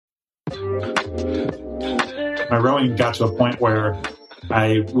My rowing got to a point where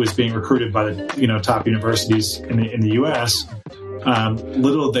I was being recruited by the top universities in the U.S.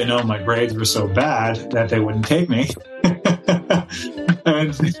 Little did they know my grades were so bad that they wouldn't take me.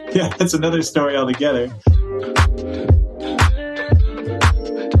 And yeah, that's another story altogether.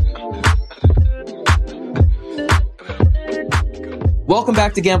 Welcome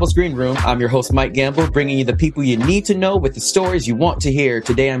back to Gamble's Green Room. I'm your host, Mike Gamble, bringing you the people you need to know with the stories you want to hear.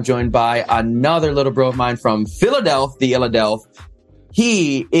 Today, I'm joined by another little bro of mine from Philadelphia,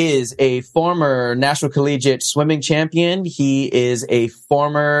 He is a former National Collegiate Swimming champion. He is a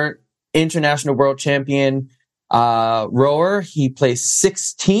former international world champion rower. He placed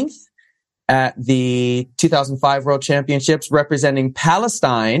 16th at the 2005 World Championships representing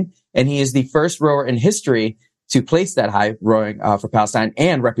Palestine, and he is the first rower in history to place that high rowing for Palestine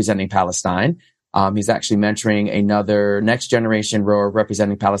and representing Palestine. He's actually mentoring another next generation rower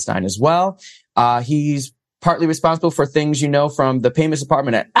representing Palestine as well. He's partly responsible for things you know from the payments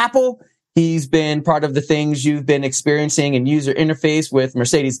department at Apple. He's been part of the things you've been experiencing in user interface with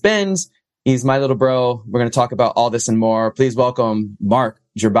Mercedes-Benz. He's my little bro. We're going to talk about all this and more. Please welcome Mark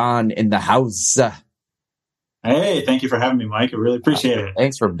Gerban in the house. Hey, thank you for having me, Mike. I really appreciate it.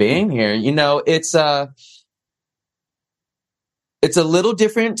 Thanks for being here. You know, it's a little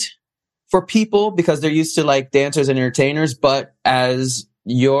different for people because they're used to like dancers and entertainers, but as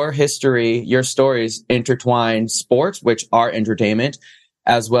your history, your stories intertwine sports, which are entertainment,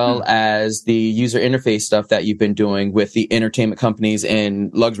 as well as the user interface stuff that you've been doing with the entertainment companies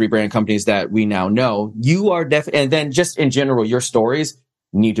and luxury brand companies that we now know. You are definitely, and then just in general, your stories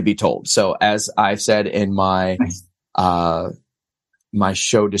need to be told. So as I've said in my, my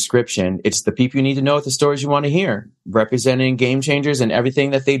show description, it's the people you need to know with the stories you want to hear, representing game changers and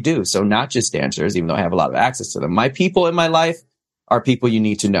everything that they do. So not just dancers, even though I have a lot of access to them. My people in my life are people you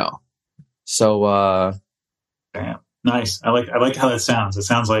need to know. So, damn, nice. I like how that sounds. It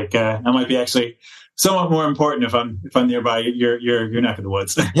sounds like that might be actually somewhat more important if I'm nearby your neck of the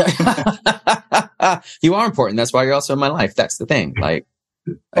woods. Yeah. You are important. That's why you're also in my life. That's the thing. Like,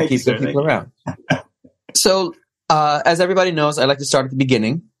 I keep good people around. So, as everybody knows, I like to start at the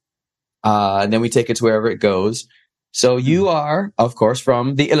beginning, and then we take it to wherever it goes. So you are, of course,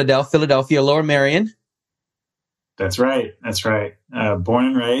 from the Philadelphia, Lower Merion. That's right. Born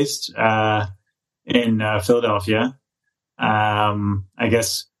and raised in Philadelphia. I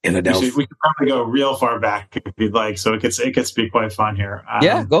guess Philadelphia. we could probably go real far back if you'd like. So it gets to be quite fun here.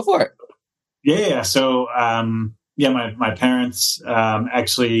 Yeah, go for it. Yeah. So my parents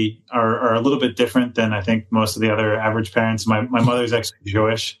actually are a little bit different than I think most of the other average parents. My mother's actually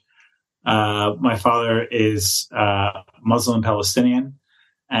Jewish. My father is Muslim Palestinian.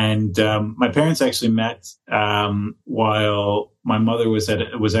 And my parents actually met while my mother was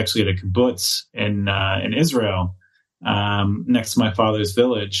actually at a kibbutz in Israel, next to my father's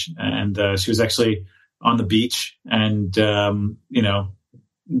village, and she was actually on the beach, and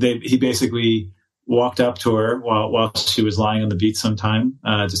he basically walked up to her while she was lying on the beach sometime,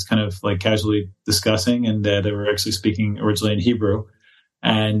 just kind of like casually discussing, and they were actually speaking originally in Hebrew.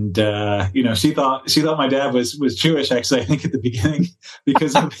 And, she thought my dad was Jewish, actually, I think at the beginning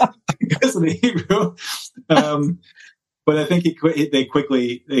because of the Hebrew. But I think they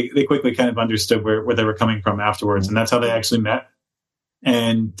quickly kind of understood where they were coming from afterwards. And that's how they actually met.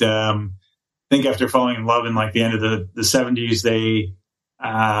 And, I think after falling in love in like the end of the 70s, they,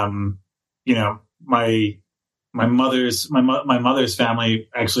 my mother's family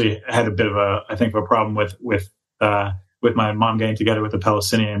actually had a bit of a problem with my mom getting together with a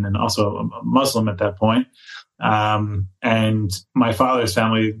Palestinian and also a Muslim at that point. And my father's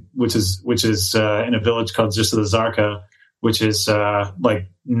family, which is in a village called Jisr Zarqa, which is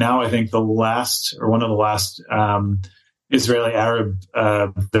like now I think one of the last Israeli Arab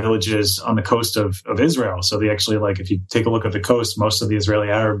villages on the coast of Israel. So they actually, like, if you take a look at the coast, most of the Israeli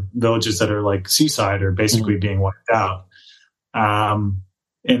Arab villages that are like seaside are basically being wiped out.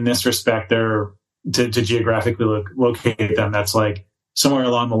 In this respect, they're to geographically locate them, that's like somewhere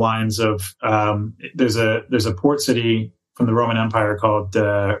along the lines of there's a port city from the Roman Empire called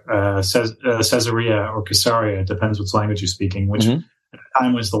Caesarea or Caesarea, it depends which language you're speaking, which at the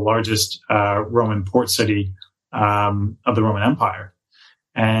time was the largest Roman port city of the Roman Empire.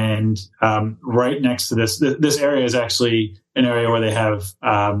 And right next to this area is actually an area where they have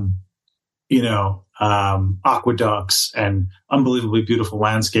aqueducts and unbelievably beautiful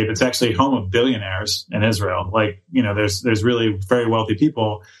landscape. It's actually home of billionaires in Israel. Like, there's really very wealthy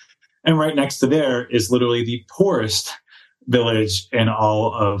people. And right next to there is literally the poorest village in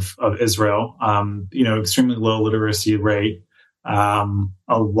all of Israel. Extremely low literacy rate. a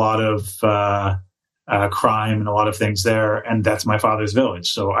lot of crime and a lot of things there, and that's my father's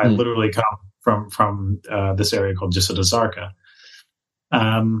village. So I literally come from this area called Jisada.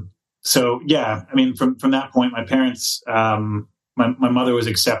 So yeah, I mean, from that point, my parents, my mother was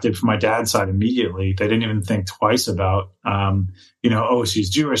accepted from my dad's side immediately. They didn't even think twice about, oh, she's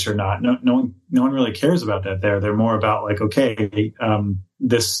Jewish or not. No one really cares about that there. They're more about like, okay,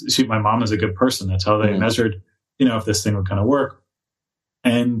 my mom is a good person. That's how they measured, if this thing would kind of work.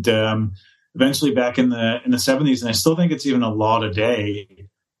 And, eventually back in the 70s, and I still think it's even a law today,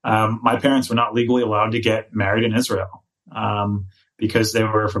 my parents were not legally allowed to get married in Israel. Because they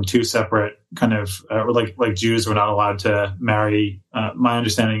were from two separate kind of, like Jews were not allowed to marry. My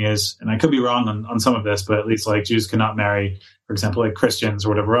understanding is, and I could be wrong on some of this, but at least like Jews cannot marry, for example, like Christians or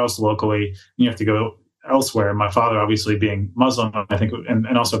whatever else locally. You have to go elsewhere. My father, obviously being Muslim, I think,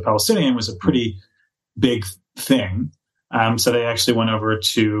 and also Palestinian, was a pretty big thing. So they actually went over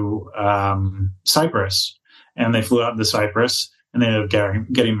to Cyprus, and they flew out to Cyprus, and they ended up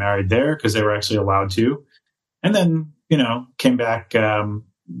getting married there because they were actually allowed to. And then, came back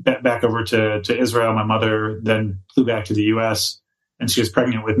over to Israel. My mother then flew back to the U.S. and she was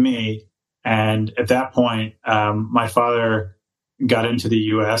pregnant with me. And at that point, my father got into the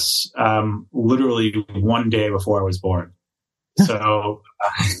U.S. Literally one day before I was born. So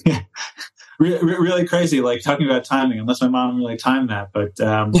really crazy, like talking about timing, unless my mom really timed that. But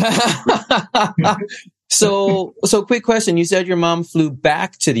So quick question. You said your mom flew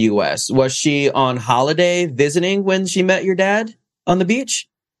back to the U.S. Was she on holiday visiting when she met your dad on the beach?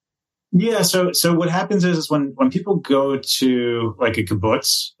 Yeah. So what happens is when people go to like a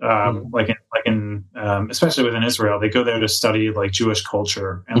kibbutz, especially within Israel, they go there to study like Jewish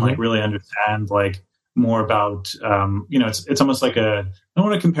culture and like really understand like more about, it's almost like I don't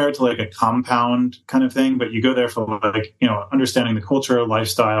want to compare it to like a compound kind of thing, but you go there for like, understanding the culture,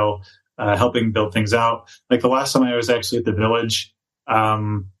 lifestyle, helping build things out. Like the last time I was actually at the village,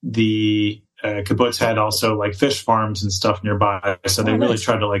 the kibbutz had also like fish farms and stuff nearby. So they really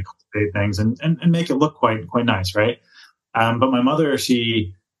tried to like cultivate things and make it look quite nice, right? But my mother,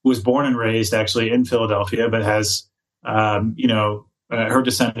 she was born and raised actually in Philadelphia, but has, her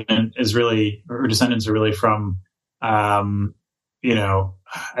descendants are really from, I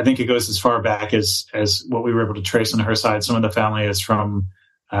think it goes as far back as what we were able to trace on her side. Some of the family is from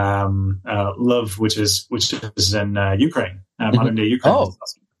Love, which is in Ukraine, modern day Ukraine. Oh,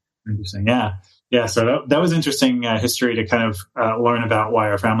 interesting. Yeah. So that was interesting history to kind of learn about why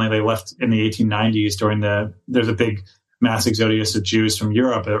our family, they left in the 1890s there's a big mass exodus of Jews from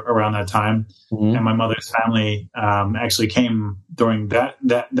Europe around that time, and my mother's family actually came during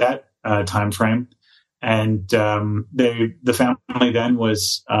that time frame. And the family then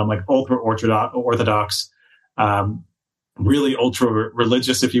was like ultra orthodox, really ultra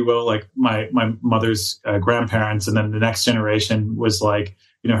religious, if you will, like my mother's grandparents. And then the next generation was like,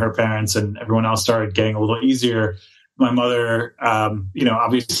 her parents, and everyone else started getting a little easier. My mother,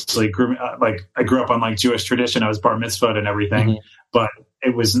 obviously I grew up on like Jewish tradition. I was bar mitzvahed and everything, but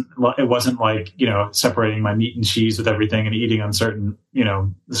it wasn't like, separating my meat and cheese with everything and eating on certain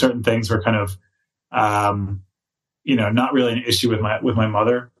things were kind of, not really an issue with my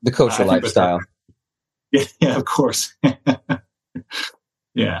mother. The kosher lifestyle. Yeah, of course.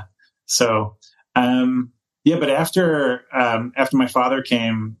 Yeah. So, but after my father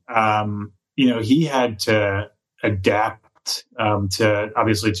came, he had to adapt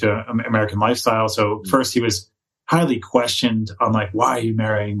to American lifestyle. So first he was highly questioned on like, why are you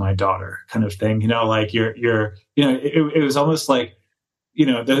marrying my daughter, kind of thing. Like it was almost like,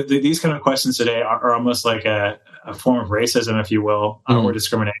 these kind of questions today are almost like a form of racism, if you will, or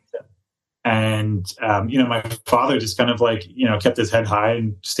discrimination. And, my father just kind of like, kept his head high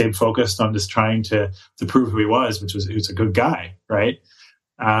and stayed focused on just trying to prove who he was, he was a good guy. Right.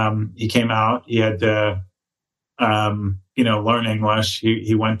 He came out, he had to, learn English.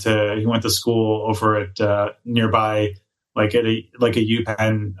 He went to school over at, nearby, like at a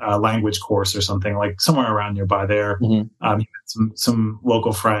UPenn, language course or something, like somewhere around nearby there. He had some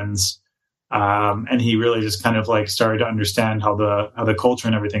local friends. And he really just kind of like started to understand how the culture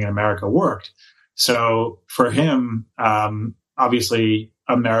and everything in America worked. So for him, obviously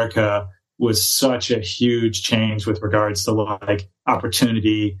America was such a huge change with regards to like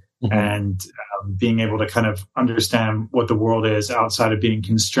opportunity and being able to kind of understand what the world is outside of being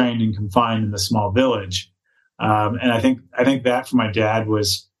constrained and confined in the small village. And I think that for my dad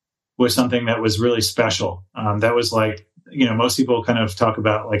was something that was really special. That was like, most people kind of talk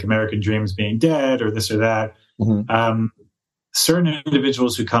about like American dreams being dead or this or that. Certain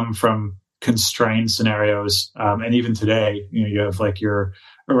individuals who come from constrained scenarios. And even today, you have like your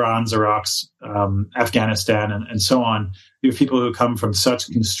Iran's, Iraq's, Afghanistan, and so on. You have people who come from such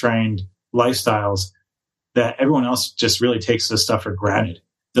constrained lifestyles that everyone else just really takes this stuff for granted,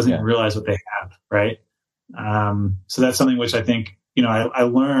 doesn't even realize what they have, right? So that's something which I think, I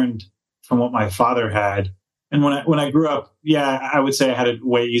learned from what my father had. And when I grew up, I would say I had it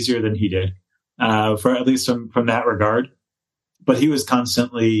way easier than he did, for at least from that regard. But he was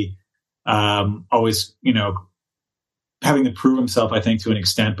constantly always, having to prove himself, I think, to an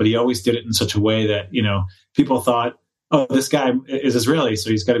extent. But he always did it in such a way that, people thought, oh, this guy is Israeli, so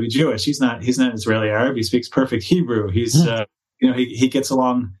he's got to be Jewish. He's not Israeli Arab. He speaks perfect Hebrew. He's, he gets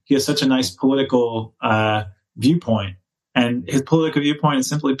along. He has such a nice political viewpoint, and his political viewpoint is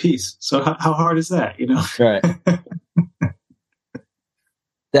simply peace. So how hard is that? Right.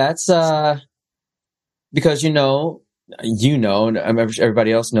 That's because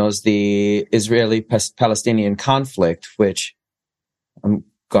everybody else knows the Israeli-Palestinian conflict, which I'm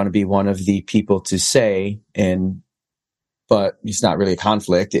going to be one of the people to say, but it's not really a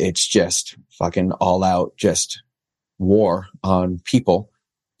conflict. It's just fucking all out, just war on people.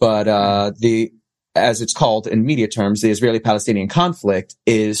 But as it's called in media terms, the Israeli-Palestinian conflict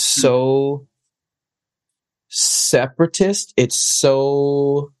is so separatist. It's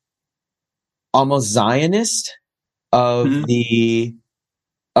so almost Zionist of the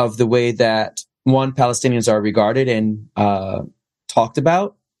way that Palestinians are regarded and talked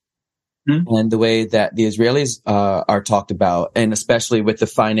about, and the way that the Israelis are talked about, and especially with the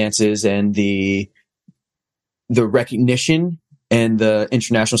finances and the recognition and the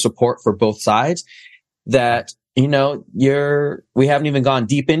international support for both sides. That we haven't even gone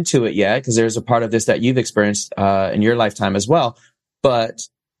deep into it yet, because there's a part of this that you've experienced in your lifetime as well. But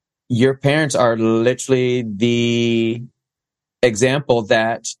your parents are literally the example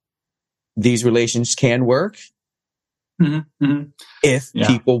that these relations can work if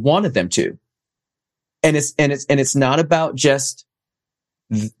people wanted them to. And it's not about just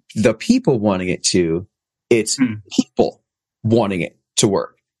the people wanting it to, it's people wanting it to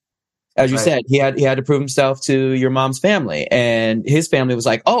work. As you said, he had to prove himself to your mom's family, and his family was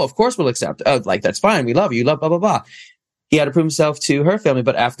like, oh, of course we'll accept. Oh, like, that's fine. We love you. Blah, blah, blah. He had to prove himself to her family,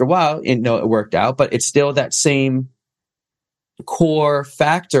 but after a while, it worked out. But it's still that same core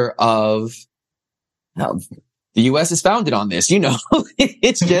factor of the U.S. is founded on this.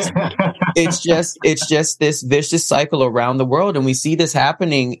 It's just this vicious cycle around the world, and we see this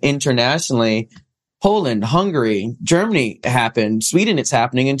happening internationally. Poland, Hungary, Germany happened. Sweden, it's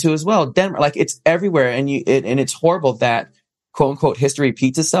happening into as well. Denmark, like, it's everywhere, and it's horrible that, quote unquote, history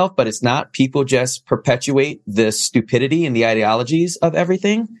repeats itself, but it's not. People just perpetuate the stupidity and the ideologies of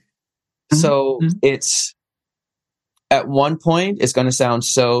everything. So it's, at one point, it's going to sound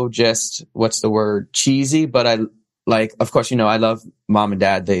so just, what's the word, cheesy, but of course, I love mom and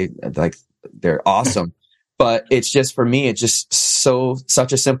dad. They're awesome. But it's just, for me, it's just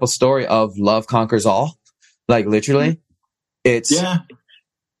such a simple story of love conquers all. Like, literally, it's,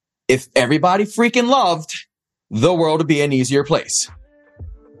 if everybody freaking loved, the world would be an easier place.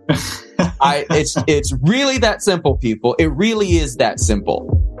 It's really that simple, people. It really is that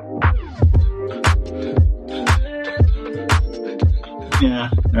simple. Yeah.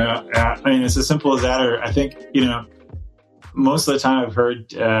 I mean, it's as simple as that. Or I think, most of the time I've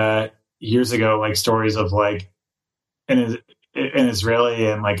heard years ago, like, stories of like an Israeli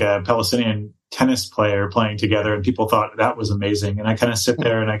and like a Palestinian tennis player playing together, and people thought that was amazing. And I kind of sit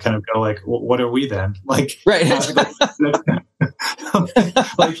there and I kind of go like, well, what are we then? Like, right. Like,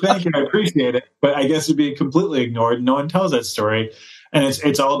 thank you, I appreciate it, but I guess it'd be completely ignored. No one tells that story, and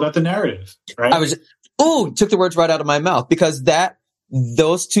it's all about the narrative, right? Took the words right out of my mouth, because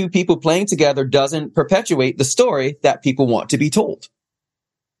those two people playing together doesn't perpetuate the story that people want to be told.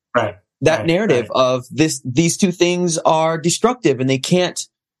 Right. That narrative of these two things are destructive, and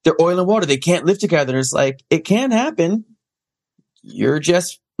they're oil and water. They can't live together. It's like, it can happen. You're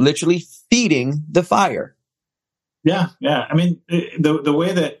just literally feeding the fire. Yeah. Yeah. I mean, the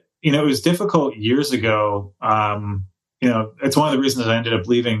way that, it was difficult years ago. It's one of the reasons I ended up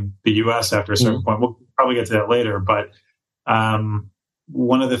leaving the U.S. after a certain point. We'll probably get to that later, but,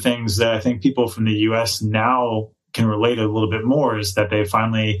 one of the things that I think people from the U.S. now can relate a little bit more is that they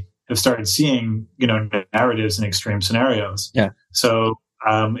finally have started seeing, narratives in extreme scenarios. Yeah. So,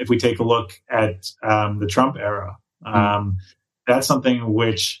 if we take a look at the Trump era, that's something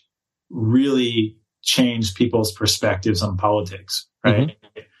which really changed people's perspectives on politics, right?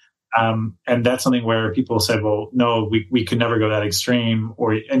 And that's something where people said, well, no, we could never go that extreme.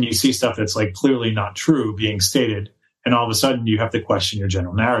 And you see stuff that's like clearly not true being stated and all of a sudden you have to question your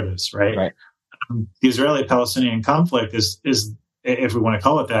general narratives, right? Right. The Israeli-Palestinian conflict is, if we want to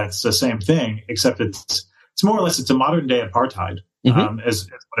call it that, it's the same thing, except it's more or less, it's a modern day apartheid, is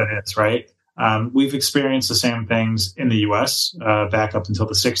what it is, right? We've experienced the same things in the U.S. Back up until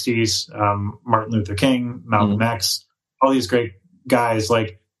the 60s. Martin Luther King, Malcolm X, all these great guys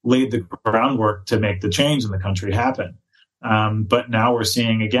like laid the groundwork to make the change in the country happen. But now we're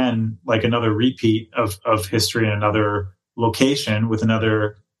seeing again like another repeat of history in another location with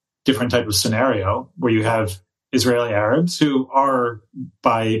another different type of scenario where you have Israeli Arabs who are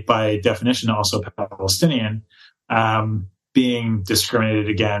by definition also Palestinian, being discriminated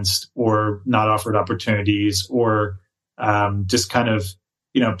against or not offered opportunities or just kind of,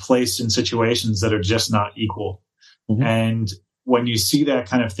 placed in situations that are just not equal. And when you see that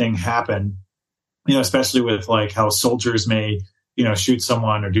kind of thing happen, especially with like how soldiers may, shoot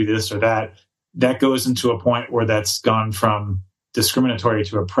someone or do this or that, that goes into a point where that's gone from discriminatory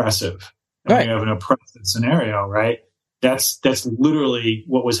to oppressive. And when you have an oppressive scenario, right? That's literally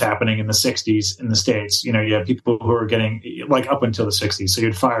what was happening in the 60s in the States. You have people who are getting, like up until the 60s. So you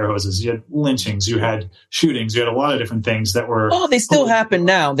had fire hoses, you had lynchings, you had shootings, you had a lot of different things that were... Oh, they still happen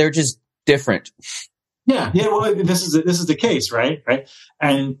now. They're just different. Yeah. Well, this is the case, right?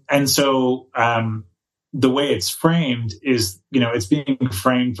 And so the way it's framed is, it's being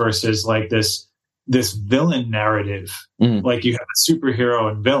framed versus like this villain narrative. Like you have a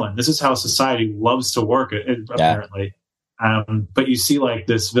superhero and villain. This is how society loves to work, apparently. But you see like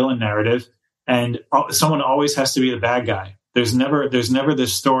this villain narrative, and someone always has to be the bad guy. There's never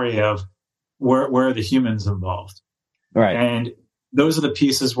this story of where are the humans involved, right? And those are the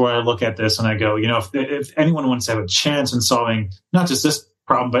pieces where I look at this and I go, if anyone wants to have a chance in solving not just this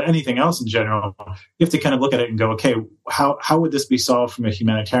problem but anything else in general, you have to kind of look at it and go, okay, how would this be solved from a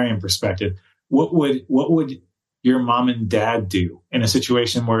humanitarian perspective? What would your mom and dad do in a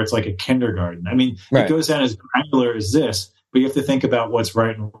situation where it's like a kindergarten? I mean, It goes down as granular as this, but you have to think about what's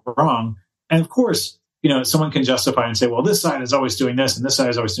right and wrong. And of course, someone can justify and say, well, this side is always doing this and this side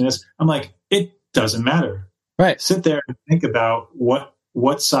is always doing this. I'm like, it doesn't matter. Right. Sit there and think about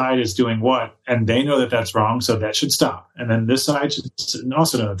what side is doing what, and they know that that's wrong, so that should stop. And then this side should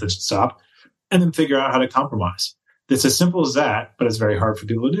also know that should stop, and then figure out how to compromise. It's as simple as that, but it's very hard for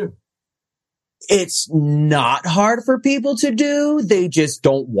people to do. It's not hard for people to do. They just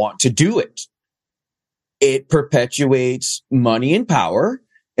don't want to do it. It perpetuates money and power.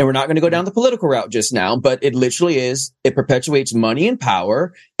 And we're not going to go down the political route just now, but it literally is. It perpetuates money and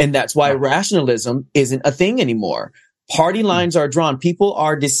power. And that's why rationalism isn't a thing anymore. Party lines are drawn. People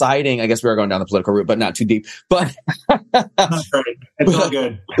are deciding. I guess we are going down the political route, but not too deep. But it's all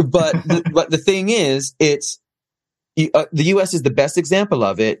good. but the thing is, the U.S. is the best example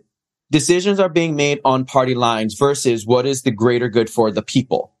of it. Decisions are being made on party lines versus what is the greater good for the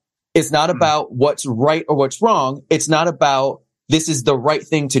people. It's not about what's right or what's wrong. It's not about this is the right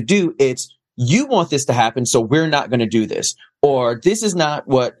thing to do. It's you want this to happen, so we're not going to do this. Or this is not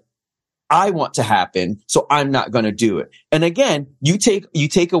what I want to happen, so I'm not going to do it. And again, you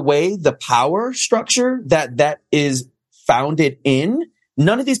take away the power structure that is founded in.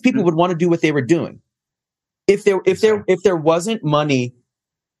 None of these people would want to do what they were doing. If there wasn't money,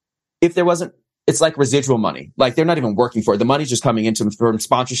 it's like residual money. Like they're not even working for it. The money's just coming into them from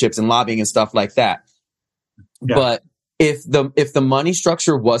sponsorships and lobbying and stuff like that. Yeah. But if the money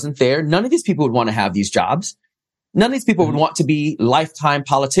structure wasn't there, none of these people would want to have these jobs. None of these people would want to be lifetime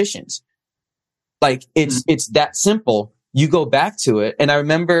politicians. Like it's that simple. You go back to it. And I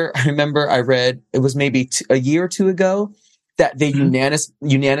remember I read, it was maybe a year or two ago that they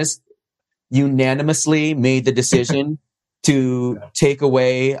unanimously made the decision to take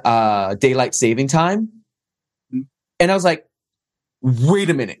away daylight saving time. And I was like, wait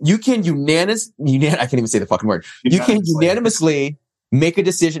a minute. I can't even say the fucking word. You can unanimously make a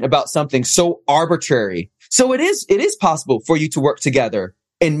decision about something so arbitrary. So it is possible for you to work together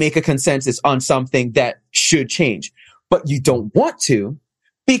and make a consensus on something that should change. But you don't want to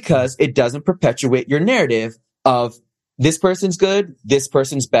because it doesn't perpetuate your narrative of this person's good, this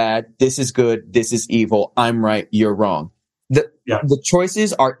person's bad, this is good, this is evil, I'm right, you're wrong. The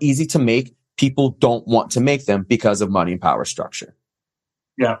choices are easy to make. People don't want to make them because of money and power structure.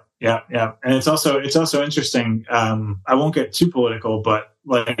 Yeah. And it's also interesting. I won't get too political, but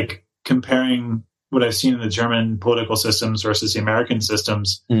like comparing what I've seen in the German political systems versus the American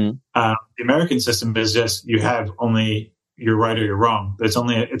systems, the American system is just you have only you're right or you're wrong. It's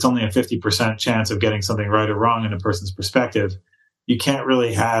only a 50% chance of getting something right or wrong in a person's perspective. You can't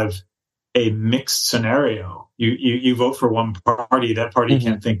really have a mixed scenario. You vote for one party, that party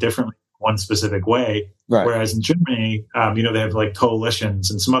can't think differently one specific way. Right. Whereas in Germany, they have like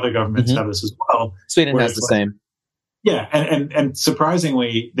coalitions, and some other governments have this as well. Sweden has the same. Yeah, and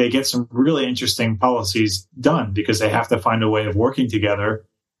surprisingly, they get some really interesting policies done because they have to find a way of working together,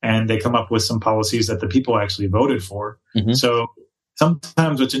 and they come up with some policies that the people actually voted for. So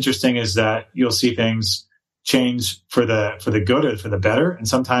sometimes what's interesting is that you'll see things change for the good or for the better, and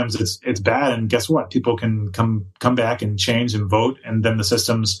sometimes it's bad. And guess what? People can come back and change and vote, and then the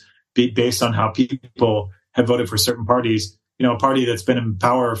systems be based on how people have voted for certain parties. A party that's been in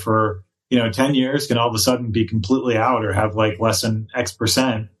power for 10 years can all of a sudden be completely out or have like less than X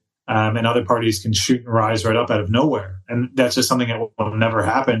percent. And other parties can shoot and rise right up out of nowhere. And that's just something that will never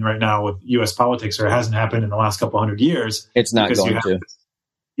happen right now with U.S. politics, or it hasn't happened in the last couple hundred years. It's not going to.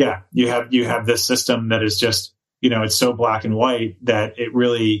 Yeah, you have this system that is just, it's so black and white that it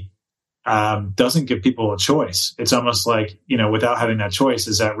really doesn't give people a choice. It's almost like, without having that choice,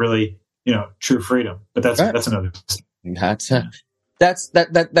 is that really, true freedom? But that's another.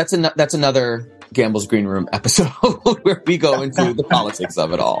 That's another Gamble's Green Room episode where we go into the politics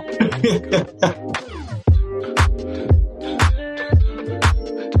of it all.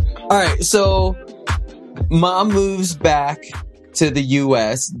 All right, so mom moves back to the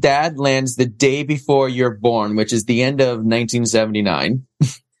U.S. Dad lands the day before you're born, which is the end of 1979.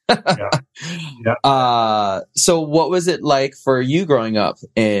 So what was it like for you growing up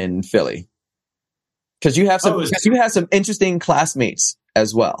in Philly? Because you have some interesting classmates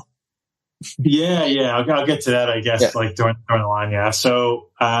as well. Yeah. I'll get to that, I guess, like during the line. Yeah. So,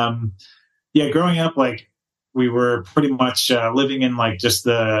 growing up, like we were pretty much living in like just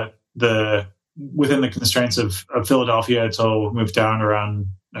the within the constraints of Philadelphia until we moved down around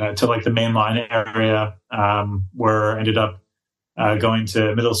to like the main line area, where I ended up going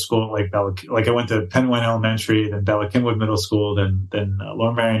to middle school, like I went to Penwyn Elementary, then Bella Cynwyd Middle School, then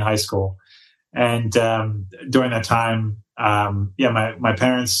Lower Merion High School. And during that time, my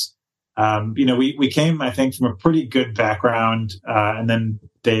parents, we came, I think, from a pretty good background, and then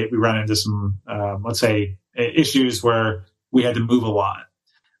we ran into some, let's say, issues where we had to move a lot.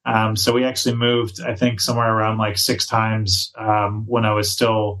 So we actually moved, I think, somewhere around like 6 times when I was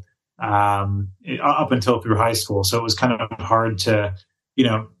still up until through high school. So it was kind of hard to,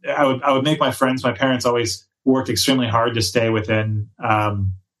 I would make my friends. My parents always worked extremely hard to stay within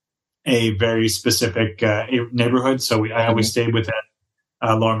a very specific neighborhood. So I always stayed within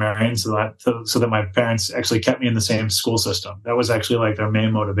Lower Merion, so that my parents actually kept me in the same school system. That was actually like their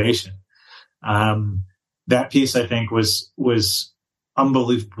main motivation. That piece, I think, was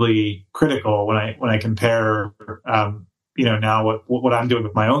unbelievably critical when I compare, now what I'm doing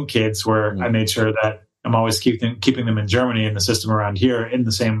with my own kids, where I made sure that I'm always keeping them in Germany in the system around here in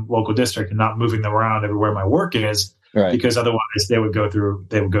the same local district and not moving them around everywhere my work is, because otherwise they would go through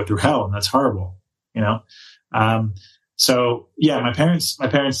hell, and that's horrible, So my parents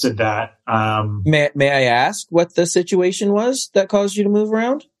did that. May I ask what the situation was that caused you to move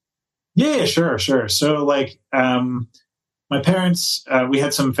around? Yeah, sure. So my parents, we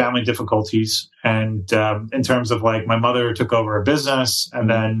had some family difficulties, and in terms of like my mother took over a business and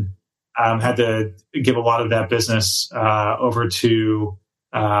then had to give a lot of that business over to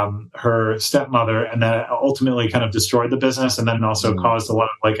her stepmother, and that ultimately kind of destroyed the business, and then also caused a lot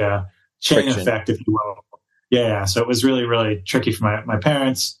of like a chain effect, if you will. Yeah. So it was really, really tricky for my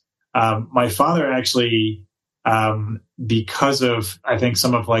parents. My father actually, because of, I think,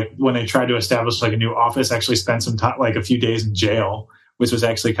 some of like when they tried to establish like a new office, actually spent some time, like a few days in jail, which was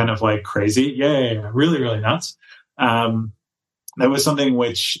actually kind of like crazy. Yeah. Really, really nuts. That was something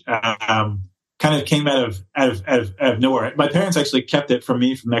which, kind of came out of nowhere. My parents actually kept it from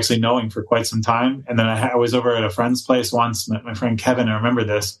me from actually knowing for quite some time. And then I was over at a friend's place once, my friend Kevin, I remember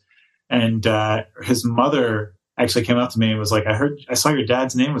this. And his mother actually came up to me and was like, I saw your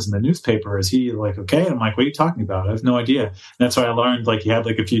dad's name was in the newspaper. Is he like, okay? And I'm like, what are you talking about? I have no idea. And that's why I learned like he had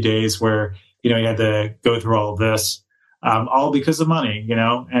like a few days where, he had to go through all of this, all because of money,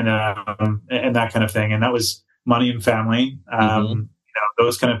 and that kind of thing. And that was money and family.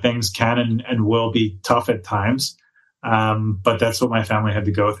 Those kind of things can and will be tough at times. But that's what my family had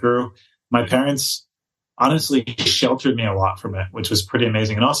to go through. My parents honestly sheltered me a lot from it, which was pretty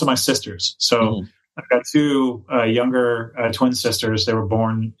amazing. And also my sisters. So I've got 2 younger twin sisters. They were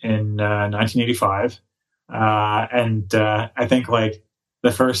born in 1985. And I think like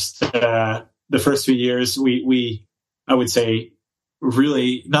the first few years, we I would say,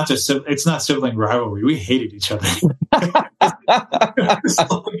 really not just, it's not sibling rivalry. We hated each other.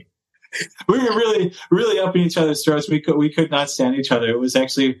 We were really, really up in each other's throats. We could not stand each other. It was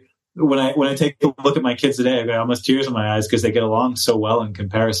actually when I take a look at my kids today, I got almost tears in my eyes because they get along so well in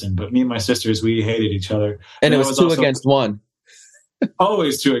comparison. But me and my sisters, we hated each other, and it was two against one.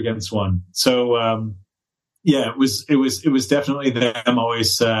 Always two against one. So yeah, it was definitely them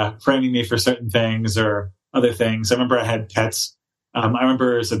always framing me for certain things or other things. I remember I had pets. I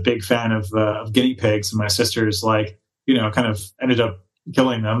remember I was a big fan of guinea pigs, and my sisters kind of ended up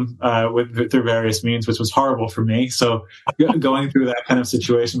killing them through various means, which was horrible for me. So going through that kind of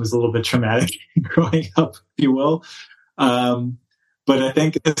situation was a little bit traumatic growing up, if you will. But I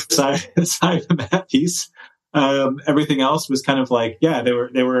think aside from that piece, everything else was kind of like, yeah, they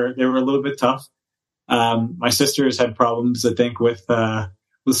were a little bit tough. My sisters had problems, I think, with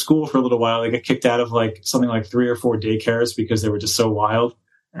school for a little while. They got kicked out of something like 3 or 4 daycares because they were just so wild.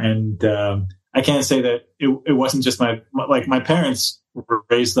 And I can't say that it wasn't just my parents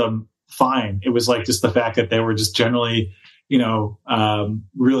raised them fine. It was just the fact that they were just generally,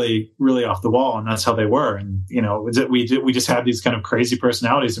 really, really off the wall, and that's how they were. And we just had these kind of crazy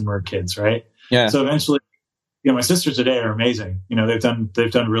personalities when we were kids, right? Yeah. So eventually, my sisters today are amazing. They've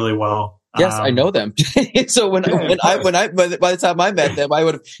done really well. Yes, I know them. So by the time I met them, I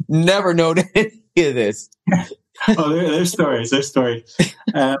would have never known any of this. Oh, there's stories.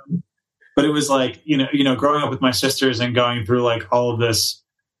 But it was growing up with my sisters and going through all of this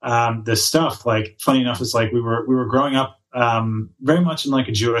stuff. Funny enough, it's we were growing up very much in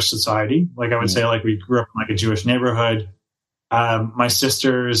a Jewish society. I would say we grew up in a Jewish neighborhood. My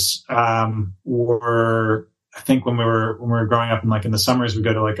sisters were, I think when we were growing up in the summers, we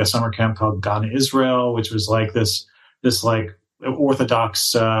go to a summer camp called Gan Israel, which was this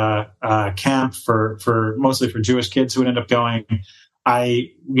Orthodox camp for mostly for Jewish kids who would end up going.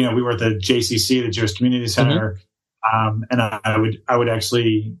 We were at the JCC, the Jewish Community Center, and I would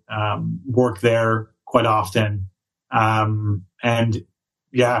actually work there quite often. And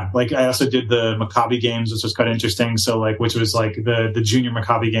yeah, I also did the Maccabi games, which was quite interesting. So which was the junior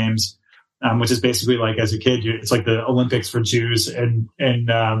Maccabi games, which is basically as a kid, it's the Olympics for Jews in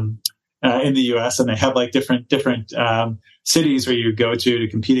the U.S. And they have different cities where you go to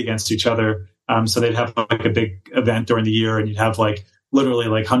compete against each other. So they'd have a big event during the year, and you'd have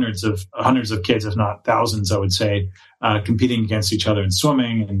literally hundreds of kids, if not thousands, I would say, competing against each other in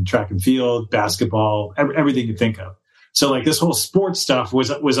swimming and track and field, basketball, everything you think of. So this whole sports stuff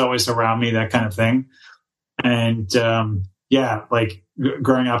was always around me, that kind of thing. And growing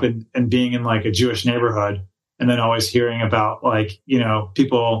up and being in a Jewish neighborhood, and then always hearing about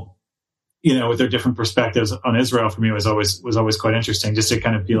people with their different perspectives on Israel, for me was always quite interesting, just to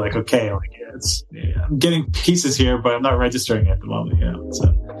kind of be okay, I'm getting pieces here, but I'm not registering it at the moment,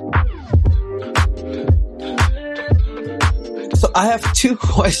 So I have 2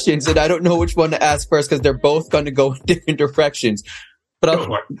 questions, and I don't know which one to ask first because they're both going to go in different directions. But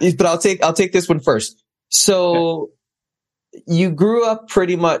I'll take this one first. So you grew up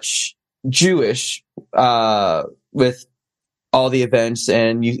pretty much Jewish with all the events,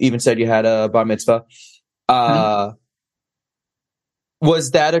 and you even said you had a bar mitzvah.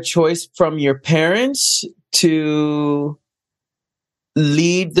 Was that a choice from your parents to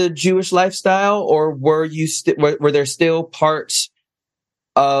lead the Jewish lifestyle, or were you were there still parts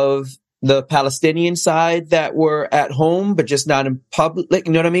of the Palestinian side that were at home but just not in public?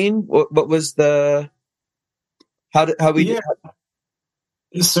 You know what I mean? What was the how we? Yeah.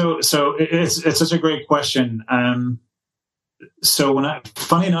 So it's such a great question. So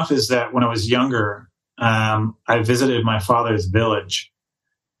funny enough is that when I was younger, I visited my father's village,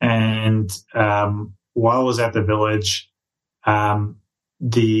 and while I was at the village, my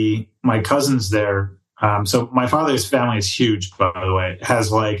cousins there. So my father's family is huge, by the way. It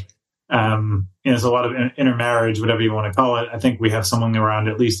has there's a lot of intermarriage, whatever you want to call it. I think we have something around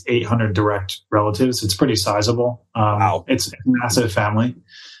at least 800 direct relatives. It's pretty sizable. Wow. It's a massive family.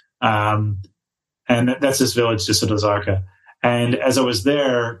 And that's this village, just at Ozarka. And as I was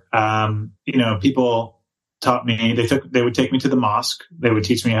there, people taught me, they would take me to the mosque. They would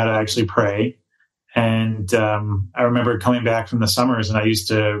teach me how to actually pray. And, I remember coming back from the summers, and I used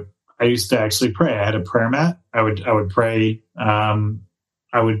to actually pray. I had a prayer mat. I would pray.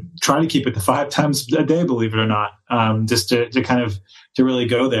 I would try to keep it to 5 times a day, believe it or not, just to kind of, to really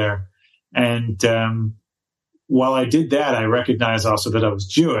go there. And, while I did that, I recognized also that I was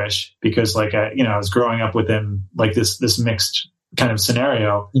Jewish, because I was growing up within this mixed kind of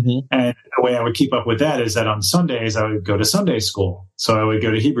scenario. Mm-hmm. And the way I would keep up with that is that on Sundays, I would go to Sunday school. So I would go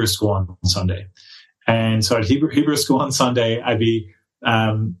to Hebrew school on Sunday. And so at Hebrew school on Sunday, I'd be,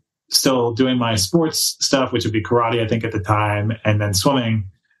 still doing my sports stuff, which would be karate, I think at the time, and then swimming,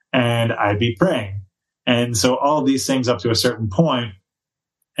 and I'd be praying. And so all of these things up to a certain point,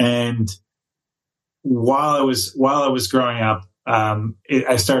 And while I was growing up,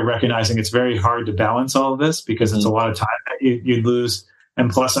 I started recognizing it's very hard to balance all of this because it's a lot of time that you lose. And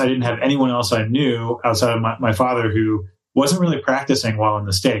plus, I didn't have anyone else I knew outside of my father who wasn't really practicing while in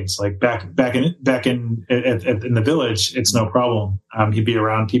the States. Like back in the village, it's no problem. He'd be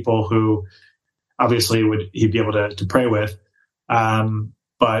around people who obviously he'd be able to pray with.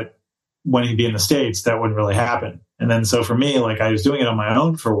 But when he'd be in the States, that wouldn't really happen. And then so for me, like I was doing it on my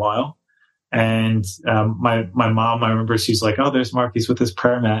own for a while. And my mom, I remember she's like, "Oh, there's Mark. He's with his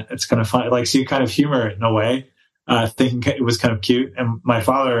prayer mat. It's kind of fun." Like she kind of humor it in a way, thinking it was kind of cute. And my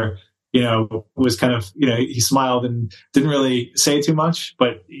father, was kind of, he smiled and didn't really say too much,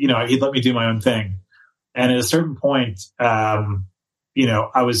 but he'd let me do my own thing. And at a certain point, because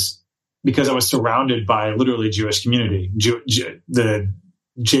I was surrounded by literally Jewish community, the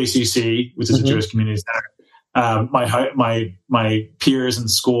JCC, which is a Jewish community center. My peers in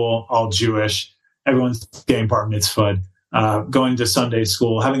school, all Jewish, everyone's getting bar mitzvahed, going to Sunday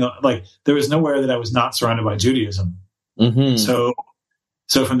school, there was nowhere that I was not surrounded by Judaism. Mm-hmm.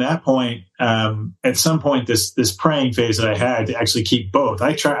 So from that point, at some point, this praying phase that I had to actually keep both.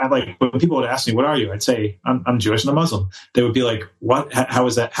 When people would ask me, "What are you?" I'd say, I'm Jewish and a Muslim. They would be like, "What? How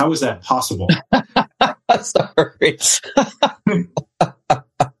is that? How is that possible?" Sorry.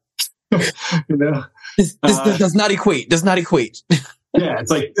 This does not equate. Does not equate. Yeah,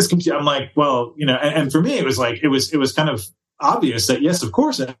 it's like this. I'm like, well, and for me, it was like it was kind of obvious that yes, of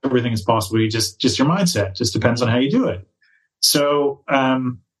course, everything is possible. You just your mindset just depends on how you do it. So,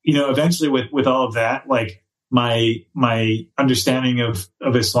 eventually, with all of that, like my understanding of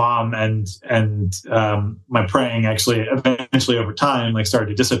Islam and my praying actually eventually over time started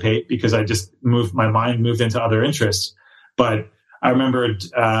to dissipate because I just my mind moved into other interests. But I remembered.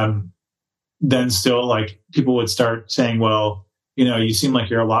 Then still people would start saying, well, you seem like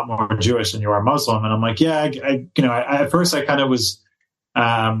you're a lot more Jewish than you are Muslim. And I'm like, yeah, I at first I kind of was,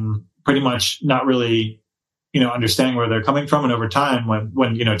 pretty much not really, understanding where they're coming from. And over time,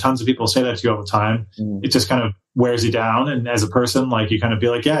 when tons of people say that to you all the time, it just kind of wears you down. And as a person, you kind of be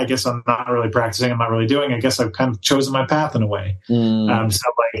like, yeah, I guess I'm not really practicing. I'm not really doing, I guess I've kind of chosen my path in a way. So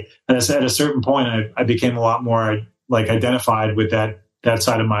at a certain point, I became a lot more identified with that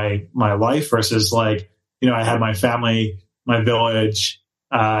side of my life versus I had my family, my village,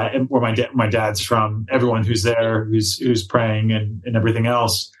 and where my dad's from, everyone who's there, who's praying and everything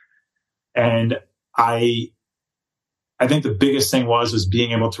else. And I think the biggest thing was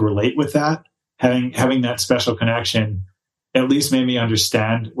being able to relate with that, having that special connection at least made me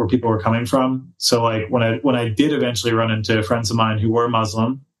understand where people were coming from. So when I did eventually run into friends of mine who were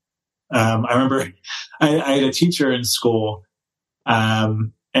Muslim, I remember I had a teacher in school,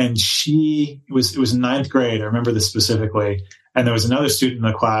 and she was ninth grade. I remember this specifically. And there was another student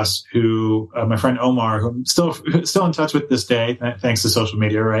in the class who, my friend Omar, who I'm still in touch with this day, thanks to social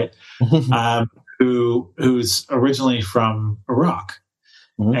media, right? Who's originally from Iraq,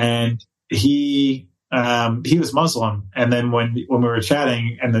 and he was Muslim. And then when we were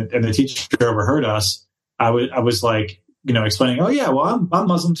chatting, and the teacher overheard us, I was explaining, oh yeah, well I'm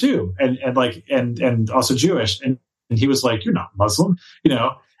Muslim too, and also Jewish, and he was like, you're not Muslim, and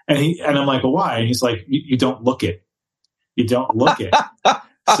I'm like, well, why? And he's like, you don't look it. You don't look it.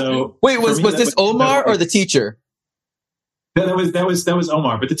 So wait, was this Omar or the teacher? That was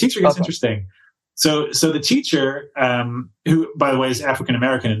Omar, but the teacher gets interesting. So the teacher, who by the way is African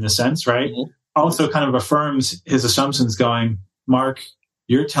American in this sense, right? Mm-hmm. Also kind of affirms his assumptions, going, Mark,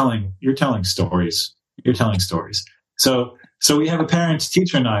 you're telling stories. You're telling stories. So we have a parents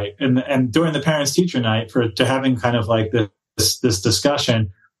teacher night, and during the parents teacher night to having kind of this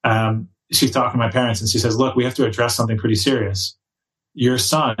discussion, she's talking to my parents and she says, look, we have to address something pretty serious. Your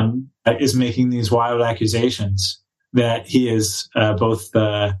son is making these wild accusations that he is both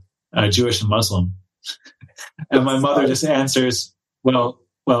Jewish and Muslim. And my mother just answers, well,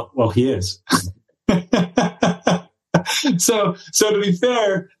 he is. So to be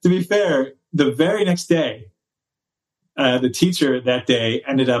fair, the very next day, the teacher that day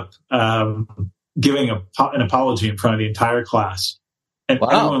ended up giving an apology in front of the entire class. And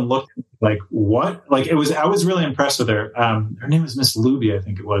everyone looked like, what? I was really impressed with her. Her name was Miss Luby, I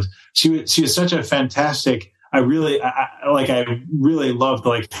think it was. She was such a fantastic, I really loved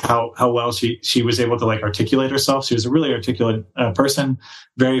how well she was able to articulate herself. She was a really articulate person,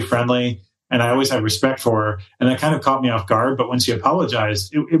 very friendly. And I always had respect for her. And that kind of caught me off guard. But when she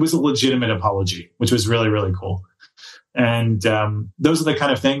apologized, it was a legitimate apology, which was really, really cool. And those are the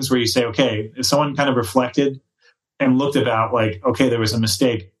kind of things where you say, okay, if someone kind of reflected and looked about okay, there was a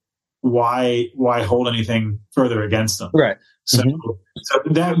mistake, why hold anything further against them? Right. So, so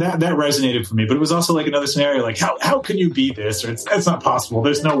that resonated for me, but it was also like another scenario, like how can you be this? Or it's not possible.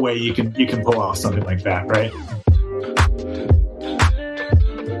 There's no way you can pull off something like that, right?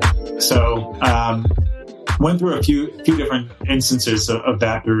 So, went through a few different instances of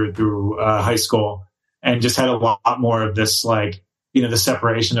that through high school, and just had a lot more of this, like, the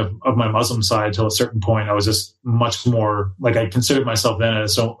separation of my Muslim side. Till a certain point, I was just much more like, I considered myself then at a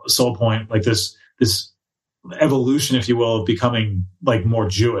soul point, like this evolution, if you will, of becoming like more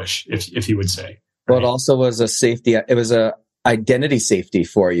Jewish, if you would say. Right? Well, it also was a safety. It was a identity safety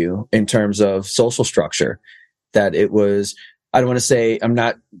for you in terms of social structure. That it was, I don't want to say, I'm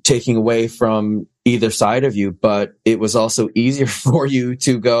not taking away from either side of you, but it was also easier for you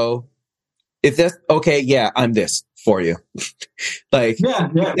to go, if that's okay, yeah, I'm this for you. Like, yeah.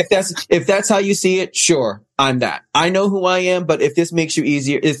 If that's how you see it, sure, I'm that. I know who I am, but if this makes you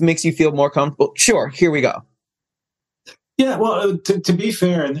easier, if it makes you feel more comfortable, sure, here we go. Yeah, well, to be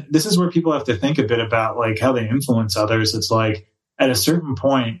fair, and this is where people have to think a bit about like how they influence others. It's like at a certain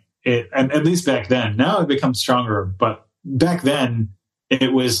point, and at least back then, now it becomes stronger, but back then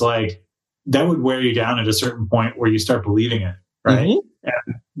it was like that would wear you down at a certain point where you start believing it, right? Mm-hmm.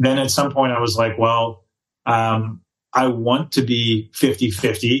 And then at some point I was like, well, I want to be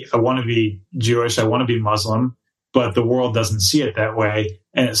 50-50. I want to be Jewish. I want to be Muslim, but the world doesn't see it that way.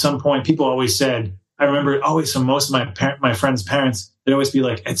 And at some point, people always said, I remember always from most of my friends' parents, they'd always be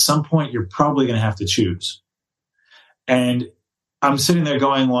like, at some point, you're probably going to have to choose. And I'm sitting there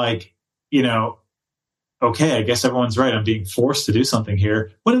going like, okay, I guess everyone's right. I'm being forced to do something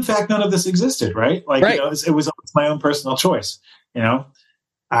here. When in fact, none of this existed, right? Like, right. It was my own personal choice,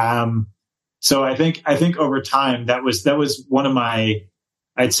 So I think over time that was one of my,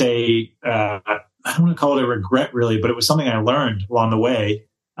 I'd say, I don't want to call it a regret really, but it was something I learned along the way,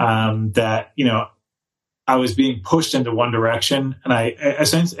 that, I was being pushed into one direction, and I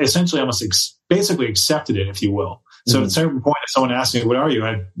essentially almost basically accepted it, if you will. So at a certain point, if someone asked me, what are you?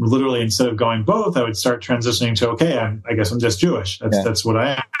 I'd literally, instead of going both, I would start transitioning to, okay, I guess I'm just Jewish. That's what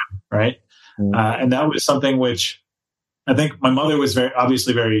I am. Right. And that was something which I think my mother was always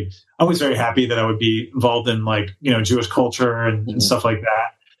very happy that I would be involved in like, Jewish culture and stuff like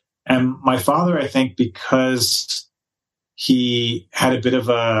that. And my father, I think because he had a bit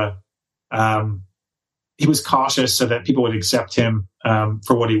of he was cautious so that people would accept him,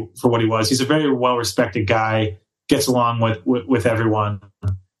 for what he was. He's a very well-respected guy, gets along with everyone.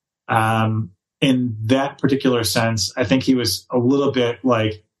 In that particular sense, I think he was a little bit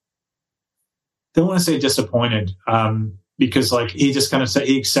like, don't want to say disappointed, because like he just kind of said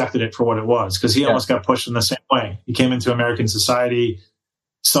he accepted it for what it was, because he almost got pushed in the same way. He came into American society,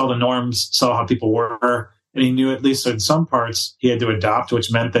 saw the norms, saw how people were, and he knew at least in some parts he had to adopt, which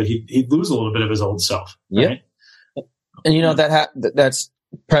meant that he'd lose a little bit of his old self. Right? Yep. And that's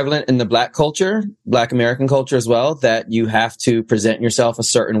prevalent in the Black culture, Black American culture as well, that you have to present yourself a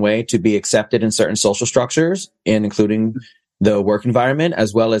certain way to be accepted in certain social structures, and including the work environment,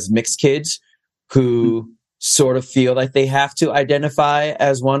 as well as mixed kids who sort of feel like they have to identify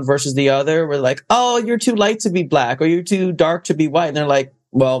as one versus the other. We're like, oh, you're too light to be Black, or you're too dark to be white. And they're like,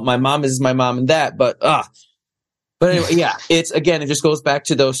 well, my mom is my mom and that, but anyway, yeah, it just goes back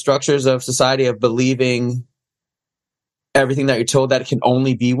to those structures of society of believing everything that you're told that it can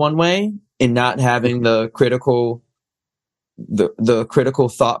only be one way, and not having the critical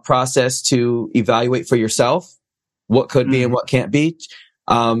thought process to evaluate for yourself what could be and what can't be.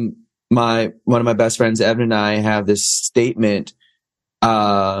 One of my best friends, Evan, and I have this statement,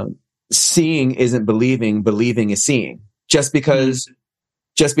 seeing isn't believing, believing is seeing. Just because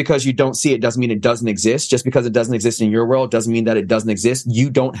you don't see it doesn't mean it doesn't exist. Just because it doesn't exist in your world doesn't mean that it doesn't exist. You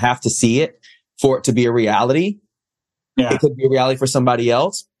don't have to see it for it to be a reality. Yeah. It could be a reality for somebody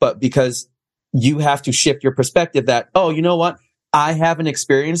else, but because you have to shift your perspective that, oh, you know what? I haven't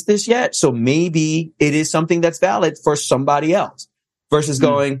experienced this yet, so maybe it is something that's valid for somebody else. Versus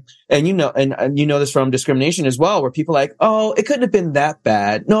going, and you know this from discrimination as well, where people are like, oh, it couldn't have been that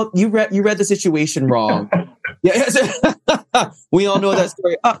bad. No, you read the situation wrong. We all know that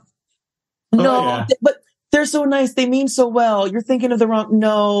story. But they're so nice. They mean so well. You're thinking of the wrong.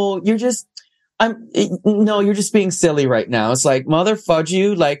 No, you're just being silly right now. It's like, mother fudge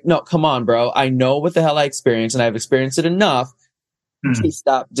you. Like, no, come on, bro. I know what the hell I experienced, and I've experienced it enough to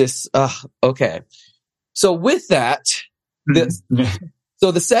stop just, okay. So with that,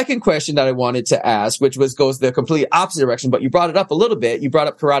 so the second question that I wanted to ask, which goes the complete opposite direction, but you brought it up a little bit. You brought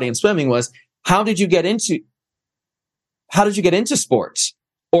up karate and swimming, was how did you get into sports,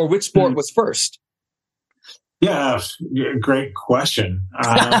 or which sport was first? Yeah, great question.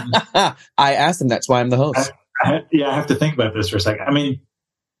 I asked him. That's why I'm the host. I have to think about this for a second. I mean,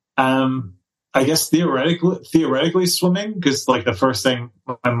 I guess theoretically swimming, because like the first thing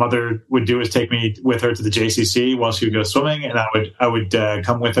my mother would do is take me with her to the JCC while she would go swimming, and I would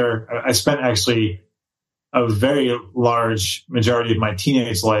come with her. I spent actually a very large majority of my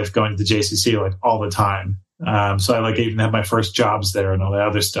teenage life going to the JCC like all the time. So I like even had my first jobs there and all that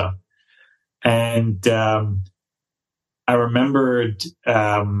other stuff. And I remembered,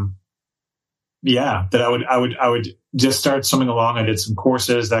 that I would just start swimming along. I did some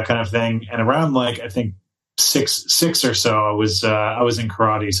courses, that kind of thing. And around like, I think six or so, I was in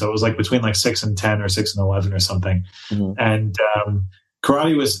karate. So it was like between like 6 and 10 or 6 and 11 or something. Mm-hmm. And,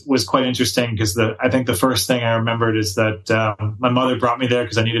 karate was quite interesting because I think the first thing I remembered is that, my mother brought me there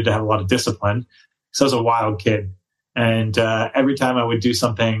because I needed to have a lot of discipline. So I was a wild kid. And, every time I would do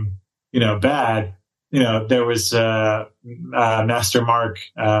something, bad, there was, Master Mark.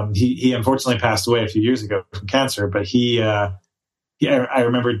 He unfortunately passed away a few years ago from cancer, but I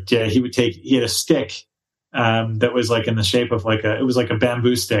remembered, he had a stick, that was like in the shape of it was like a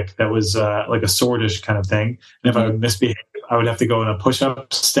bamboo stick that was, like a swordish kind of thing. And if I would misbehave, I would have to go in a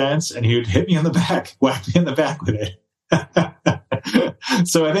push-up stance and he would hit me in the back, whack me in the back with it.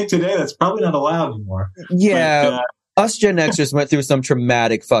 So I think today that's probably not allowed anymore. Yeah. But, us Gen Xers went through some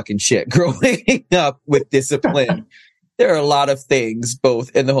traumatic fucking shit growing up with discipline. There are a lot of things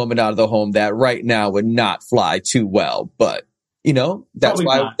both in the home and out of the home that right now would not fly too well, but that's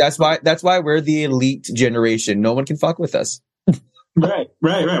why we're the elite generation. No one can fuck with us. Right.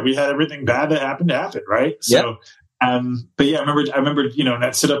 We had everything bad that happened to happen, right? So, but yeah, I remember, in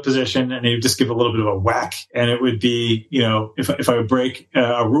that sit-up position, and he would just give a little bit of a whack, and it would be, if I would break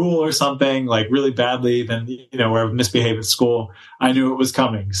a rule or something like really badly, then, where I would misbehave at school, I knew it was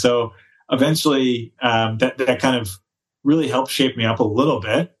coming. So eventually, that kind of really helped shape me up a little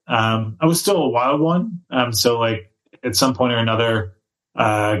bit. I was still a wild one. So like at some point or another,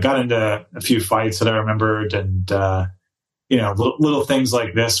 got into a few fights that I remembered, and, little things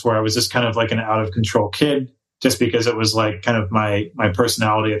like this where I was just kind of like an out of control kid, just because it was like kind of my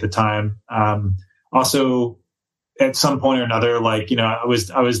personality at the time. Also at some point or another, like, I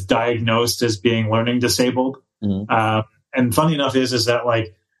was diagnosed as being learning disabled. Mm-hmm. And funny enough is that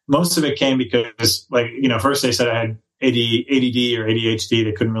like most of it came because like, first they said I had ADD or ADHD.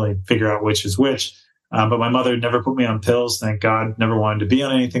 They couldn't really figure out which is which. But my mother never put me on pills. Thank God. Never wanted to be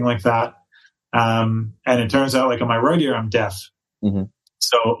on anything like that. And it turns out like on my right ear, I'm deaf. Mm-hmm.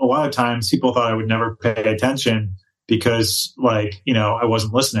 So a lot of times people thought I would never pay attention because like, I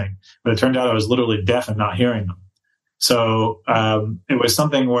wasn't listening, but it turned out I was literally deaf and not hearing them. So, it was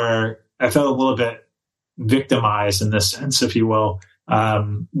something where I felt a little bit victimized in this sense, if you will,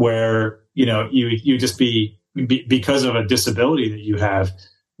 where, you just because of a disability that you have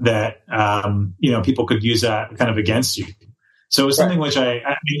that, people could use that kind of against you. So it was something which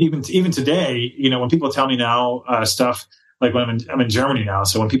I mean, even today, when people tell me now, stuff, like when I'm in Germany now.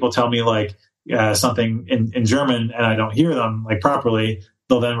 So when people tell me like something in German and I don't hear them like properly,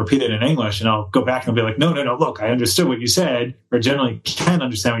 they'll then repeat it in English, and I'll go back and be like, no, look, I understood what you said, or generally can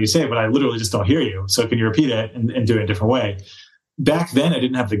understand what you say, but I literally just don't hear you. So can you repeat it and do it a different way? Back then, I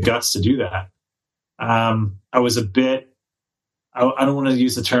didn't have the guts to do that. I was a bit, I don't want to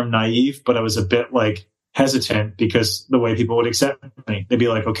use the term naive, but I was a bit like hesitant because the way people would accept me, they'd be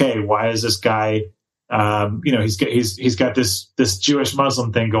like, okay, why is this guy, he's got this Jewish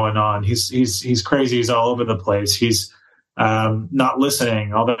Muslim thing going on. He's crazy. He's all over the place. He's not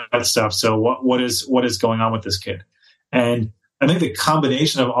listening, all that stuff. So what is going on with this kid? And I think the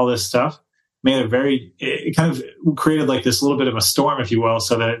combination of all this stuff made it kind of created like this little bit of a storm, if you will,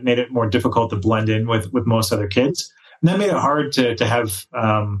 so that it made it more difficult to blend in with most other kids. And that made it hard to have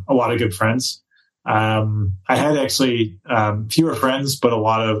a lot of good friends. I had actually fewer friends, but a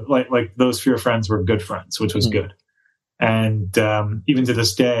lot of like those fewer friends were good friends, which was good. And even to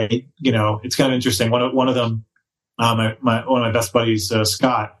this day, it's kind of interesting. One of them, one of my best buddies,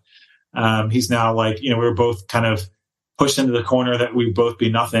 Scott, he's now like, we were both kind of pushed into the corner that we'd both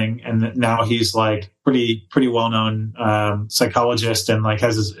be nothing, and now he's like pretty well-known psychologist, and like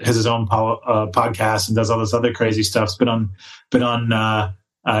has his own podcast and does all this other crazy stuff. He's been on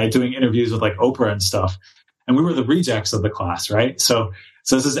doing interviews with like Oprah and stuff. And we were the rejects of the class, right? So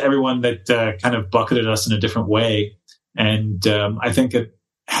this is everyone that kind of bucketed us in a different way. And I think that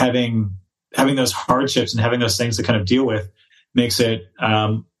having those hardships and having those things to kind of deal with makes it,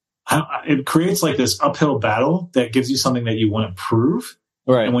 it creates like this uphill battle that gives you something that you want to prove.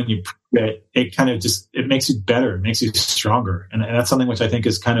 Right. And when you prove it, it kind of it makes you better, it makes you stronger. And that's something which I think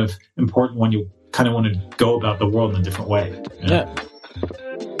is kind of important when you kind of want to go about the world in a different way. Yeah.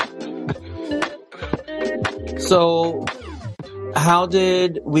 So how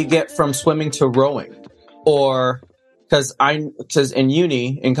did we get from swimming to rowing? Or because in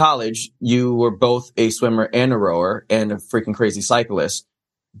uni, in college, you were both a swimmer and a rower and a freaking crazy cyclist.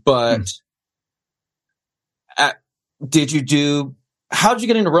 But how did you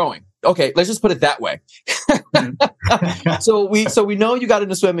get into rowing? Okay, let's just put it that way. So we know you got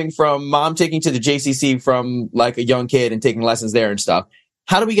into swimming from mom taking you to the JCC from like a young kid and taking lessons there and stuff.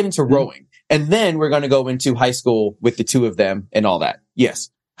 How do we get into rowing? And then we're going to go into high school with the two of them and all that. Yes.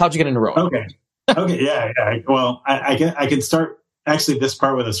 How'd you get into rowing? Okay. Yeah. Well, I can start actually this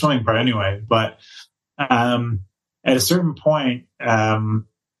part with the swimming part anyway, but, at a certain point,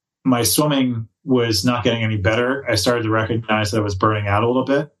 my swimming was not getting any better. I started to recognize that I was burning out a little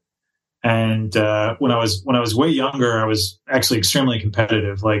bit. And, when I was way younger, I was actually extremely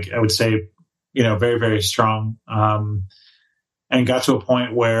competitive. Like I would say, very, very strong. And got to a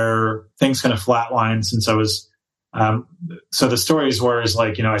point where things kind of flatlined since I was, so the stories were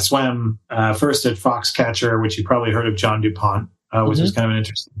I swam, first at Foxcatcher, which you probably heard of John DuPont, which was kind of an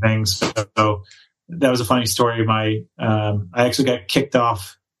interesting thing. So that was a funny story. I actually got kicked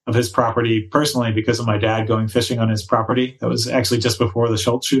off of his property personally because of my dad going fishing on his property. That was actually just before the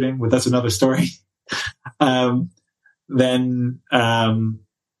Schultz shooting, but that's another story. Then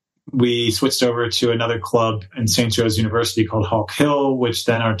we switched over to another club in St. Joe's University called Hawk Hill, which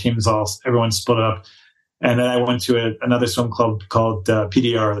then our teams everyone split up. And then I went to another swim club called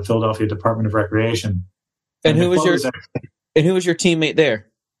PDR, the Philadelphia Department of Recreation. And who was your teammate there?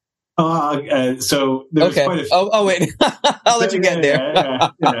 So there was quite a few. Oh, wait. I'll let you get there.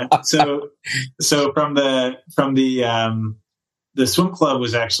 Yeah. So from the swim club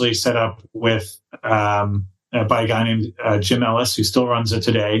was actually set up with, by a guy named Jim Ellis, who still runs it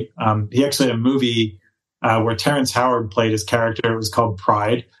today. He actually had a movie where Terrence Howard played his character. It was called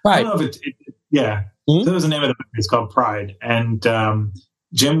Pride. I don't know if So that was the name of the movie. It's called Pride. And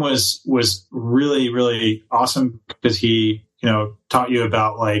Jim was really, really awesome because he, taught you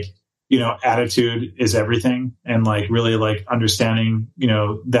about attitude is everything and really understanding,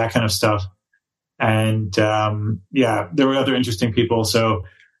 that kind of stuff. And there were other interesting people. So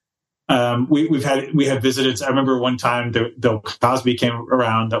we had visitors. I remember one time Bill Cosby came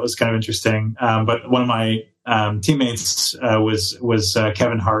around. That was kind of interesting. But one of my teammates was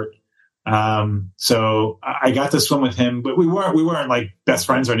Kevin Hart. So I got to swim with him, but we weren't like best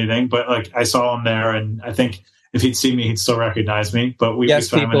friends or anything. But I saw him there, and I think if he'd see me, he'd still recognize me. But he's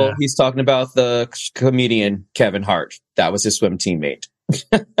talking about the comedian Kevin Hart. That was his swim teammate.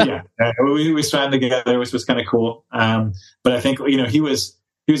 Yeah, we swam together, which was kind of cool. But I think he was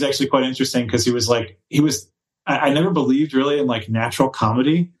actually quite interesting because he was I never believed really in natural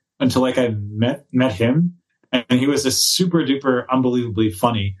comedy until I met him, and he was just super duper unbelievably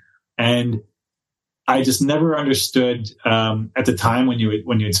funny. And I just never understood at the time when you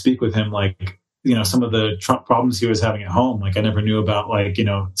would speak with him, some of the problems he was having at home. I never knew about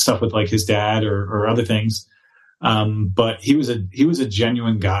stuff with his dad or other things. But he was a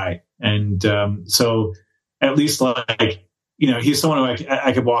genuine guy. And so at least he's someone who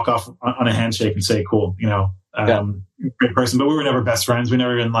I could walk off on a handshake and say, cool, great person. But we were never best friends. We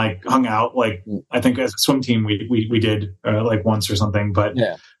never even hung out. I think as a swim team, we did once or something, but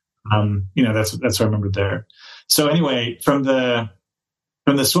yeah. That's what I remember there. So anyway, from the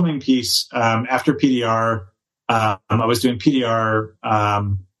swimming piece, after PDR, I was doing PDR,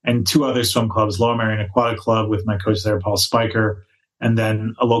 and two other swim clubs, Lower Merion Aquatic Club with my coach there, Paul Spiker, and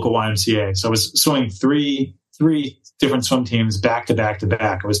then a local YMCA. So I was swimming three different swim teams back to back to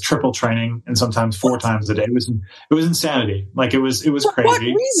back. I was triple training and sometimes 4 times a day. It was insanity. It was crazy. For what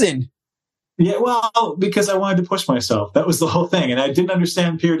reason? Yeah, well, because I wanted to push myself. That was the whole thing. And I didn't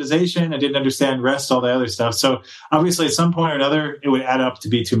understand periodization. I didn't understand rest, all the other stuff. So obviously at some point or another, it would add up to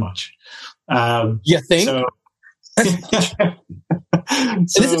be too much. You think? So,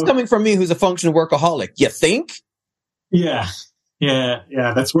 this is coming from me, who's a functional workaholic. You think? Yeah.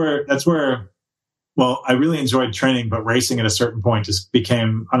 That's where, well, I really enjoyed training, but racing at a certain point just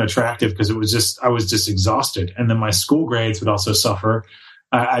became unattractive because I was just exhausted. And then my school grades would also suffer.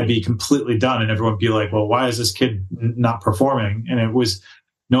 I'd be completely done and everyone would be like, well, why is this kid not performing? And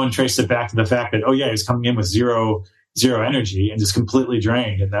no one traced it back to the fact that, oh yeah, he's coming in with zero energy and just completely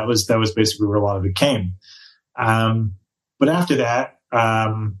drained. And that was basically where a lot of it came. But after that,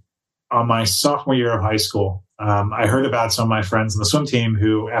 on my sophomore year of high school, I heard about some of my friends on the swim team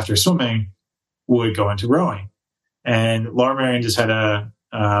who, after swimming, would go into rowing. And Lower Merion just had a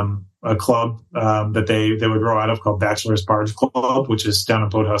club that they would row out of called Bachelor's Barge Club, which is down in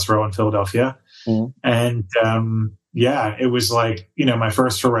Boathouse Row in Philadelphia. Mhm. And, it was like, my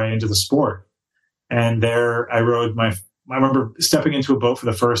first foray into the sport. And there I I remember stepping into a boat for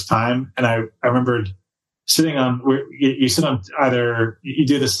the first time. And I remembered sitting on, where you sit on either, you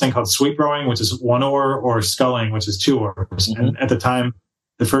do this thing called sweep rowing, which is one oar, or sculling, which is two oars. Mhm. And at the time,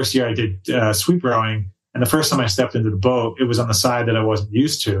 the first year I did sweep rowing. And the first time I stepped into the boat, it was on the side that I wasn't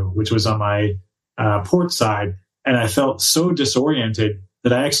used to, which was on my port side. And I felt so disoriented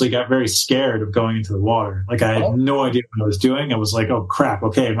that I actually got very scared of going into the water. Like I had no idea what I was doing. I was like, oh crap.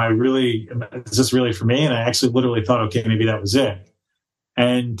 Okay. Is this really for me? And I actually literally thought, okay, maybe that was it.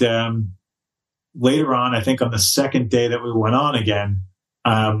 And, later on, I think on the second day that we went on again,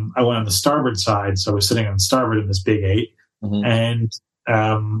 I went on the starboard side. So I was sitting on starboard in this big 8. Mhm. And,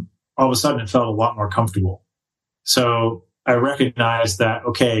 all of a sudden it felt a lot more comfortable. So I recognized that,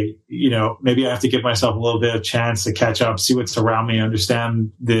 okay, maybe I have to give myself a little bit of chance to catch up, see what's around me,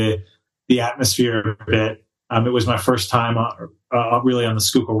 understand the atmosphere a bit. It was my first time really on the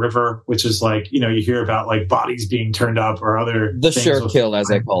Schuylkill River, which is like, you hear about like bodies being turned up or other The things sure kill, as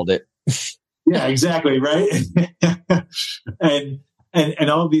I called it. Yeah, exactly. Right. and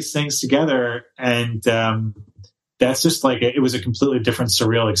all of these things together. And, that's just like, it was a completely different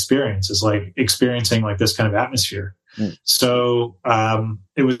surreal experience. It's like experiencing like this kind of atmosphere. Mm. So,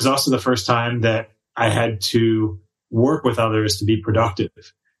 it was also the first time that I had to work with others to be productive,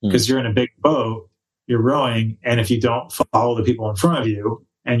 because you're in a big boat, you're rowing. And if you don't follow the people in front of you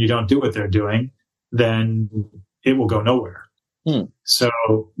and you don't do what they're doing, then it will go nowhere. So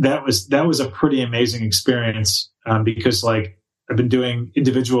that was a pretty amazing experience, because like I've been doing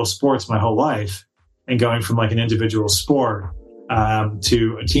individual sports my whole life, and going from like an individual sport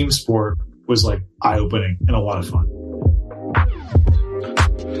to a team sport was like eye-opening and a lot of fun.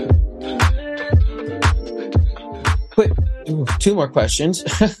 Quick, 2 more questions.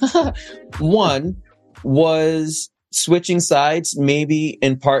 One, was switching sides maybe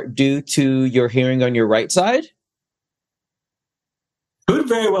in part due to your hearing on your right side? Could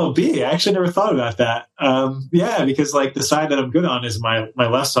very well be. I actually never thought about that. Because like the side that I'm good on is my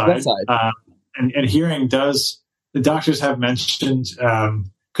left side. Left side. And hearing the doctors have mentioned,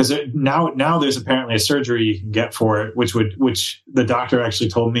 because now there's apparently a surgery you can get for it, which the doctor actually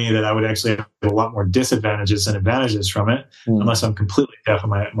told me that I would actually have a lot more disadvantages than advantages from it, unless I'm completely deaf in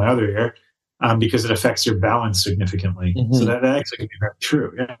my other ear, because it affects your balance significantly. Mm-hmm. So that actually can be very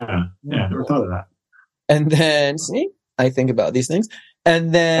true. Yeah, never thought of that. And then, see, I think about these things.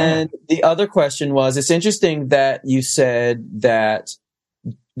 And then the other question was, it's interesting that you said that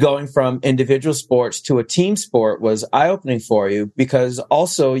going from individual sports to a team sport was eye-opening for you, because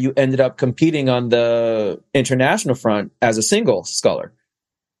also you ended up competing on the international front as a single sculler.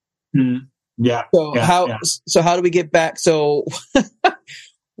 Mm-hmm. Yeah. So how do we get back? So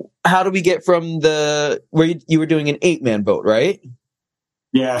how do we get from where you were doing an 8-man boat, right?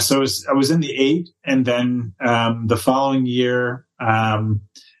 Yeah. So I was in the 8, and then the following year,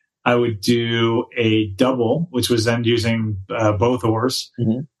 I would do a double, which was then using both oars,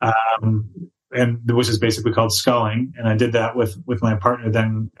 and which is basically called sculling. And I did that with my partner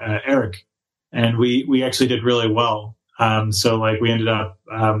then, Eric, and we actually did really well. So like we ended up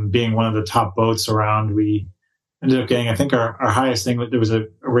being one of the top boats around. We ended up getting, I think our highest thing. There was a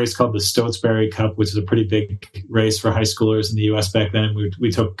race called the Stotesbury Cup, which is a pretty big race for high schoolers in the U.S. back then. We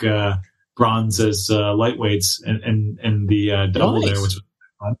took bronze as lightweights in the double there, which was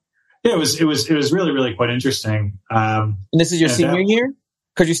fun. Yeah, it was really, really quite interesting. And this is your senior year?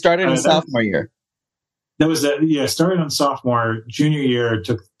 Because you started in sophomore year. That was started on sophomore. Junior year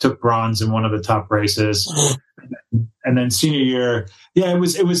took bronze in one of the top races, and then senior year, it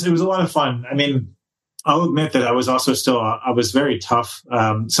was a lot of fun. I mean, I'll admit that I was also I was very tough.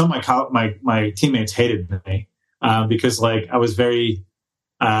 Some of my teammates hated me because like I was very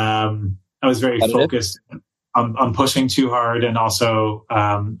focused on pushing too hard and also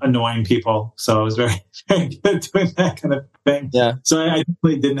annoying people. So I was very, very good doing that kind of thing. Yeah. So I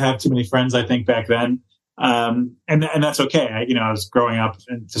definitely didn't have too many friends, I think, back then. And that's okay. I was growing up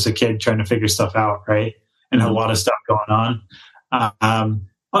and just a kid trying to figure stuff out, right? And had a lot of stuff going on.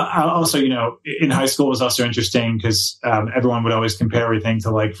 Also, in high school was also interesting because everyone would always compare everything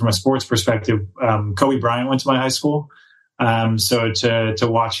to, like, from a sports perspective. Kobe Bryant went to my high school. So to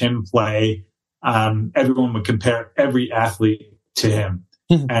watch him play, everyone would compare every athlete to him.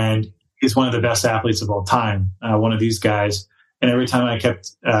 And he's one of the best athletes of all time, one of these guys. And every time I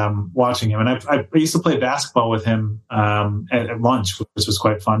kept watching him, and I used to play basketball with him at lunch, which was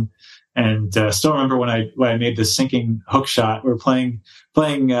quite fun. And still remember when I made the sinking hook shot. We were playing.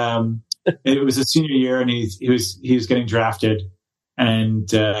 It was a senior year, and he was getting drafted. And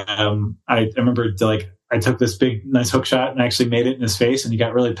I remember like I took this big nice hook shot and actually made it in his face, and he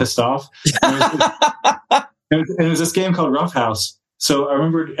got really pissed off. It was this game called Rough House. So I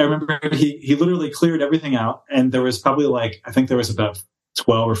remember he literally cleared everything out, and there was probably like, I think there was about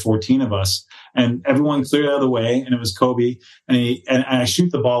 12 or 14 of us, and everyone cleared out of the way, and it was Kobe, and I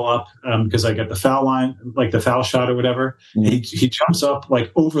shoot the ball up because I got the foul line, like the foul shot or whatever. Mm-hmm. He jumps up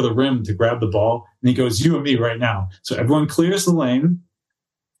like over the rim to grab the ball, and he goes, "You and me right now." So everyone clears the lane,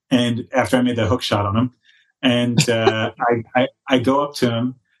 and after I made the hook shot on him, and I go up to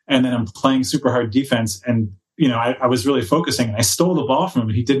him, and then I'm playing super hard defense, and I was really focusing, and I stole the ball from him.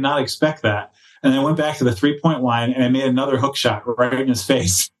 He did not expect that. And I went back to the 3-point line, and I made another hook shot right in his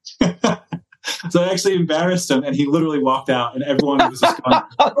face. So I actually embarrassed him, and he literally walked out, and everyone was just going,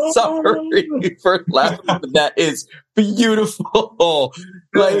 I'm sorry for laughing, but that is beautiful.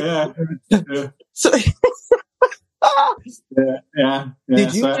 Like, yeah. So, yeah.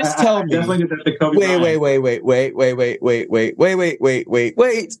 Did you just tell me? Definitely did that to Kobe.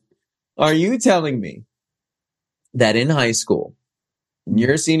 Wait. Are you telling me that in high school, in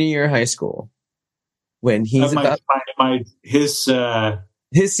your senior year of high school, when he's his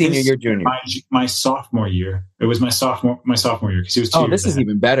senior year, junior, my sophomore year, it was my sophomore year because he was 2 years this ahead. Is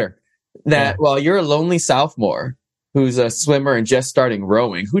even better. That while you're a lonely sophomore who's a swimmer and just starting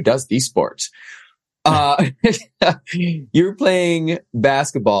rowing, who does these sports? You're playing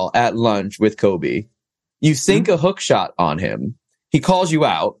basketball at lunch with Kobe. You sink a hook shot on him. He calls you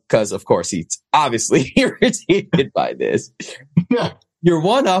out because, of course, he's obviously irritated by this. Yeah. You're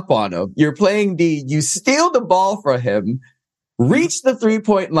one up on him. You're playing D. You steal the ball from him, reach the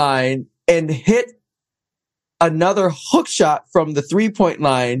 3-point line, and hit another hook shot from the 3-point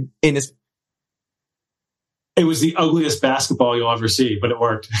line in his. It was the ugliest basketball you'll ever see, but it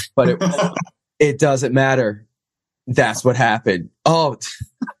worked. But it doesn't matter. That's what happened. Oh,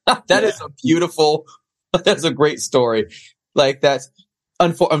 is a beautiful. That's a great story. Like that's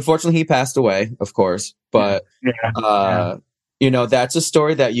unfortunately he passed away, of course, but that's a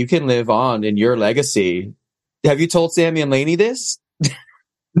story that you can live on in your legacy. Have you told Sammy and Lainey this?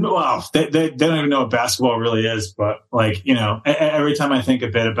 No, well, they don't even know what basketball really is, but like, every time I think a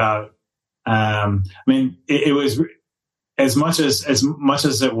bit about, it was as much as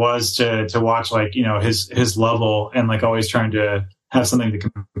it was to watch, like, his level and like always trying to have something to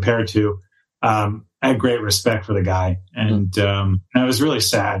compare to. I had great respect for the guy, and I was really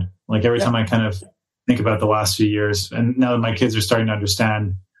sad. Like every time I kind of think about the last few years, and now that my kids are starting to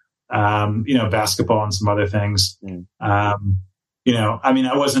understand, basketball and some other things. I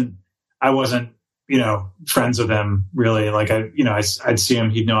wasn't, friends with them really. Like I'd see him,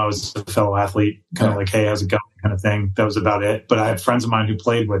 he'd know I was a fellow athlete, kind of like, hey, how's it going, kind of thing. That was about it. But I had friends of mine who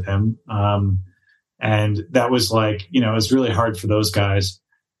played with him, and that was like, it was really hard for those guys.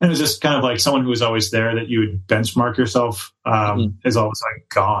 And it was just kind of like someone who was always there that you would benchmark yourself is always like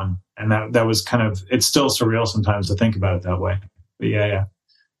gone. And that was kind of, it's still surreal sometimes to think about it that way. But yeah.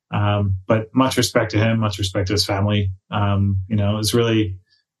 But much respect to him, much respect to his family. It was really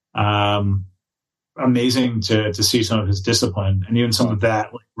amazing to see some of his discipline, and even some of that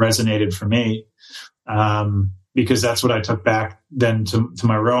resonated for me because that's what I took back then to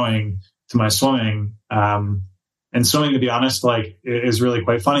my rowing, to my swimming. And swimming, to be honest, like is really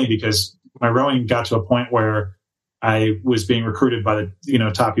quite funny because my rowing got to a point where I was being recruited by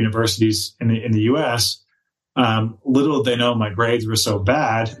the top universities in the U.S. Little did they know my grades were so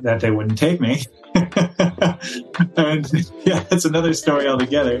bad that they wouldn't take me. And yeah, that's another story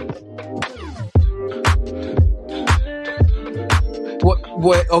altogether.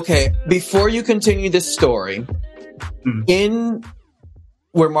 Okay, before you continue this story, in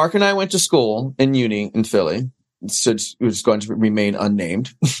where Mark and I went to school in uni in Philly, so we're just going to remain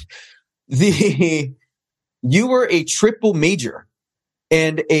unnamed. You were a triple major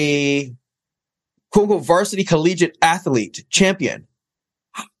and a quote unquote varsity collegiate athlete champion.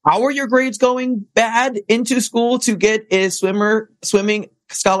 How are your grades going bad into school to get a swimming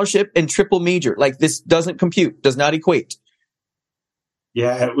scholarship and triple major? Like this doesn't compute, does not equate.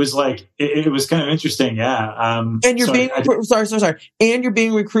 Yeah, it was like, it was kind of interesting. Yeah. And you're And you're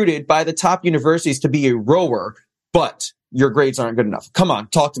being recruited by the top universities to be a rower, but your grades aren't good enough. Come on,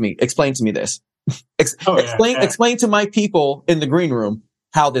 talk to me. Explain to me this. Explain to my people in the green room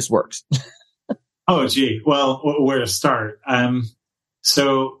how this works. Oh, gee. Well, where to start?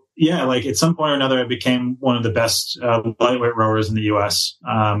 So yeah, like at some point or another, I became one of the best lightweight rowers in the U.S.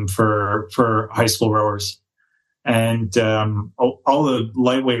 For high school rowers. And all the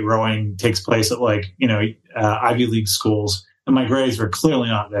lightweight rowing takes place at Ivy League schools, and my grades were clearly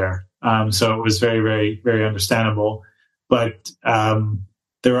not there. So it was very, very, very understandable. But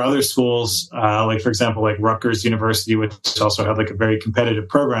there were other schools, like, for example, like Rutgers University, which also had like a very competitive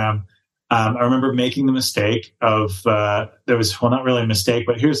program. I remember making the mistake of, there was, well, not really a mistake,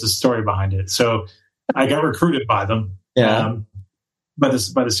 but here's the story behind it. So I got recruited by them, by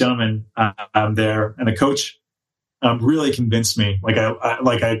this gentleman there, and the coach really convinced me. Like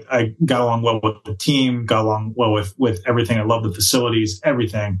I got along well with the team, got along well with everything. I love the facilities,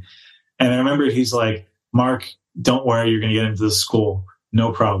 everything. And I remember he's like, Mark, don't worry, you're going to get into the school.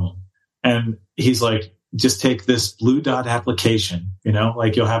 No problem. And he's like, just take this blue dot application,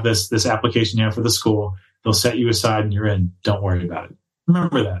 like you'll have this application you have for the school. They'll set you aside and you're in. Don't worry about it.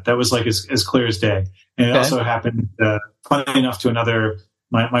 Remember that. That was like as clear as day. And it also happened, funny enough, to another,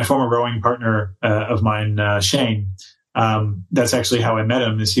 my former rowing partner of mine, Shane. That's actually how I met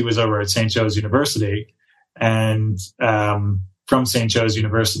him, is he was over at St. Joe's University, and from St. Joe's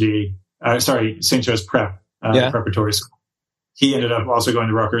University, St. Joe's Prep, preparatory school. He ended up also going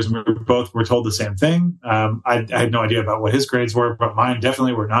to Rutgers, and we both were told the same thing. I had no idea about what his grades were, but mine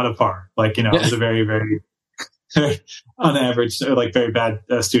definitely were not at par. Like, it was a very, very on average, like very bad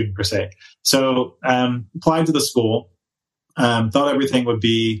student per se. So applied to the school, thought everything would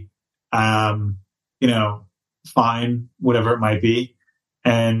be, fine, whatever it might be.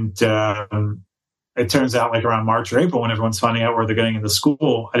 And it turns out, like around March or April, when everyone's finding out where they're getting into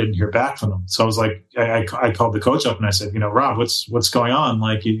school, I didn't hear back from them. So I was like, I called the coach up and I said, Rob, what's going on?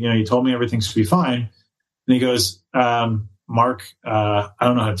 Like, you told me everything should be fine. And he goes, Mark, I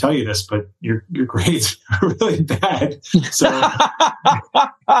don't know how to tell you this, but your grades are really bad. So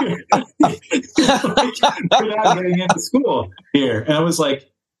you're not getting into school here. And I was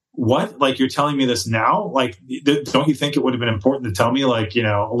like, what? Like, you're telling me this now? Like, don't you think it would have been important to tell me, like,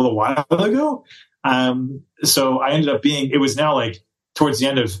 a little while ago? So I ended up it was now like towards the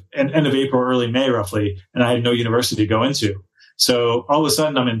end of April, early May, roughly, and I had no university to go into. So all of a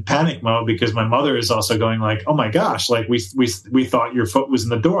sudden I'm in panic mode, because my mother is also going like, oh my gosh, like we thought your foot was in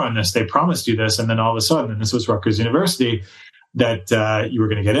the door on this. They promised you this. And then all of a sudden, and this was Rutgers University, that you were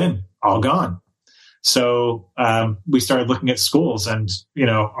going to get in, all gone. So we started looking at schools, and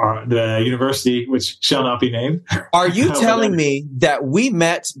the university, which shall not be named. Are you telling me that we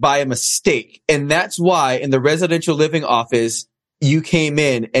met by a mistake, and that's why in the residential living office you came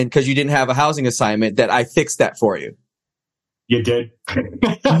in, and because you didn't have a housing assignment, that I fixed that for you? You did.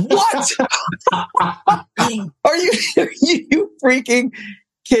 What? Are you freaking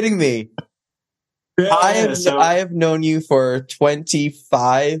kidding me? Yeah, I have known you for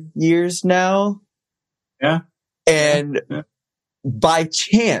 25 years now. Yeah. And by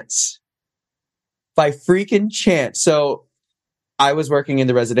freaking chance. So I was working in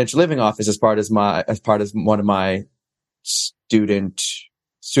the residential living office as part of one of my student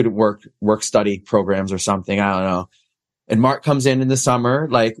work study programs or something. I don't know. And Mark comes in the summer,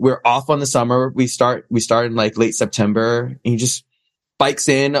 like we're off on the summer. We start in like late September, and he just bikes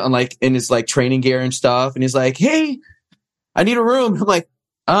in on like in his like training gear and stuff. And he's like, hey, I need a room. I'm like,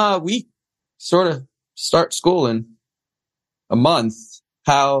 we sort of start school in a month.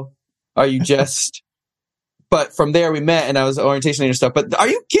 How are you just, but from there we met, and I was orientation and stuff. But are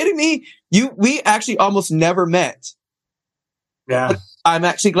you kidding me? We actually almost never met. Yeah. But I'm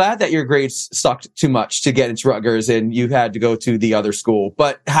actually glad that your grades sucked too much to get into Rutgers and you had to go to the other school.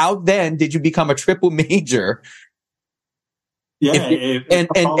 But how then did you become a triple major? Yeah.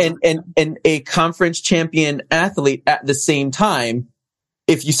 And a conference champion athlete at the same time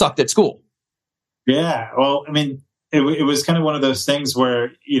if you sucked at school? Yeah. Well, I mean, it was kind of one of those things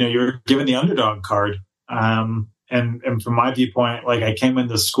where, you're given the underdog card. And from my viewpoint, like I came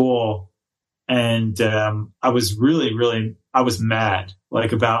into school and I was really, really, I was mad,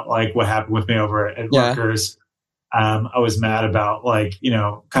 like about like what happened with me over at Rutgers. I was mad about like,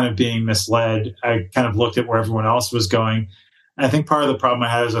 kind of being misled. I kind of looked at where everyone else was going. And I think part of the problem I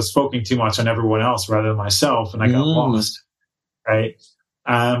had is I was focusing too much on everyone else rather than myself, and I got lost. Right.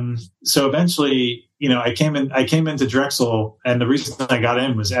 So eventually, I came into Drexel, and the reason I got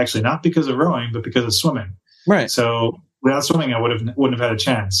in was actually not because of rowing, but because of swimming. Right. So without swimming, I wouldn't have had a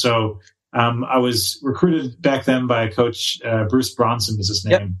chance. So I was recruited back then by a coach, Bruce Bronson is his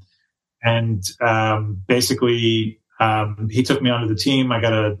name. Yep. And basically, he took me onto the team.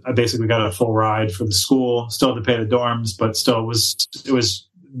 I basically got a full ride for the school. Still had to pay the dorms, but still it was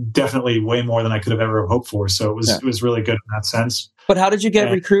definitely way more than I could have ever hoped for. So it was really good in that sense. But how did you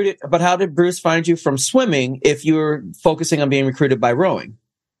get recruited? But how did Bruce find you from swimming if you were focusing on being recruited by rowing?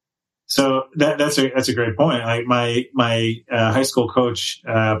 So that's a great point. Like my high school coach,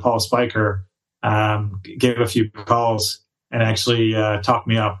 Paul Spiker, gave a few calls, and actually talked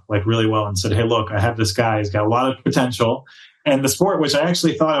me up like really well and said, "Hey, look, I have this guy. He's got a lot of potential." And the sport, which I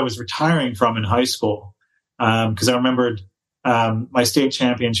actually thought I was retiring from in high school, because I remembered my state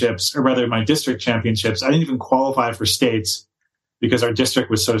championships, or rather my district championships. I didn't even qualify for states because our district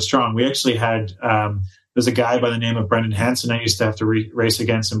was so strong. We actually had there's a guy by the name of Brendan Hansen I used to have to race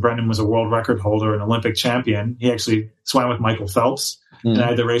against, and Brendan was a world record holder and Olympic champion. He actually swam with Michael Phelps. And I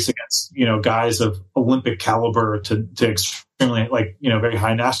had to race against, guys of Olympic caliber to extremely, very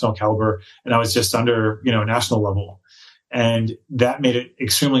high national caliber. And I was just under, national level. And that made it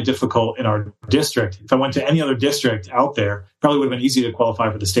extremely difficult in our district. If I went to any other district out there, probably would have been easy to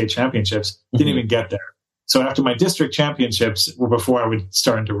qualify for the state championships. Didn't even get there. So after my district championships, before I would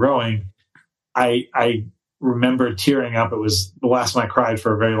start into rowing, I remember tearing up. It was the last time I cried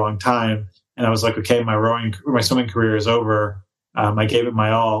for a very long time. And I was like, okay, my swimming career is over. I gave it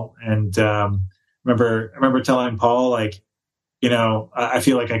my all. And remember telling Paul, I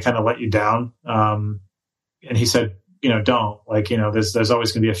feel like I kind of let you down. And he said, don't, there's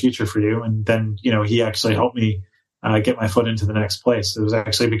always going to be a future for you. And then, he actually helped me get my foot into the next place. It was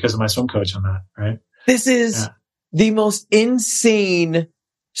actually because of my swim coach on that, right? This is the most insane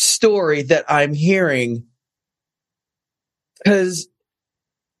story that I'm hearing, because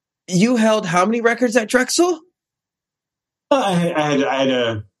you held how many records at Drexel? I had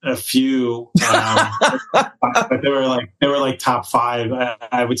a few, but they were like top 5.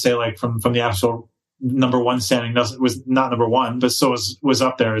 I would say from the actual number one standing. Was not number one, but so was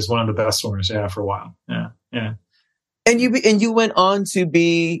up there as one of the best swimmers. Yeah, for a while. Yeah. And you went on to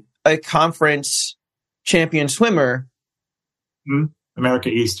be a conference champion swimmer. America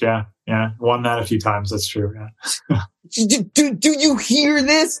East. Yeah. Won that a few times. That's true. Yeah. Do you hear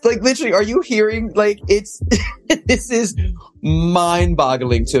this? Like, literally, are you hearing, it's, this is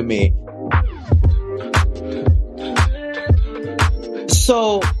mind-boggling to me.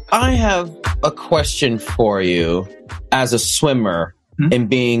 So I have a question for you as a swimmer and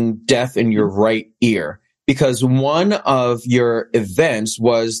being deaf in your right ear, because one of your events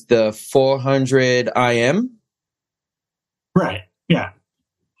was the 400 IM. Right. Yeah.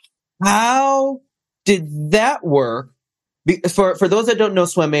 How did that work? For those that don't know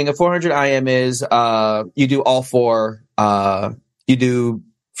swimming, a 400 IM is you do all 4. You do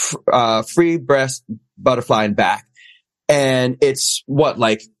free breast, butterfly, and back, and it's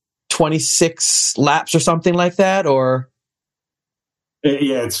 26 laps or something like that, or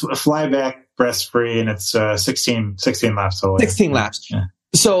yeah, it's a fly back, breast free, and it's 16 laps. 16 laps. Yeah.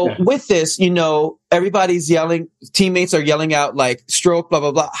 So with this, everybody's yelling, teammates are yelling out stroke, blah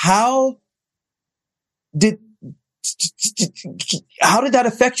blah blah. How did that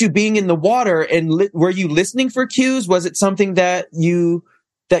affect you being in the water? And were you listening for cues? Was it something that you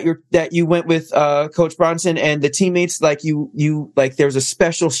went with Coach Bronson and the teammates? There's a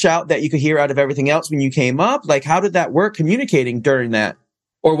special shout that you could hear out of everything else when you came up. How did that work communicating during that?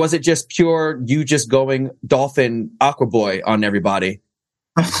 Or was it just pure you just going dolphin aqua boy on everybody?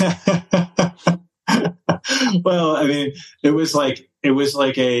 Well, I mean, it was like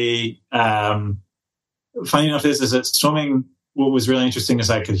a funny enough is that swimming, what was really interesting is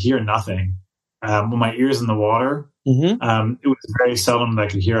I could hear nothing. When my ear's in the water, it was very seldom that I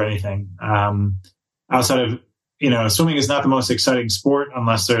could hear anything. Outside of, swimming is not the most exciting sport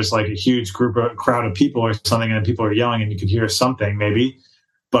unless there's a huge crowd of people or something and people are yelling and you could hear something maybe.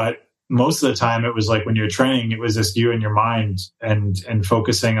 But most of the time it was when you're training, it was just you and your mind and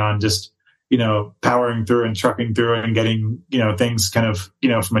focusing on just, powering through and trucking through and getting, things kind of,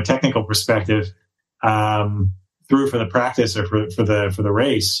 from a technical perspective, through for the practice or for the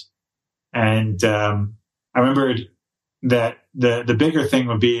race. And I remembered that the bigger thing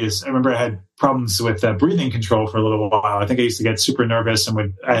would be I remember I had problems with breathing control for a little while. I think I used to get super nervous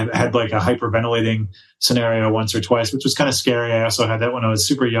and I had a hyperventilating scenario once or twice, which was kind of scary. I also had that when I was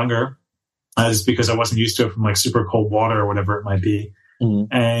super younger, just because I wasn't used to it from super cold water or whatever it might be.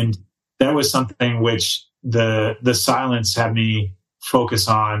 And that was something which the silence had me focus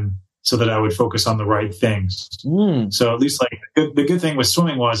on, so that I would focus on the right things. So at least the good thing with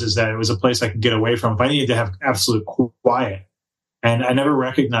swimming is that it was a place I could get away from if I needed to have absolute quiet. And I never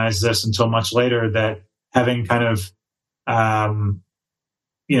recognized this until much later, that having kind of, I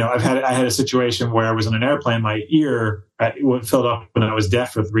had a situation where I was in an airplane, my ear filled up when I was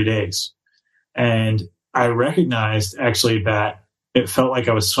deaf for 3 days. And I recognized actually that it felt like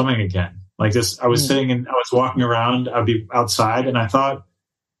I was swimming again. I was sitting and I was walking around, I'd be outside and I thought,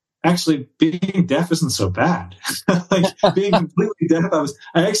 actually, being deaf isn't so bad. Being completely deaf,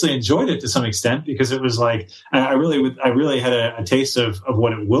 I actually enjoyed it to some extent, because it was I really had a taste of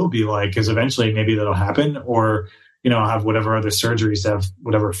what it will be like, because eventually maybe that'll happen, or I'll have whatever other surgeries to have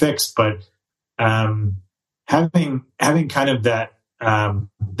whatever fixed. But having kind of that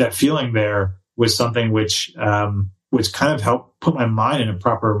feeling there was something which kind of helped put my mind in a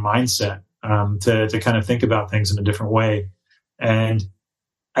proper mindset to kind of think about things in a different way. And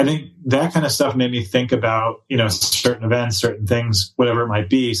I think that kind of stuff made me think about, certain events, certain things, whatever it might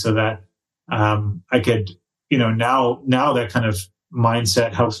be, so that I could, now that kind of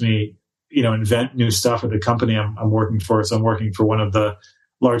mindset helps me, invent new stuff at the company I'm working for. So I'm working for one of the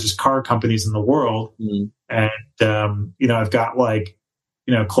largest car companies in the world. Mm-hmm. And, I've got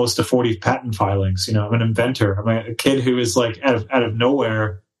close to 40 patent filings. I'm an inventor. I'm a kid who is out of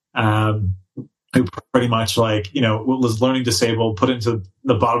nowhere, who pretty much was learning disabled, put into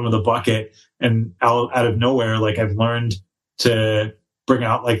the bottom of the bucket, and out of nowhere, I've learned to bring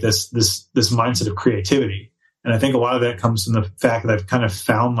out this mindset of creativity. And I think a lot of that comes from the fact that I've kind of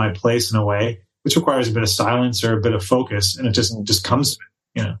found my place in a way, which requires a bit of silence or a bit of focus, and it just comes to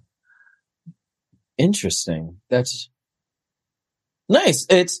it, Interesting. That's nice.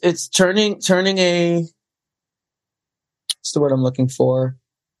 It's turning a, what's the word I'm looking for?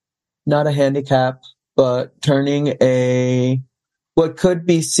 Not a handicap, but turning what could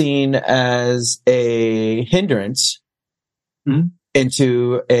be seen as a hindrance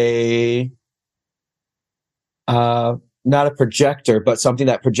into not a projector, but something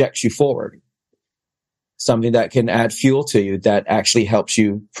that projects you forward. Something that can add fuel to you that actually helps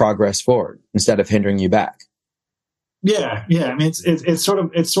you progress forward instead of hindering you back. Yeah. I mean, it's sort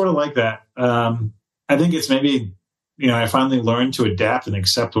of like that. I think it's maybe, I finally learned to adapt and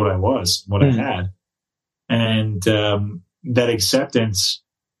accept what I was, what I had. And that acceptance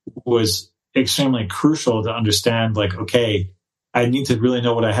was extremely crucial to understand, okay, I need to really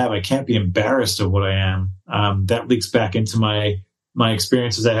know what I have. I can't be embarrassed of what I am. That leaks back into my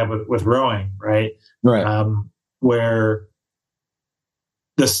experiences I have with rowing, right? Right. Where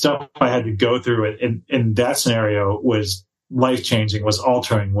the stuff I had to go through in that scenario was life-changing, was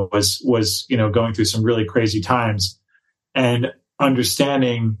altering, was going through some really crazy times. And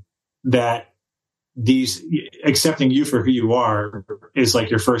understanding that accepting you for who you are is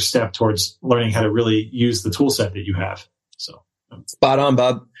your first step towards learning how to really use the tool set that you have. So spot on,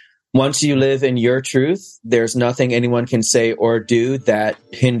 Bob. Once you live in your truth, there's nothing anyone can say or do that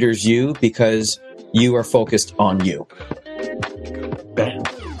hinders you because you are focused on you. Bam.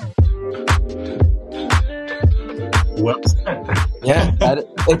 Well said. Yeah.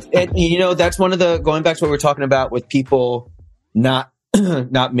 That's one of the, going back to what we were talking about with people not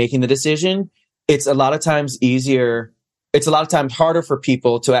making the decision. It's a lot of times harder for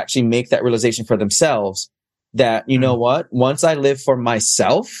people to actually make that realization for themselves that, you know what, once I live for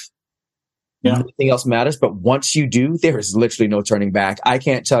myself, nothing else matters. But once you do, there is literally no turning back. I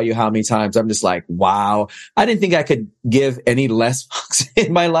can't tell you how many times I'm just wow, I didn't think I could give any less fucks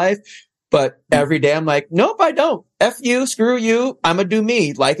in my life. But every day I'm nope, I don't. F you, screw you. I'm gonna do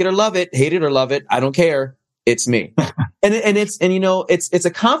me. Like it or love it, hate it or love it. I don't care. It's me. And it's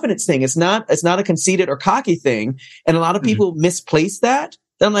a confidence thing. It's not a conceited or cocky thing. And a lot of people misplace that.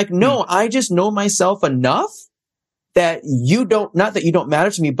 Then I'm no, I just know myself enough that not that you don't matter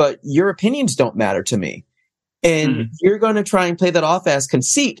to me, but your opinions don't matter to me. And you're going to try and play that off as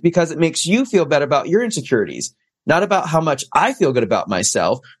conceit because it makes you feel better about your insecurities, not about how much I feel good about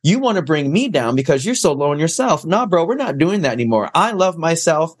myself. You want to bring me down because you're so low on yourself. Nah, bro, we're not doing that anymore. I love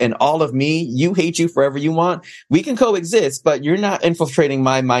myself and all of me. You hate you forever you want. We can coexist, but you're not infiltrating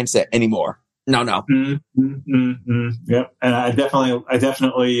my mindset anymore. No. Yep. And I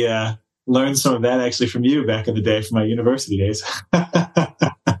definitely learned some of that actually from you back in the day, from my university days.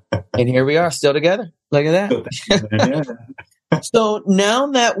 And here we are still together. Look at that. So now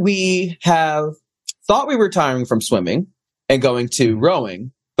that we have thought we were retiring from swimming and going to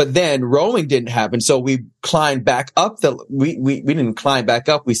rowing, but then rowing didn't happen. So we climbed back up we didn't climb back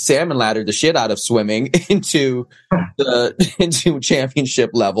up. We salmon laddered the shit out of swimming into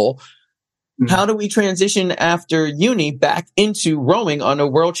championship level. How do we transition after uni back into rowing on a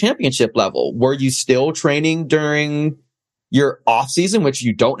world championship level? Were you still training during your off season, which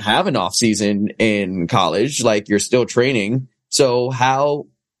you don't have an off season in college? You're still training. So how?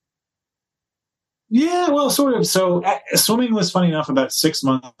 Yeah, well, sort of. So swimming was, funny enough, about 6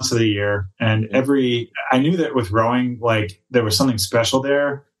 months of the year. And I knew that with rowing, there was something special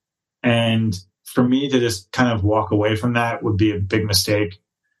there. And for me to just kind of walk away from that would be a big mistake.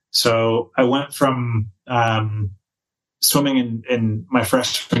 So I went from swimming in my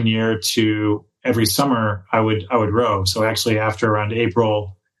freshman year to every summer I would row. So actually after around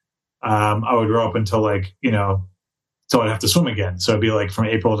April, I would row up until till I'd have to swim again. So it'd be from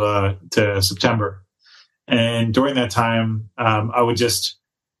April to September. And during that time, I would just,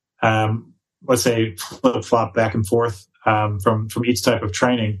 let's say, flip flop back and forth from each type of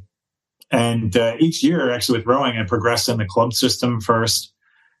training. And each year, actually, with rowing, I progressed in the club system first,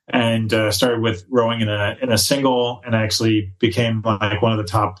 and started with rowing in a single, and I actually became like one of the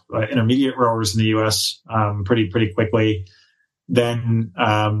top intermediate rowers in the U.S. Pretty quickly. Then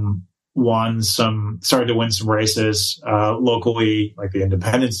started to win some races locally, like the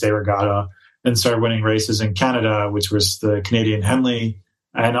Independence Day Regatta. Then started winning races in Canada, which was the Canadian Henley,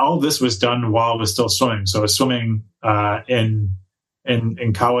 and all of this was done while I was still swimming. So I was swimming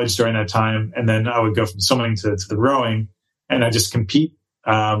in college during that time, and then I would go from swimming to the rowing, and I just compete.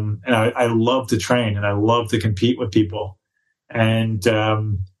 And I love to train, and I love to compete with people. And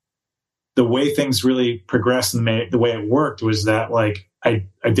the way things really progressed and the way it worked was that like I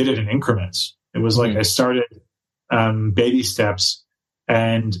did it in increments. It was like I started baby steps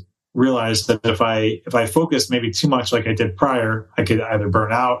and realized that if I focused maybe too much like I did prior, I could either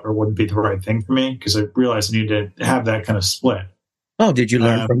burn out or wouldn't be the right thing for me, because I realized I needed to have that kind of split. Oh, did you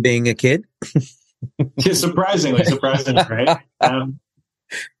learn from being a kid? Yeah, surprisingly, right?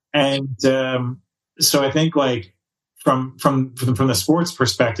 So I think like from the sports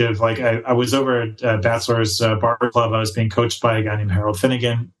perspective, like I was over at Bachelor's Bar Club. I was being coached by a guy named Harold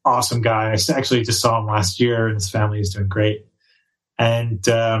Finnegan, awesome guy. I actually just saw him last year, and his family is doing great. And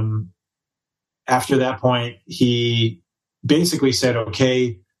after that point, he basically said,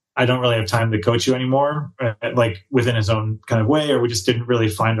 okay, I don't really have time to coach you anymore, like within his own kind of way, or we just didn't really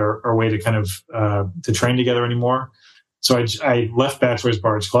find our way to kind of to train together anymore. So I left Bachelor's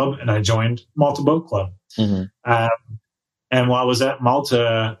Barge Club and I joined Malta Boat Club. And while I was at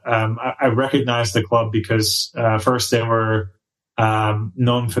Malta, I recognized the club because first they were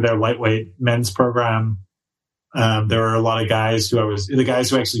known for their lightweight men's program. There were a lot of guys the guys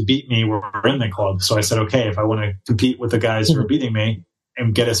who actually beat me were in the club. So I said, okay, if I want to compete with the guys who are beating me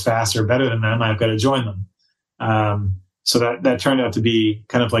and get as fast or better than them, I've got to join them. So that turned out to be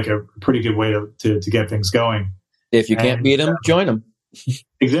kind of like a pretty good way to get things going. If you can't beat them, join them.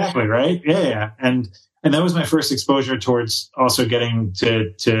 Exactly, right? Yeah. And that was my first exposure towards also getting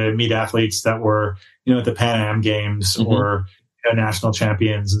to meet athletes that were, at the Pan Am Games or national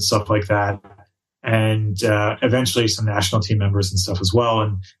champions and stuff like that. And eventually some national team members and stuff as well.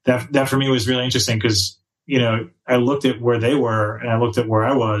 And that for me was really interesting because, I looked at where they were and I looked at where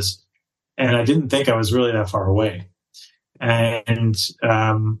I was, and I didn't think I was really that far away. And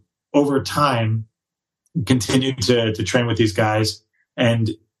over time, continued to train with these guys. And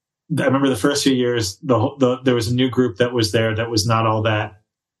I remember the first few years, there was a new group that was there that was not all that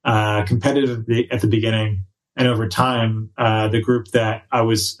competitive at the beginning. And over time, the group that I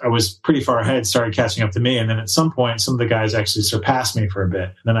was pretty far ahead started catching up to me. And then at some point, some of the guys actually surpassed me for a bit.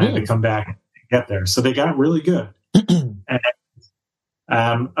 And then I had to come back and get there. So they got really good.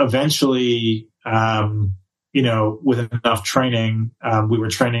 And eventually, with enough training,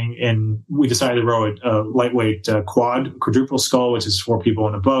 we decided to row a lightweight quadruple scull, which is 4 people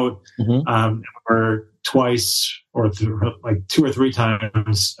in a boat. We're twice or like 2 or 3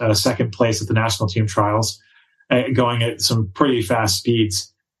 times second place at the national team trials, going at some pretty fast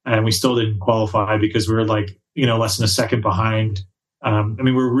speeds. And we still didn't qualify because we were like, less than a second behind.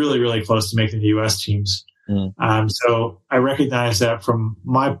 We're really, really close to making the U.S. teams. So I recognize that from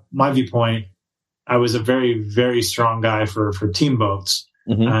my viewpoint, I was a very, very strong guy for team boats,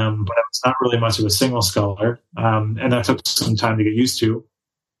 but I was not really much of a single sculler, and that took some time to get used to.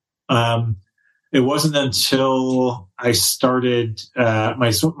 It wasn't until I started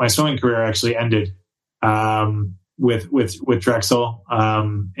my swimming career actually ended with Drexel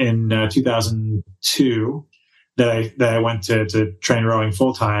in 2002 that I went to train rowing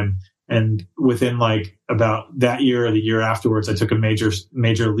full time. And within like about that year or the year afterwards, I took a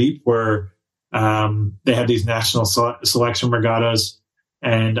major leap where they had these national selection regattas,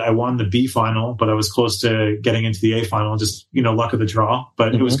 and I won the B final, but I was close to getting into the A final, just, luck of the draw,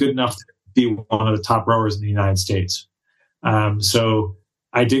 but it was good enough to be one of the top rowers in the United States. So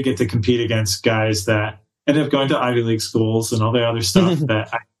I did get to compete against guys that ended up going to Ivy League schools and all the other stuff that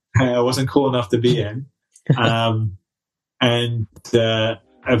I wasn't cool enough to be in. And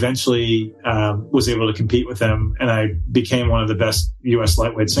eventually was able to compete with them, and I became one of the best U.S.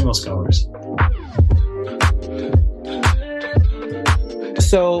 lightweight single scullers.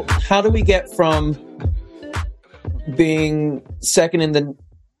 So how do we get from being second in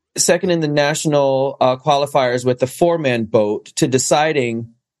the national qualifiers with the 4-man boat to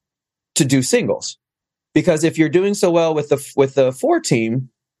deciding to do singles? Because if you're doing so well with the 4 team,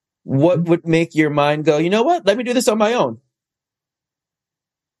 what would make your mind go, you know what? Let me do this on my own.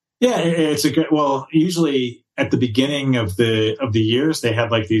 Yeah, it's a good. Well, usually at the beginning of the years, they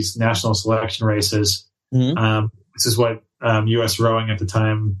had like these national selection races. This is what U.S. rowing at the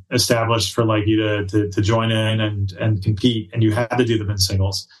time established for like you to join in and compete, and you had to do them in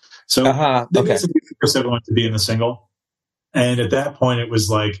singles. So they basically forced everyone to be in the single, and at that point, it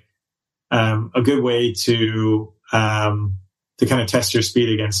was like a good way to kind of test your speed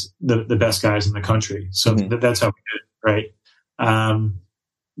against the best guys in the country. So that's how we did it, right?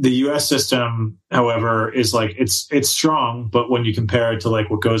 The U.S. system, however, is like it's strong, but when you compare it to like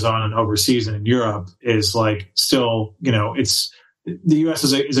what goes on in overseas and in Europe, is like still, it's the U.S.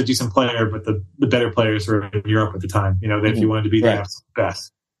 is a decent player, but the better players were in Europe at the time. If you wanted to be the absolute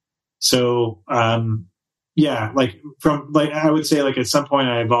best. So yeah, like from like I would say like at some point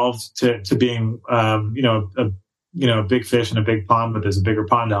I evolved to being a big fish in a big pond, but there's a bigger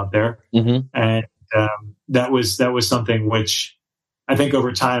pond out there, and that was something which I think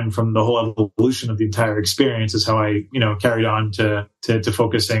over time, from the whole evolution of the entire experience, is how I, carried on to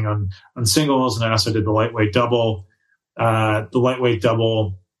focusing on singles. And I also did the lightweight double. I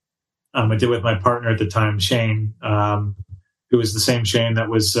did with my partner at the time, Shane, who was the same Shane that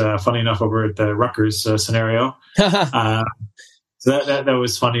was funny enough over at the Rutgers scenario. So that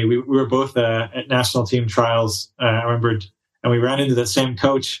was funny. We were both at national team trials. I remembered, and we ran into that same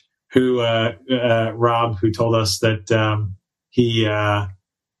coach who Rob, who told us that. He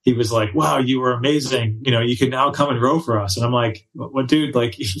was like, "Wow, you were amazing. You can now come and row for us." And I'm like, "What, dude?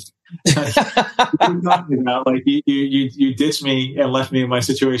 Like, what are you talking about? Like, you ditched me and left me in my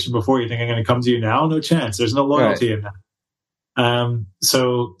situation before. You think I'm going to come to you now? No chance. There's no loyalty in that."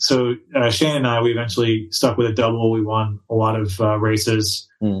 So Shane and I, we eventually stuck with a double. We won a lot of races,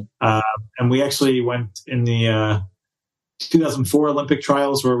 and we actually went in the 2004 Olympic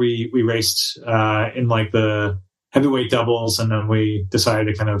trials where we raced in like the heavyweight doubles, and then we decided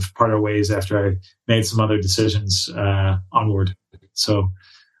to kind of part our ways after I made some other decisions onward. So,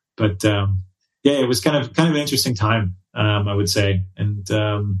 but yeah, it was kind of an interesting time, I would say, and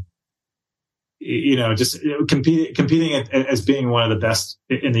just competing as being one of the best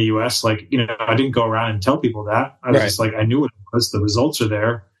in the U.S. Like, I didn't go around and tell people that. I was just like, I knew what it was. The results are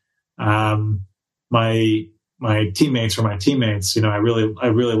there. My teammates were my teammates. I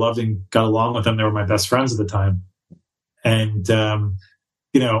really loved and got along with them. They were my best friends at the time. And,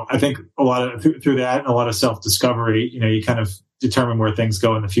 I think a lot of through that and a lot of self-discovery, you kind of determine where things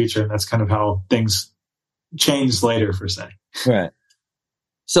go in the future. And that's kind of how things change later, per se. Right.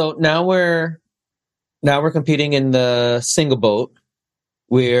 So now we're competing in the single boat.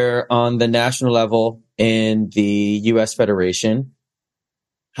 We're on the national level in the U.S. Federation.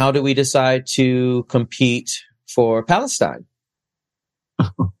 How do we decide to compete for Palestine?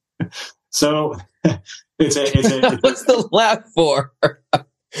 So it's what's the laugh for?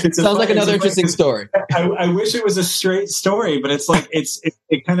 Sounds like another interesting story. I wish it was a straight story, but it's like it's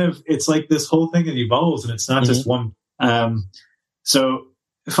like this whole thing that evolves, and it's not just one. So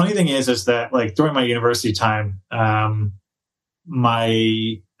the funny thing is that like during my university time,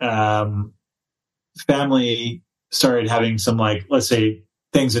 my family started having some, like, let's say,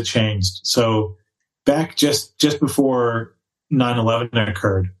 things that changed. So back just before 9/11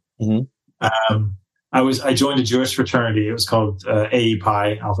 occurred, I joined a Jewish fraternity. It was called AE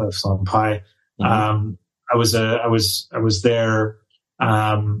Pi, Alpha Epsilon Pi. I was there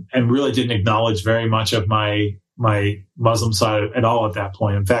and really didn't acknowledge very much of my Muslim side at all at that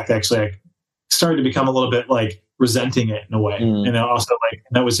point. In fact, actually, I started to become a little bit like resenting it in a way, and also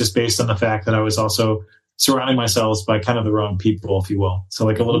that was just based on the fact that I was also surrounding myself by kind of the wrong people, if you will. So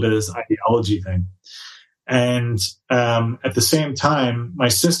like a little bit of this ideology thing. And at the same time, my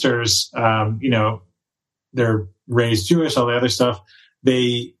sisters, they're raised Jewish, all the other stuff.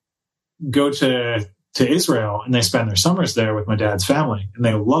 They go to Israel and they spend their summers there with my dad's family, and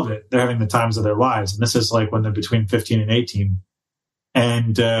they love it. They're having the times of their lives. And this is like when they're between 15 and 18.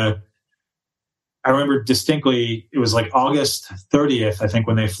 And I remember distinctly, it was like August 30th, I think,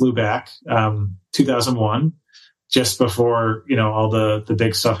 when they flew back, 2001, just before, all the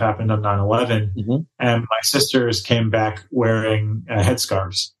big stuff happened on 9/11. And my sisters came back wearing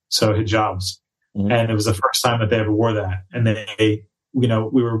headscarves, so hijabs. And it was the first time that they ever wore that. And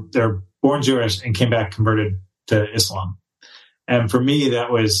they're born Jewish and came back converted to Islam. And for me,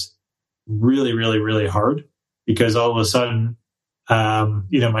 that was really, really, really hard, because all of a sudden,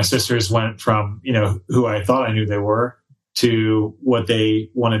 my sisters went from, who I thought I knew they were to what they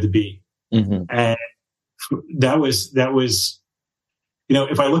wanted to be. And that was,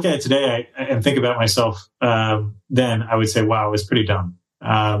 if I look at it today and think about myself, then I would say, wow, it was pretty dumb.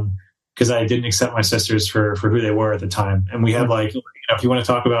 because I didn't accept my sisters for who they were at the time. And we had like, if you want to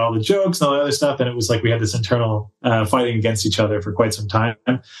talk about all the jokes and all the other stuff, then it was like we had this internal fighting against each other for quite some time.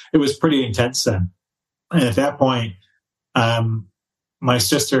 It was pretty intense then. And at that point, my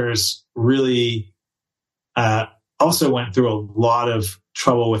sisters really also went through a lot of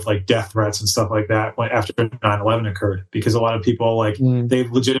trouble with like death threats and stuff like that after 9/11 occurred, because a lot of people like they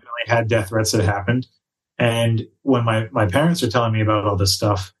legitimately had death threats that happened. And when my parents were telling me about all this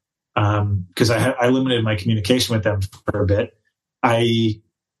stuff, because I limited my communication with them for a bit, I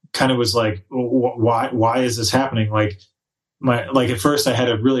kind of was like, why is this happening? Like at first I had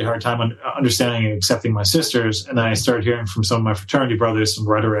a really hard time understanding and accepting my sisters. And then I started hearing from some of my fraternity brothers some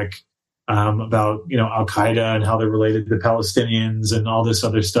rhetoric about, Al Qaeda and how they're related to the Palestinians and all this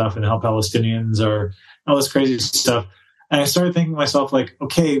other stuff, and how Palestinians are all this crazy stuff. And I started thinking to myself, like,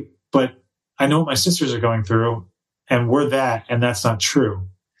 okay, but I know what my sisters are going through, and we're that, and that's not true.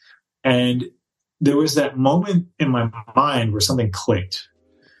 And there was that moment in my mind where something clicked.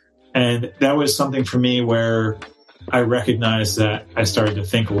 And that was something for me where I recognized that I started to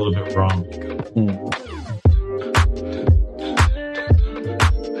think a little bit wrong.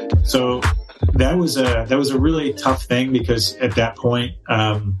 So that was a really tough thing, because at that point,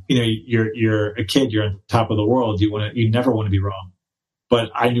 you're a kid, you're on top of the world. You never want to be wrong,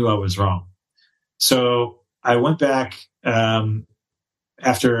 but I knew I was wrong. So I went back,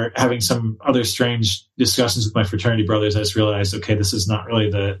 after having some other strange discussions with my fraternity brothers. I just realized, okay, this is not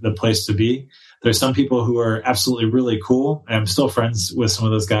really the place to be. There's some people who are absolutely really cool, and I'm still friends with some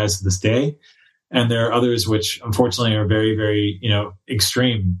of those guys to this day. And there are others which unfortunately are very, very,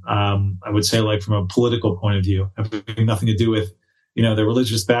 extreme. I would say, like, from a political point of view, having nothing to do with, their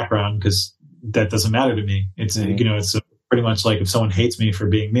religious background, because that doesn't matter to me. It's, it's pretty much like if someone hates me for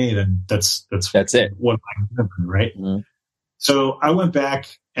being me, then that's it. What I'm doing, right? Mm-hmm. So I went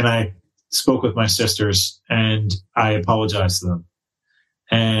back and I spoke with my sisters, and I apologized to them.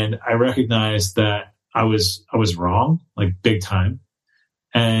 And I recognized that I was wrong, like big time,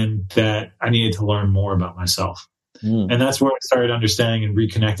 and that I needed to learn more about myself. And that's where I started understanding and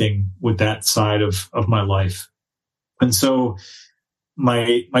reconnecting with that side of my life. And so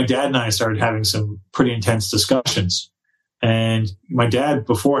my dad and I started having some pretty intense discussions. And my dad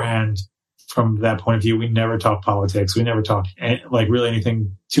beforehand, from that point of view, we never talked politics. We never talked like really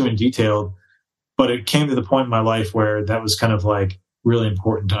anything too in detail. But it came to the point in my life where that was kind of like really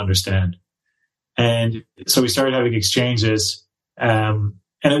important to understand. And so we started having exchanges. And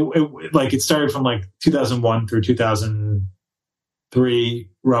it started from like 2001 through 2003,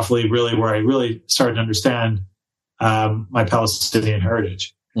 roughly, really, where I really started to understand my Palestinian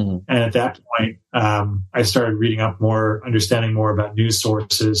heritage. Mm-hmm. And at that point, I started reading up more, understanding more about news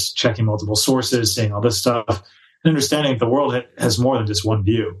sources, checking multiple sources, seeing all this stuff, and understanding that the world has more than just one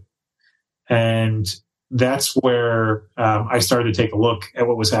view. And that's where I started to take a look at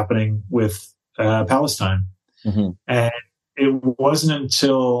what was happening with Palestine. Mm-hmm. And it wasn't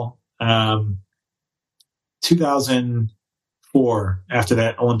until 2004, after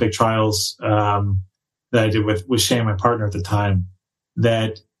that Olympic trials that I did with Shane, my partner at the time,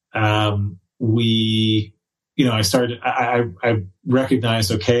 that I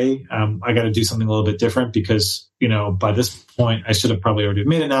recognized, okay, I got to do something a little bit different, because, by this point I should have probably already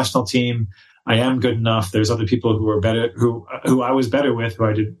made a national team. I am good enough. There's other people who are better, who I was better with,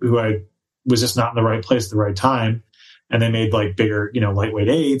 who I was just not in the right place at the right time. And they made like bigger, lightweight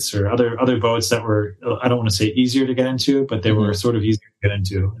eights or other boats that were, I don't want to say easier to get into, but they were sort of easier to get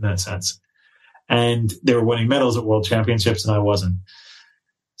into in that sense. And they were winning medals at world championships, and I wasn't.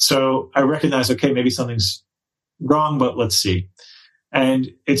 So I recognized, okay, maybe something's wrong, but let's see. And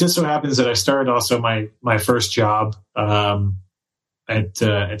it just so happens that I started also my first job at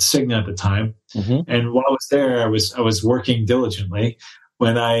Cigna at the time. Mm-hmm. And while I was there, I was working diligently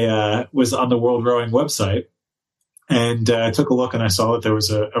when I was on the World Rowing website, and I took a look, and I saw that there was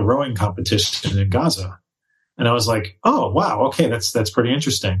a rowing competition in Gaza. And I was like, oh, wow, okay, that's pretty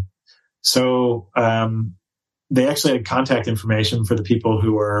interesting. So they actually had contact information for the people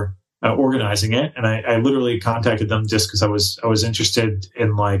who were organizing it, and I literally contacted them just because I was interested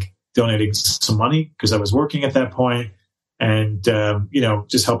in like donating some money, because I was working at that point, and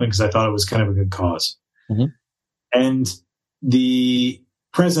just helping because I thought it was kind of a good cause. Mm-hmm. And the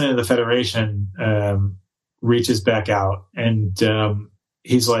president of the federation reaches back out, and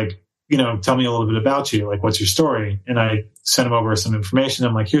he's like, tell me a little bit about you. Like, what's your story? And I sent him over some information.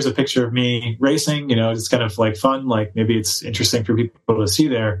 I'm like, here's a picture of me racing. It's kind of like fun. Like, maybe it's interesting for people to see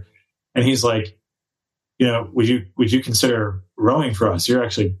there. And he's like, would you consider rowing for us? You're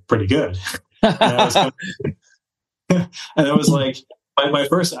actually pretty good. And I was like, my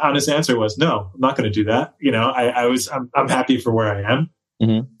first honest answer was no, I'm not going to do that. I'm happy for where I am.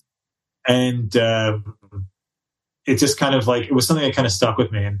 Mm-hmm. And it just kind of like, it was something that kind of stuck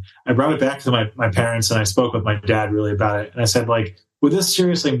with me. And I brought it back to my parents, and I spoke with my dad really about it. And I said, like, would this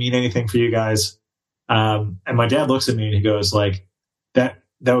seriously mean anything for you guys? And my dad looks at me and he goes, like, that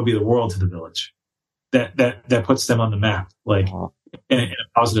would be the world to the village. That puts them on the map, like in a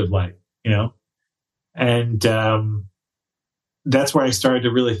positive light, And that's where I started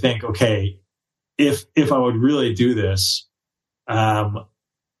to really think, okay, if I would really do this,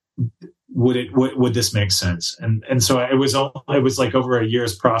 would this make sense? And so it was like over a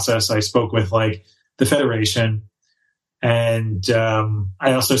year's process. I spoke with like the federation, and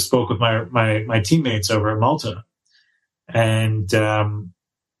I also spoke with my teammates over at Malta, and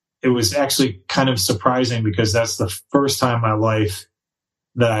it was actually kind of surprising because that's the first time in my life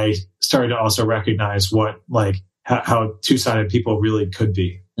that I started to also recognize what like how two-sided people really could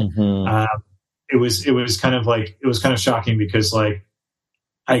be. Mm-hmm. It was kind of shocking because like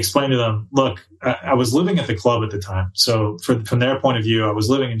I explained to them, look, I was living at the club at the time. So from their point of view, I was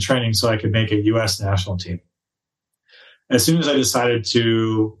living and training so I could make a U.S. national team. As soon as I decided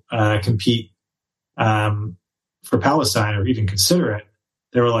to compete for Palestine or even consider it,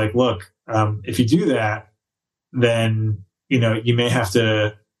 they were like, look, if you do that, then, you may have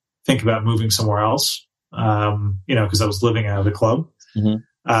to think about moving somewhere else, because I was living out of the club. Mm-hmm.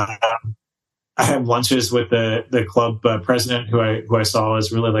 I had lunches with the club president who I saw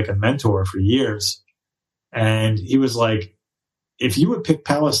as really like a mentor for years. And he was like, if you would pick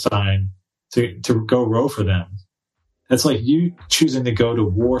Palestine to go row for them, that's like you choosing to go to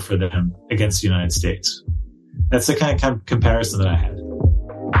war for them against the United States. That's the kind of comparison that I had.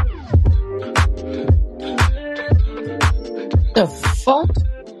 The fuck?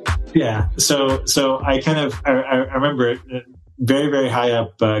 Yeah. So I remember it. Very, very high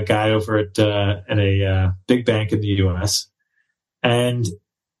up guy over at a big bank in the U.S. And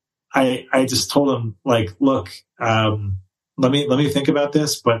I just told him, like, look, let me think about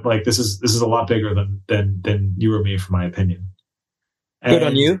this, but like this is a lot bigger than you or me, for my opinion. And good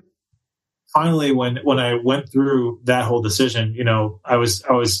on you. Finally, when I went through that whole decision, I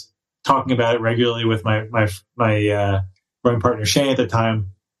was talking about it regularly with my rowing partner Shane at the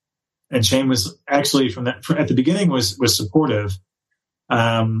time. And Shane was actually at the beginning was supportive.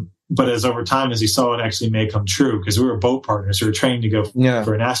 But as over time, as he saw it actually may come true, because we were boat partners, we were trained to go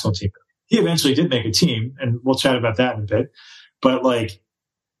for a national team. He eventually did make a team, and we'll chat about that in a bit. But like,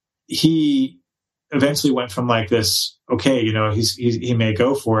 he eventually went from like this, okay, he may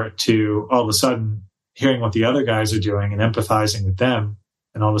go for it, to all of a sudden hearing what the other guys are doing and empathizing with them,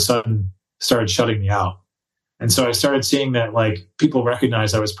 and all of a sudden started shutting me out. And so I started seeing that like people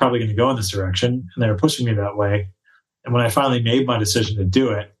recognized I was probably going to go in this direction, and they were pushing me that way. And when I finally made my decision to do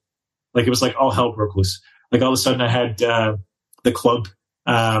it, like it was like all hell broke loose. Like all of a sudden I had the club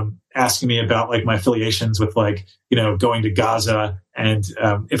asking me about like my affiliations with like, going to Gaza, and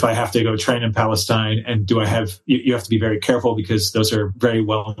if I have to go train in Palestine, and do I have, you have to be very careful because those are very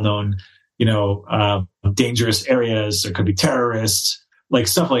well known, dangerous areas. There could be terrorists, like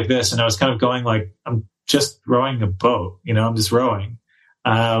stuff like this. And I was kind of going like, I'm just rowing a boat, I'm just rowing.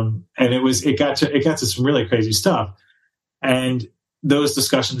 And it got to some really crazy stuff. And those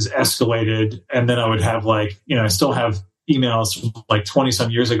discussions escalated. And then I would have like, I still have emails from like 20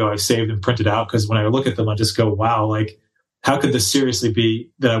 some years ago I've saved and printed out, because when I look at them, I just go, wow, like, how could this seriously be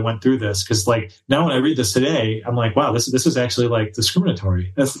that I went through this? Because like now when I read this today, I'm like, wow, this is actually like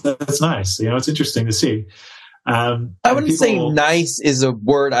discriminatory. That's nice. It's interesting to see. I wouldn't say nice is a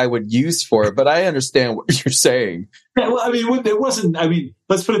word I would use for it, but I understand what you're saying. Yeah, well, I mean, it wasn't,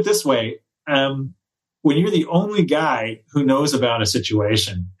 let's put it this way. When you're the only guy who knows about a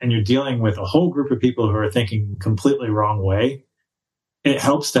situation, and you're dealing with a whole group of people who are thinking completely wrong way, it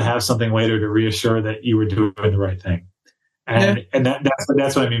helps to have something later to reassure that you were doing the right thing. And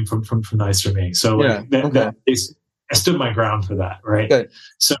that's what I mean from nice for me. So like I stood my ground for that. Right. Good.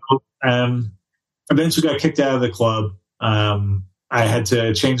 So, eventually got kicked out of the club. I had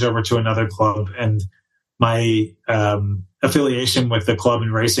to change over to another club, and my affiliation with the club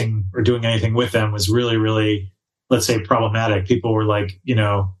and racing or doing anything with them was really, really, let's say, problematic. People were like,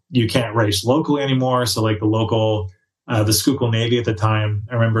 you can't race locally anymore. So like the local, the Schuylkill Navy at the time,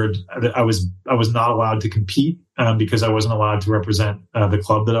 I remembered that I was not allowed to compete because I wasn't allowed to represent the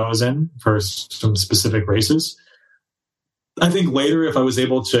club that I was in for some specific races. I think later, if I was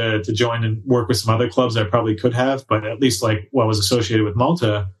able to join and work with some other clubs, I probably could have. But at least like while I was associated with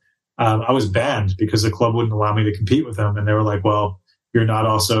Malta, I was banned because the club wouldn't allow me to compete with them. And they were like, well, you're not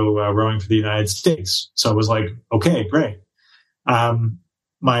also rowing for the United States. So I was like, okay, great.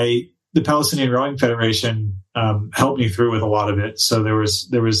 the Palestinian Rowing Federation helped me through with a lot of it. So there was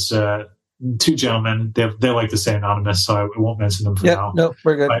two gentlemen. They like to stay anonymous, so I won't mention them for now. No,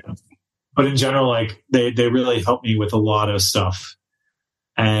 we're good. But in general, like they really helped me with a lot of stuff.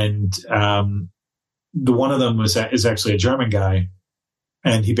 And the one of them is actually a German guy,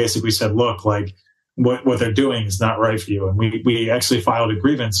 and he basically said, "Look, like what they're doing is not right for you." And we actually filed a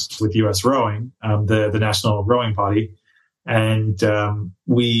grievance with U.S. Rowing, the national rowing body, and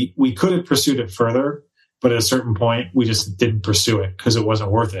we could have pursued it further, but at a certain point, we just didn't pursue it because it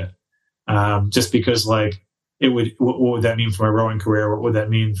wasn't worth it. Just because, like, what would that mean for my rowing career? What would that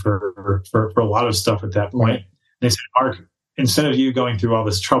mean for a lot of stuff at that point? And they said, "Mark, instead of you going through all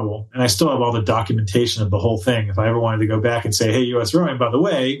this trouble," and I still have all the documentation of the whole thing. If I ever wanted to go back and say, "Hey, U.S. Rowing, by the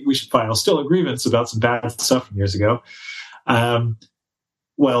way, we should file still a grievance about some bad stuff from years ago,"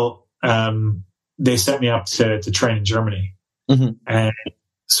 they set me up to train in Germany. Mm-hmm. And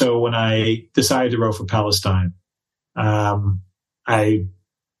so when I decided to row for Palestine, I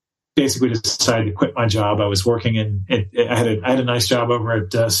basically decided to quit my job. I was working I had a nice job over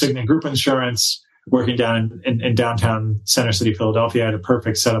at Signet Group Insurance, working down in downtown Center City, Philadelphia. I had a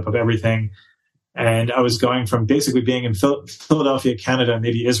perfect setup of everything. And I was going from basically being in Philadelphia, Canada, and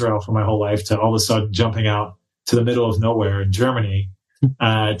maybe Israel for my whole life to all of a sudden jumping out to the middle of nowhere in Germany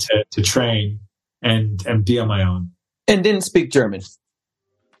to train and be on my own. And didn't speak German?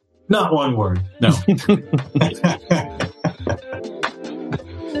 Not one word, no.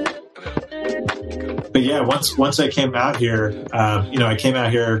 But yeah, once I came out here, I came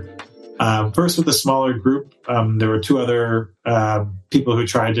out here first with a smaller group. There were two other people who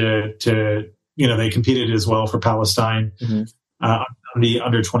tried to they competed as well for Palestine on the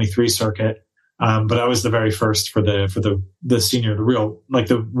under 23 circuit. But I was the very first for the senior,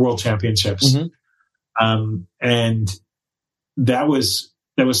 the world championships. Mm-hmm. And that was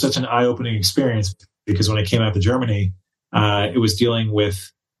such an eye-opening experience because when I came out to Germany, it was dealing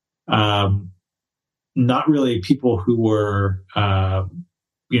with not really people who were, I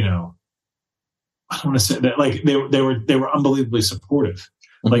don't want to say that, like they were unbelievably supportive.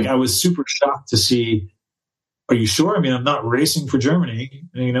 Mm-hmm. Like I was super shocked to see, "Are you sure? I mean, I'm not racing for Germany.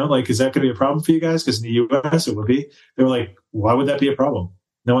 Is that going to be a problem for you guys? Because in the U.S. it would be." They were like, "Why would that be a problem?"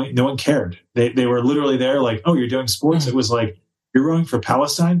 No one cared. They were literally there like, "Oh, you're doing sports." Mm-hmm. It was like, "You're rowing for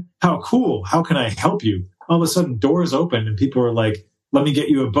Palestine? How cool. How can I help you?" All of a sudden doors opened and people were like, "Let me get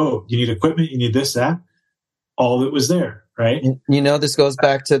you a boat. You need equipment. You need this, that." All that was there, right? This goes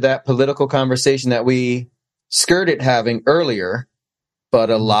back to that political conversation that we skirted having earlier, but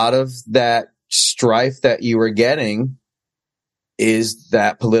a lot of that strife that you were getting is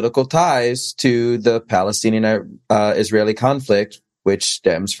that political ties to the Palestinian-Israeli conflict, which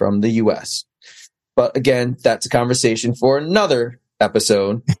stems from the U.S. But again, that's a conversation for another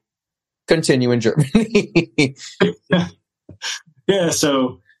episode. Continue in Germany. Yeah,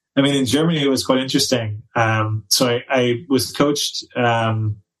 so I mean, in Germany, it was quite interesting. So I was coached.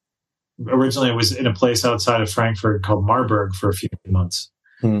 Originally, I was in a place outside of Frankfurt called Marburg for a few months.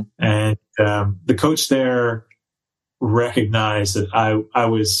 Mm. And the coach there recognized that I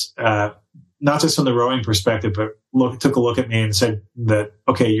was, not just from the rowing perspective, but took a look at me and said that,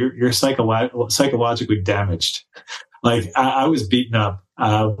 "Okay, you're psychologically damaged." Like I was beaten up.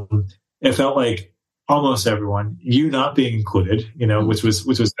 It felt like almost everyone, you not being included, which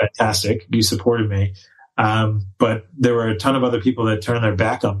was fantastic. You supported me. But there were a ton of other people that turned their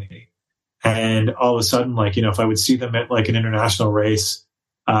back on me. And all of a sudden, if I would see them at like an international race,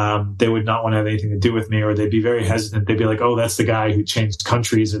 they would not want to have anything to do with me, or they'd be very hesitant. They'd be like, "Oh, that's the guy who changed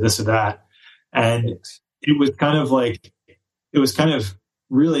countries or this or that." And it was kind of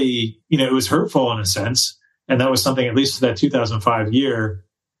really, it was hurtful in a sense. And that was something, at least for that 2005 year,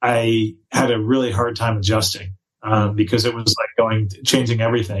 I had a really hard time adjusting, because it was like changing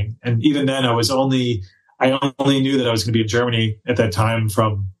everything. And even then I only knew that I was going to be in Germany at that time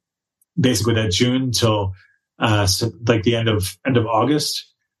from basically that June till, like the end of August.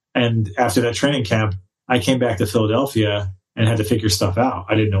 And after that training camp, I came back to Philadelphia and had to figure stuff out.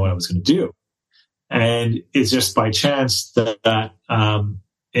 I didn't know what I was going to do. And it's just by chance that,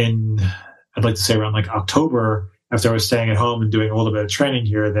 I'd like to say around like October, after I was staying at home and doing a little bit of training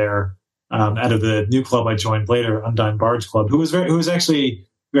here or there, out of the new club I joined later, Undine Barge Club, who was actually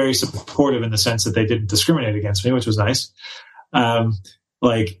very supportive in the sense that they didn't discriminate against me, which was nice. I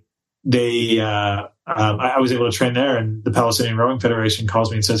was able to train there, and the Palestinian Rowing Federation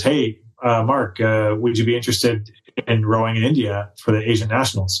calls me and says, "Hey, Mark, would you be interested in rowing in India for the Asian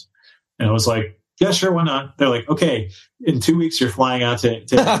Nationals?" And I was like, "Yeah, sure, why not?" They're like, "Okay, in 2 weeks you're flying out to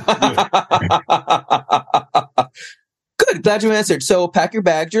Good Good. Glad you answered. So pack your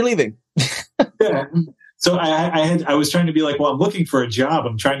bags. You're leaving. Yeah. So I was trying to be like, well, I'm looking for a job.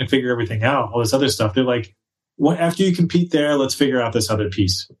 I'm trying to figure everything out, all this other stuff. They're like, well, after you compete there, let's figure out this other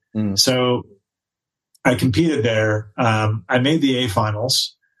piece. So I competed there. I made the A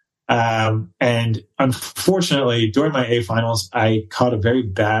finals. And unfortunately, during my A finals, I caught a very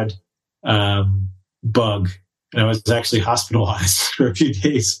bad bug, and I was actually hospitalized for a few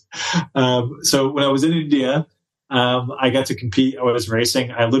days. So when I was in India, I got to compete. I was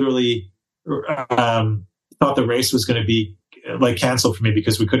racing. I literally thought the race was going to be like canceled for me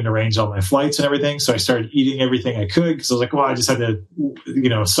because we couldn't arrange all my flights and everything. So I started eating everything I could because I was like, well, I just had to,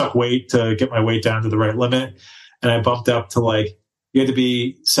 suck weight to get my weight down to the right limit. And I bumped up to like, you had to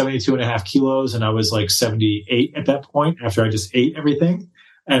be 72.5 kilos. And I was like 78 at that point after I just ate everything.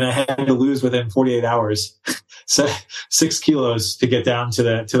 And I had to lose within 48 hours, so 6 kilos to get down to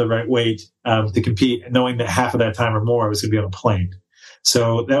the right weight, to compete, knowing that half of that time or more I was going to be on a plane.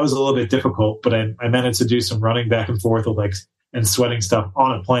 So that was a little bit difficult, but I managed to do some running back and forth with and sweating stuff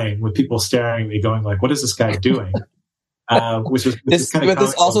on a plane with people staring at me going like, what is this guy doing? Which is kind of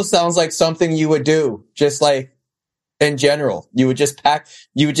this also sounds like something you would do just like in general. You would just pack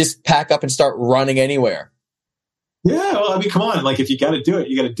up and start running anywhere. Yeah. Well, I mean, come on. Like if you got to do it,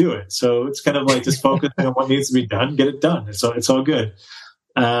 you got to do it. So it's kind of like just focusing on what needs to be done, get it done. It's all good.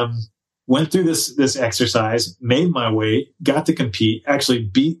 Went through this exercise, made my weight, got to compete, actually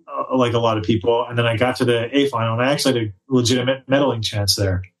beat like a lot of people. And then I got to the A final and I actually had a legitimate medaling chance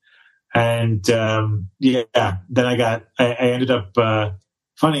there. And, then I ended up,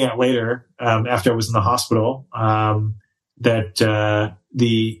 finding out later, after I was in the hospital, that,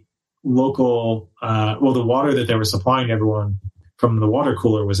 the local, the water that they were supplying everyone from the water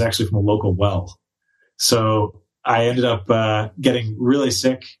cooler was actually from a local well. So I ended up getting really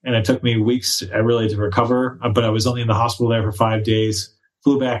sick, and it took me weeks really to recover. But I was only in the hospital there for 5 days.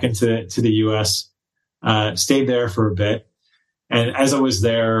 Flew back to the U.S., stayed there for a bit, and as I was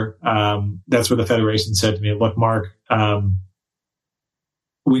there, that's where the federation said to me, "Look, Mark,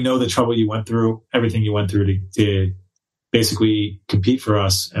 we know the trouble you went through, everything you went through to basically compete for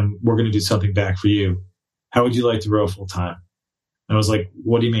us, and we're going to do something back for you. How would you like to row full time?" And I was like,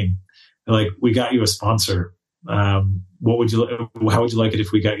 "What do you mean?" They're like, "We got you a sponsor. How would you like it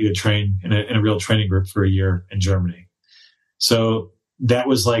if we got you to train in a real training group for a year in Germany?" So that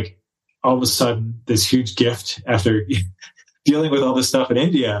was like all of a sudden this huge gift after dealing with all this stuff in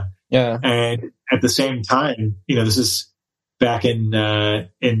India. Yeah. And at the same time, this is back in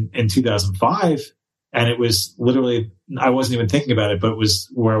 2005, and it was literally, I wasn't even thinking about it, but it was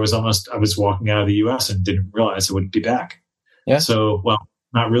where I was walking out of the US and didn't realize I wouldn't be back. Yeah. So, well,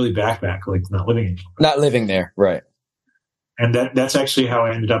 not really back, like not living anymore. Not living there. Right. And that's actually how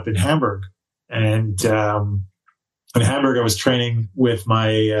I ended up in Hamburg. And, in Hamburg, I was training with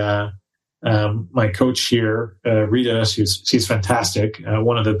my coach here, Rita. She's fantastic.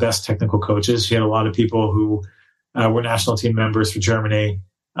 One of the best technical coaches. She had a lot of people who, were national team members for Germany.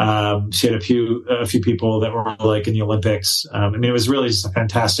 She had a few people that were like in the Olympics. It was really just a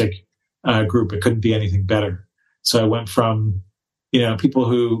fantastic, group. It couldn't be anything better. So I went from, people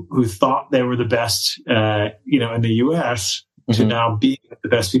who thought they were the best, in the US to now being the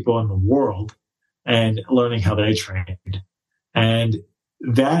best people in the world and learning how they trained. And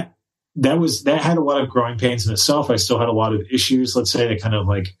that had a lot of growing pains in itself. I still had a lot of issues, let's say, that kind of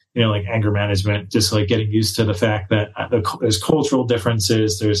like anger management, just like getting used to the fact that there's cultural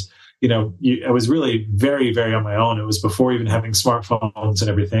differences. There's, I was really very, very on my own. It was before even having smartphones and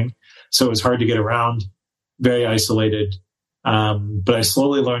everything. So it was hard to get around, very isolated. But I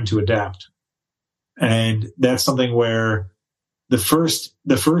slowly learned to adapt. And that's something where the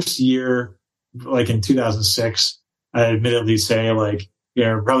first year, like in 2006, I admittedly say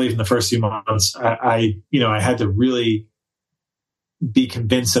probably even the first few months, I had to really be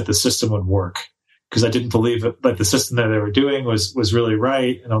convinced that the system would work, because I didn't believe that the system that they were doing was really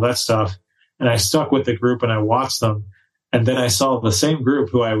right and all that stuff. And I stuck with the group and I watched them. And then I saw the same group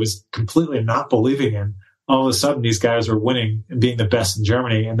who I was completely not believing in. All of a sudden, these guys were winning and being the best in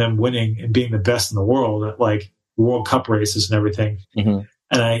Germany, and then winning and being the best in the world at like World Cup races and everything. Mm-hmm.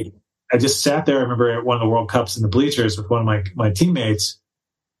 And I just sat there. I remember at one of the World Cups in the bleachers with one of my teammates.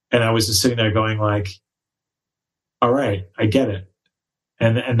 And I was just sitting there going like, all right, I get it.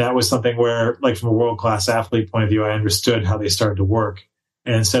 And that was something where, like, from a world-class athlete point of view, I understood how they started to work.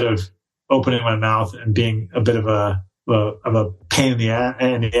 And instead of opening my mouth and being a bit of a pain in the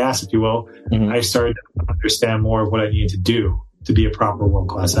ass, if you will, mm-hmm. I started to understand more of what I needed to do to be a proper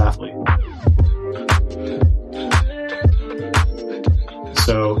world-class athlete.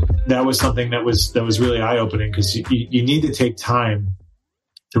 So that was something that was really eye-opening, because you need to take time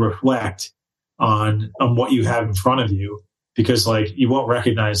to reflect on what you have in front of you, because like you won't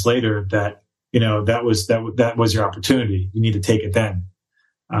recognize later that, you know, that was your opportunity. You need to take it then.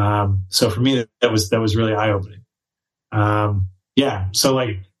 So for me, that was really eye-opening. Yeah. So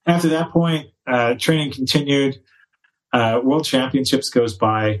like after that point, training continued, World Championships goes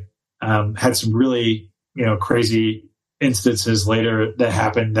by, had some really, you know, crazy instances later that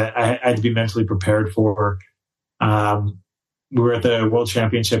happened that I had to be mentally prepared for. We were at the World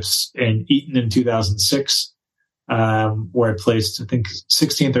Championships in Eton in 2006, where I placed, I think,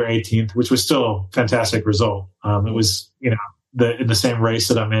 16th or 18th, which was still a fantastic result. It was, you know, in the same race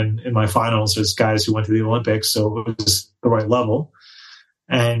that I'm in my finals as guys who went to the Olympics, so it was the right level.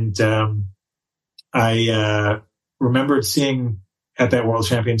 And I remembered seeing at that World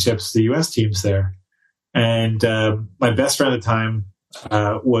Championships the U.S. teams there, and my best friend at the time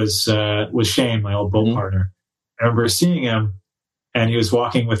was Shane, my old boat partner. I remember seeing him, and he was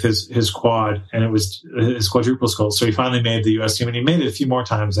walking with his quad, and it was his quadruple sculls. So he finally made the U.S. team, and he made it a few more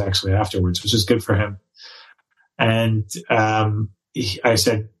times actually afterwards, which is good for him. And I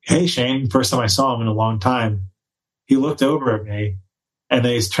said, "Hey, Shane," first time I saw him in a long time. He looked over at me, and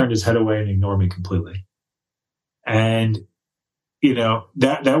then he turned his head away and ignored me completely. And you know,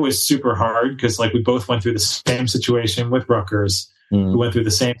 that was super hard, because like we both went through the same situation with Rutgers. We went through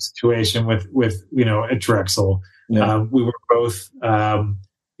the same situation with you know, at Drexel. Yeah. We were both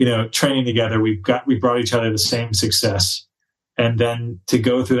you know, training together. We brought each other the same success, and then to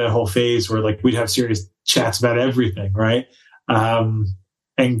go through that whole phase where like we'd have serious chats about everything, right?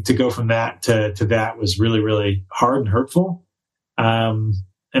 And to go from that to that was really, really hard and hurtful. And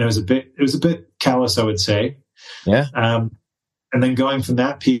it was a bit callous, I would say. Yeah. And then going from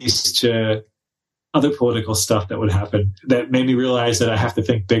that piece to other political stuff that would happen, that made me realize that I have to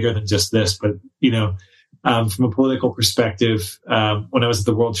think bigger than just this. But, you know, from a political perspective, when I was at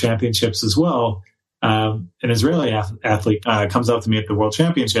the World Championships as well, an Israeli athlete comes up to me at the World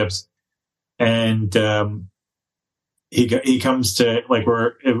Championships, and he comes to, like,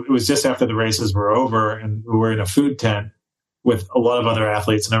 it was just after the races were over, and we were in a food tent with a lot of other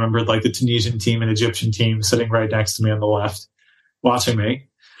athletes. And I remember like the Tunisian team and Egyptian team sitting right next to me on the left, watching me.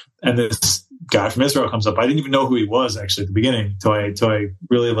 And this guy from Israel comes up. I didn't even know who he was actually at the beginning till I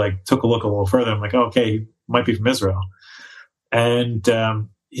really like took a look a little further. I'm like, oh, okay, he might be from Israel. And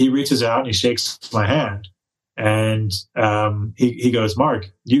he reaches out and he shakes my hand, and he goes,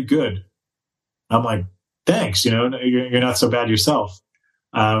 "Mark, you good?" I'm like, "Thanks. You know, you're not so bad yourself."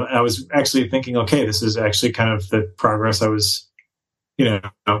 I was actually thinking, okay, this is actually kind of the progress I was, you know,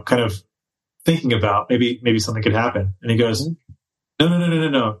 kind of thinking about. Maybe something could happen. And he goes,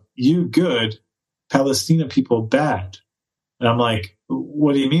 No. You good, Palestina people bad. And I'm like,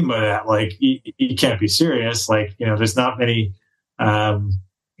 what do you mean by that? Like, you can't be serious. Like, you know, there's not many,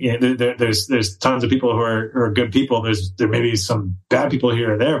 you know, there's tons of people who are good people. There may be some bad people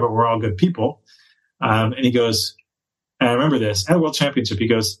here or there, but we're all good people. And he goes, and I remember this at World Championship, he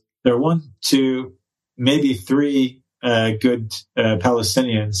goes, there are 1, 2, maybe 3 good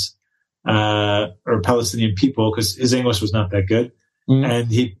Palestinians or Palestinian people, because his English was not that good.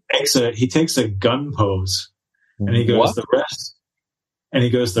 And he takes a gun pose, and he goes, "The rest," and he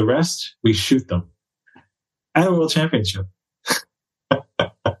goes, "The rest, we shoot them." At a World Championship.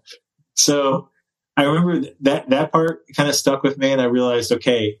 So I remember that part kind of stuck with me, and I realized,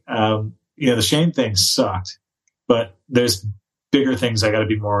 okay, you know, the Shane thing sucked, but there's bigger things I got to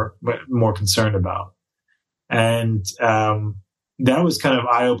be more concerned about. And that was kind of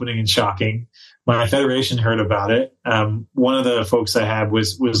eye-opening and shocking. My federation heard about it. One of the folks I had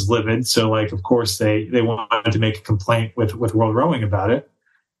was livid. So like, of course they wanted to make a complaint with World Rowing about it.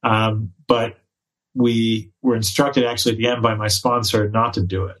 But we were instructed actually at the end by my sponsor not to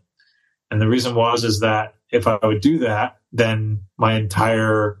do it. And the reason is that if I would do that, then my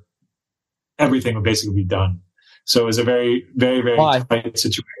entire everything would basically be done. So it was a very, very, very tight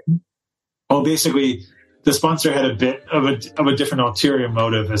situation. Well, basically, the sponsor had a bit of a different ulterior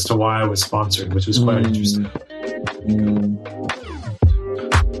motive as to why I was sponsored, which was quite interesting.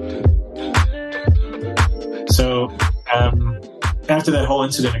 So after that whole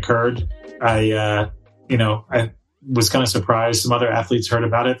incident occurred, I was kind of surprised. Some other athletes heard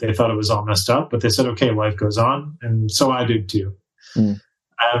about it. They thought it was all messed up, but they said, okay, life goes on. And so I did too.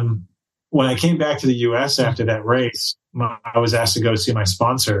 When I came back to the U.S. after that race, I was asked to go see my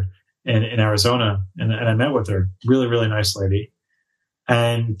sponsor in Arizona, and I met with her. Really, really nice lady.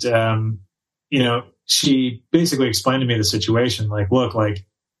 And, she basically explained to me the situation. Like, look, like,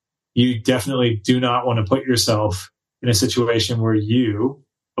 you definitely do not want to put yourself in a situation where you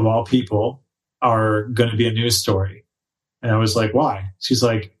of all people, are going to be a news story. And I was like, why? She's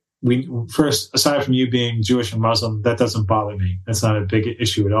like, first, aside from you being Jewish and Muslim, that doesn't bother me. That's not a big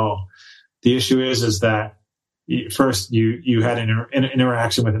issue at all. The issue is that first you had an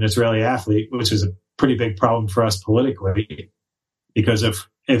interaction with an Israeli athlete, which is a pretty big problem for us politically, because if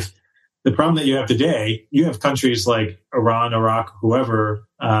the problem that you have today, you have countries like Iran, Iraq, whoever,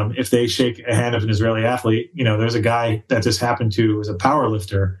 if they shake a hand of an Israeli athlete, there's a guy that this happened to who was a power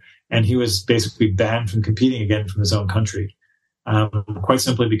lifter, and he was basically banned from competing again from his own country, quite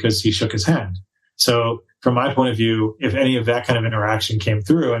simply because he shook his hand. So from my point of view, if any of that kind of interaction came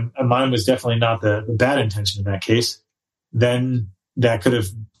through, and mine was definitely not the bad intention in that case, then that could have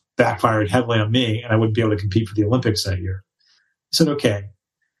backfired heavily on me, and I wouldn't be able to compete for the Olympics that year. I said, okay.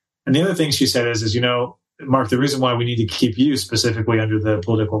 And the other thing she said is, Mark, the reason why we need to keep you specifically under the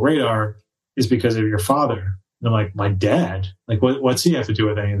political radar is because of your father. And I'm like, my dad? Like, what's he have to do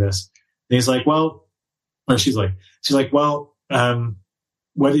with any of this? And he's like, she's like,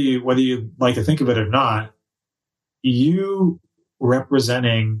 whether you like to think of it or not, you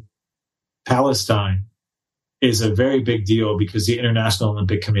representing Palestine is a very big deal because the International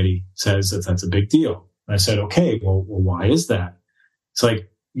Olympic Committee says that that's a big deal. And I said, okay, well, why is that? It's like,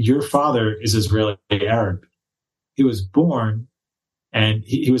 your father is Israeli Arab. He was born, and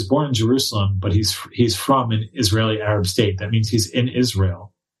he was born in Jerusalem, but he's from an Israeli Arab state. That means he's in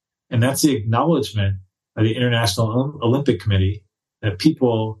Israel. And that's the acknowledgement by the International Olympic Committee that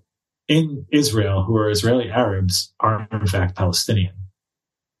people in Israel who are Israeli Arabs are in fact Palestinian.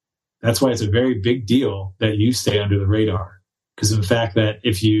 That's why it's a very big deal that you stay under the radar. Because in fact, that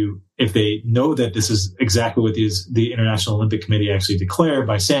if they know that this is exactly what the International Olympic Committee actually declared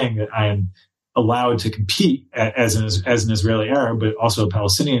by saying that I am allowed to compete as an Israeli Arab, but also of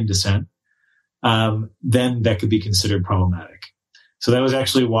Palestinian descent, then that could be considered problematic. So that was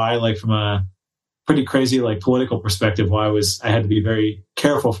actually why, like from a pretty crazy like political perspective, why I had to be very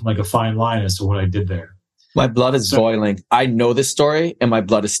careful from like a fine line as to what I did there. My blood is boiling. I know this story, and my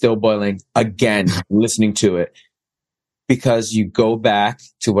blood is still boiling again listening to it. Because you go back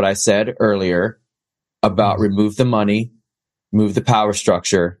to what I said earlier about remove the money, move the power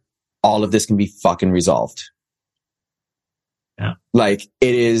structure, all of this can be fucking resolved. Yeah. Like,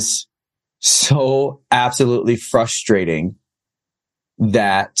 it is so absolutely frustrating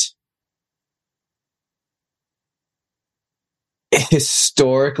that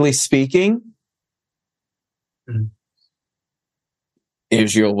historically speaking,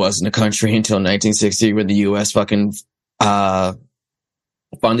 Israel wasn't a country until 1960 when the U.S. fucking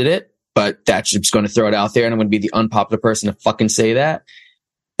funded it, but that's just going to throw it out there, and I'm going to be the unpopular person to fucking say that.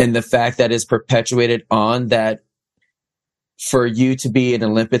 And the fact that is perpetuated on that for you to be an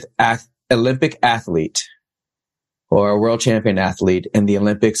Olympic athlete or a world champion athlete, and the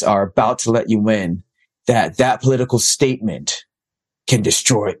Olympics are about to let you win, that political statement can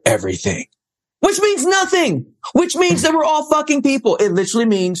destroy everything, which means nothing, which means that we're all fucking people. It literally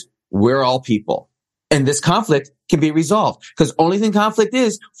means we're all people. And this conflict can be resolved, because only thing conflict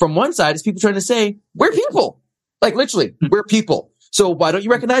is from one side is people trying to say we're people, like literally we're people. So why don't you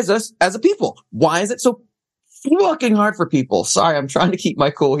recognize us as a people? Why is it so fucking hard for people? Sorry, I'm trying to keep my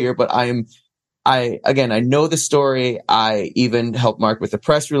cool here, but I know the story. I even helped Mark with the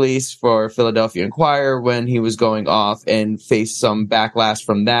press release for Philadelphia Inquirer when he was going off, and faced some backlash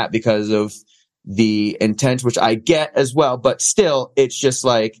from that because of the intent, which I get as well. But still, it's just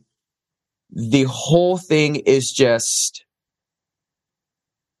like, the whole thing is just,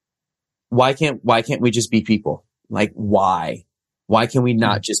 why can't we just be people? Like, why can we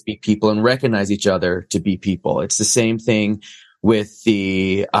not just be people and recognize each other to be people? It's the same thing with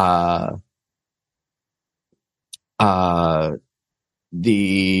the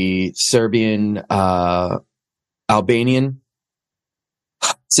Serbian, Albanian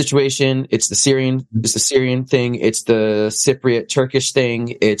situation. It's the Syrian thing. It's the Cypriot Turkish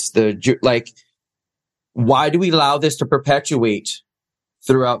thing. It's why do we allow this to perpetuate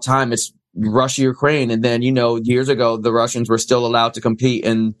throughout time? It's Russia, Ukraine. And then, years ago, the Russians were still allowed to compete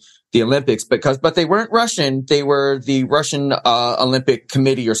in the Olympics but they weren't Russian. They were the Russian, Olympic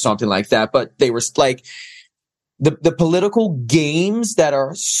Committee or something like that. But they were like the political games that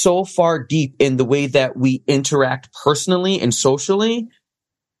are so far deep in the way that we interact personally and socially.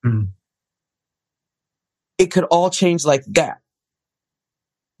 It could all change like that.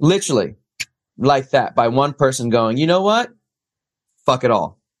 Literally like that, by one person going, you know what? Fuck it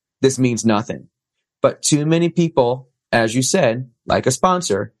all. This means nothing. But too many people, as you said, like a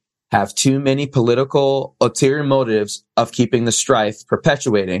sponsor, have too many political ulterior motives of keeping the strife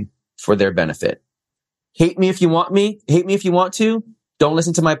perpetuating for their benefit. Hate me if you want to. don't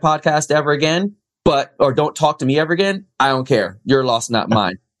listen to my podcast ever again, or don't talk to me ever again. I don't care. Your loss, not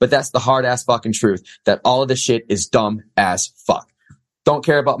mine. But that's the hard ass fucking truth, that all of this shit is dumb as fuck. Don't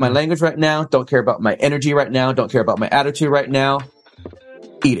care about my language right now. Don't care about my energy right now. Don't care about my attitude right now.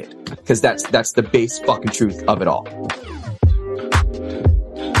 Eat it. Because that's the base fucking truth of it all.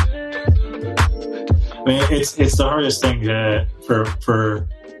 I mean, it's the hardest thing for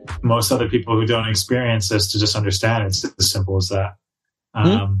most other people who don't experience this to just understand. It's as simple as that.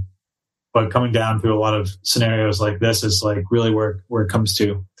 But coming down through a lot of scenarios like this is like really where it comes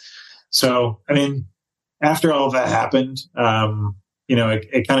to. So, I mean, after all of that happened,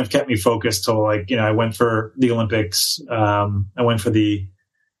 it kind of kept me focused till I went for the Olympics. I went for the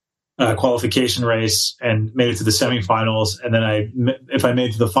qualification race and made it to the semifinals. And then if I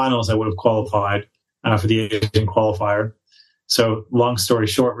made it to the finals, I would have qualified for the Asian qualifier. So long story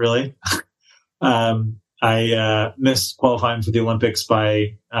short, really, I missed qualifying for the Olympics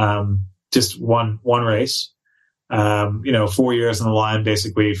by just one race. 4 years on the line,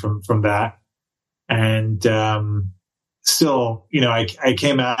 basically from that. And still, I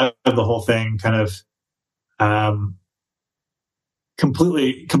came out of the whole thing kind of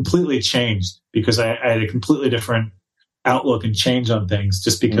completely changed, because I had a completely different outlook and change on things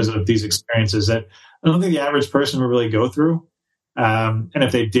just because of these experiences that I don't think the average person would really go through. And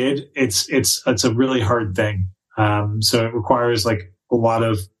if they did, it's a really hard thing. So it requires like a lot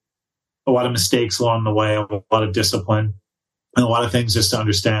of mistakes along the way, a lot of discipline, and a lot of things just to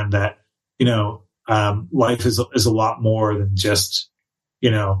understand that, life is a lot more than just,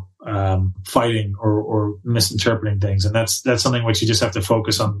 fighting or misinterpreting things. And that's something which you just have to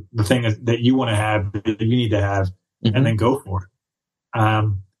focus on, the thing that you want to have, that you need to have, and then go for it.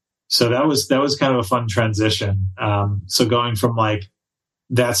 So that was kind of a fun transition. So going from like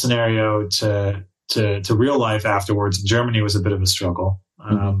that scenario to real life afterwards in Germany was a bit of a struggle.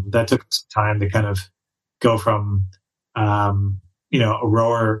 That took some time to kind of go from, a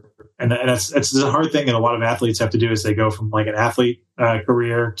rower, and it's a hard thing that a lot of athletes have to do, is they go from like an athlete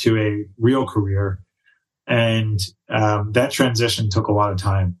career to a real career. And that transition took a lot of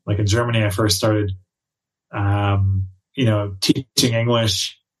time. Like in Germany, I first started, teaching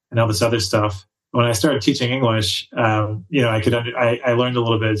English and all this other stuff. When I started teaching English, I learned a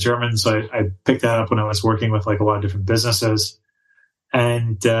little bit of German. So I picked that up when I was working with like a lot of different businesses.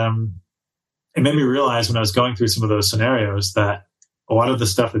 And it made me realize when I was going through some of those scenarios that a lot of the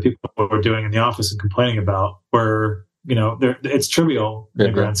stuff that people were doing in the office and complaining about were, it's trivial in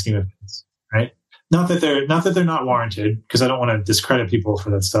the grand scheme of things, right? Not that they're not warranted, because I don't want to discredit people for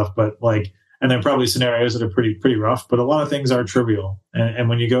that stuff, but and there are probably scenarios that are pretty rough, but a lot of things are trivial. And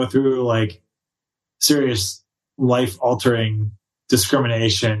when you go through like serious life altering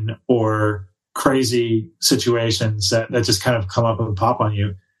discrimination or crazy situations that just kind of come up and pop on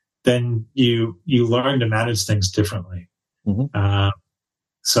you, then you learn to manage things differently.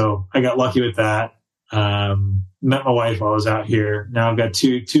 So I got lucky with that. Met my wife while I was out here. Now I've got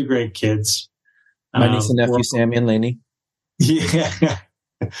two great kids. My niece and nephew, Sammy and Lainey. Yeah.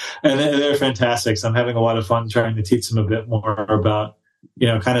 And they're fantastic. So I'm having a lot of fun trying to teach them a bit more about,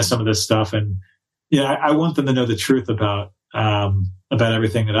 kind of some of this stuff. And, I want them to know the truth about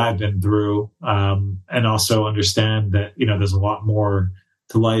everything that I've been through. And also understand that, there's a lot more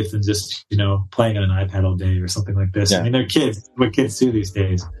to life than just, playing on an iPad all day or something like this. Yeah. I mean, they're kids, what kids do these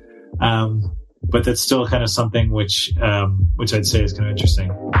days. But that's still kind of something which I'd say is kind of interesting.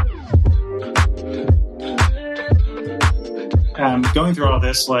 Going through all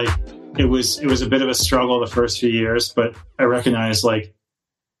this, it was a bit of a struggle the first few years, but I recognize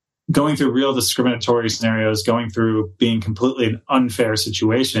going through real discriminatory scenarios, going through being completely in unfair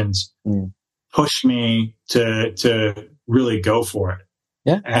situations, pushed me to really go for it.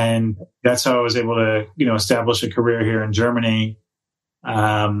 Yeah. And that's how I was able to, establish a career here in Germany,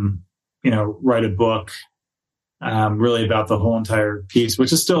 write a book, really about the whole entire piece,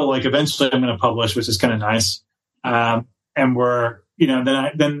 which is still eventually I'm going to publish, which is kind of nice. And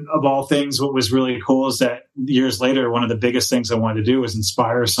then of all things, what was really cool is that years later, one of the biggest things I wanted to do was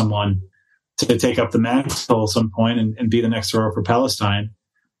inspire someone to take up the mantle at some point and be the next rower for Palestine.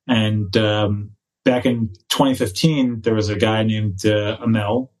 And back in 2015, there was a guy named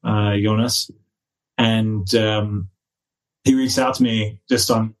Amel Jonas, and he reached out to me just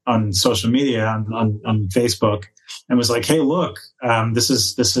on social media, on Facebook, and was like, "Hey, look, this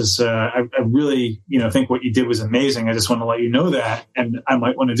is I really think what you did was amazing. I just want to let you know that, and I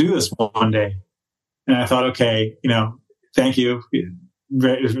might want to do this one day." And I thought, okay, thank you.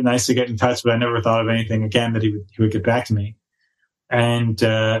 It was nice to get in touch, but I never thought of anything again that he would get back to me. And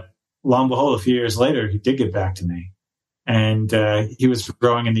lo and behold, a few years later, he did get back to me. and he was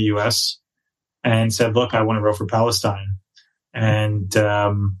rowing in the U.S. and said, "Look, I want to row for Palestine." And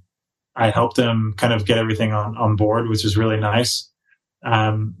I helped him kind of get everything on board, which was really nice.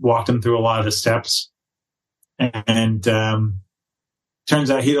 Walked him through a lot of the steps, and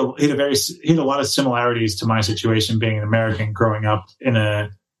turns out he had a lot of similarities to my situation, being an American growing up in a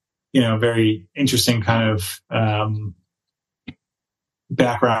very interesting kind of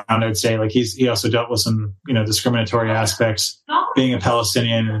background. I'd say, like, he also dealt with some discriminatory aspects, being a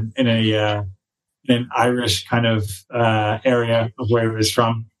Palestinian in an Irish kind of area of where he was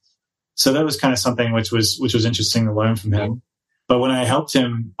from. So that was kind of something which was interesting to learn from him. But when I helped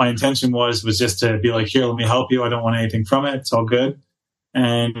him, my intention was just to be like, here, let me help you. I don't want anything from it. It's all good.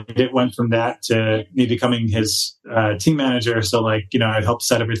 And it went from that to me becoming his team manager. So, like, I'd helped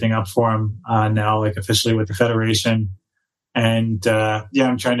set everything up for him now, like, officially with the federation. And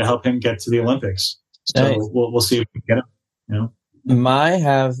I'm trying to help him get to the Olympics. So nice. We'll see if we can get him.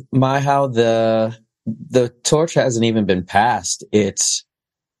 How the torch hasn't even been passed. It's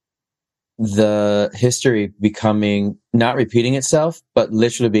the history becoming, not repeating itself, but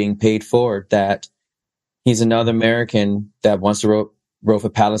literally being paid forward, that he's another American that wants to row for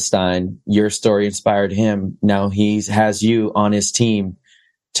Palestine. Your story inspired him. Now he has you on his team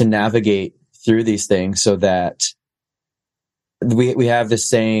to navigate through these things, so that we have this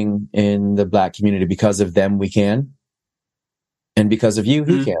saying in the Black community, because of them, we can. And because of you,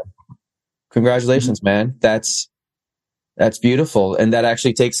 he can. Congratulations, man. That's beautiful. And that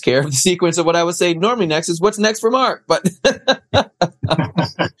actually takes care of the sequence of what I would say normally next is what's next for Mark. But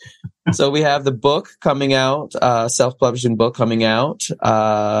so we have the book coming out, self-publishing book coming out.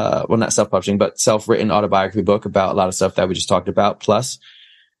 Well, not self-publishing, but self-written autobiography book about a lot of stuff that we just talked about. Plus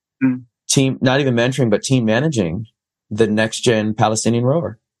team, not even mentoring, but team managing the next gen Palestinian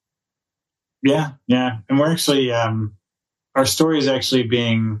rower. Yeah. And we're actually, our story is actually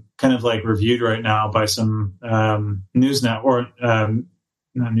being kind of like reviewed right now by some news network,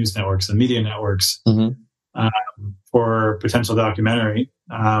 not news networks, the media networks, for potential documentary.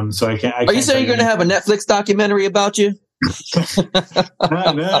 So I can't. Are you saying you're going to have a Netflix documentary about you?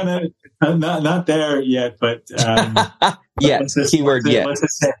 No, not there yet. But keyword yet.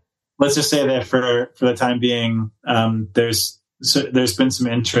 Let's just say that for the time being, there's been some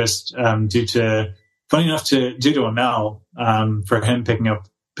interest due to Amel, for him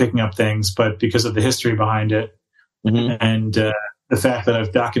picking up things, but because of the history behind it and the fact that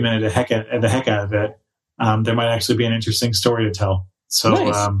I've documented the heck out of it, there might actually be an interesting story to tell. So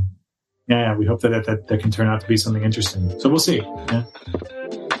nice. We hope that can turn out to be something interesting. So we'll see. Yeah.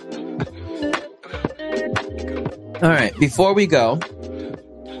 All right. Before we go,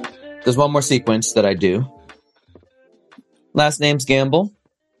 there's one more sequence that I do. Last name's Gamble.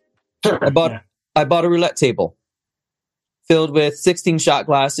 Sure. I bought a roulette table filled with 16 shot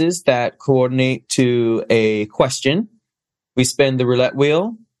glasses that coordinate to a question. We spin the roulette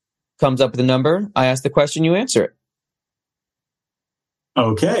wheel, comes up with a number. I ask the question, you answer it.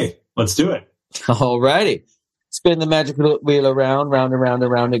 Okay, let's do it. All righty. Spin the magic wheel around, round and round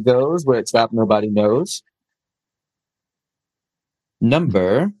and round it goes. Where it stops, nobody knows.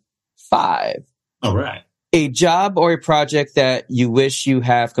 Number 5. All right. A job or a project that you wish you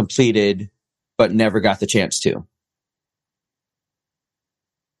have completed but never got the chance to.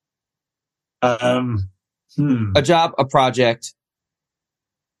 A job, a project.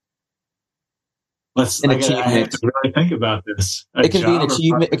 I have to really think about this. It can be an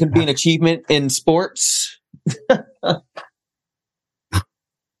achievement. It can be an achievement in sports.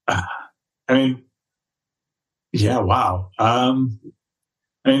 Yeah, wow. From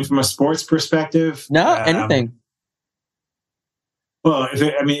a sports perspective, anything. Well,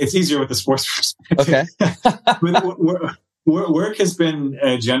 it's easier with the sports perspective. Okay. Work has been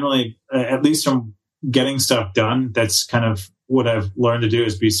generally, at least from getting stuff done, that's kind of what I've learned to do,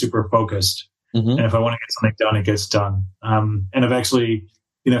 is be super focused. And if I want to get something done, it gets done. And I've actually,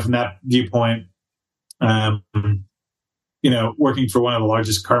 from that viewpoint, working for one of the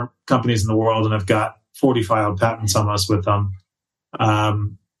largest companies in the world, and I've got 40 filed patents almost with them,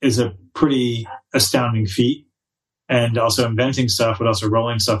 is a pretty astounding feat. And also inventing stuff, but also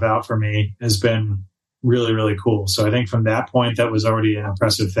rolling stuff out for me has been really, really cool. So I think from that point, that was already an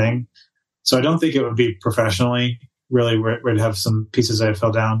impressive thing. So I don't think it would be professionally really where I'd have some pieces that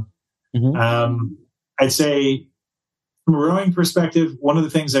fell down. I'd say from a rowing perspective, one of the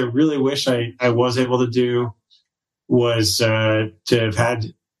things I really wish I was able to do was to have had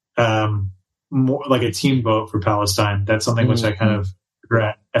more like a team boat for Palestine. That's something which I kind of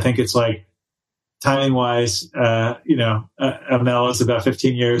regret. I think it's like, timing wise, Amel is about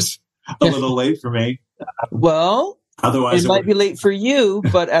 15 years a little late for me. Well, Otherwise, it might be late for you,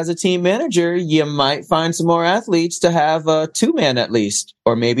 but as a team manager, you might find some more athletes to have a 2-man at least,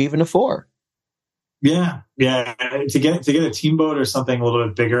 or maybe even a 4. Yeah. To get a team boat or something a little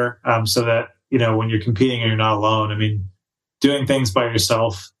bit bigger, so that when you're competing and you're not alone. I mean, doing things by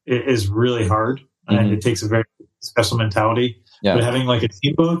yourself is really hard, and it takes a very special mentality. Yeah. But having like a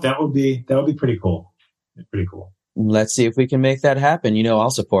team boat, that would be pretty cool. Pretty cool. Let's see if we can make that happen.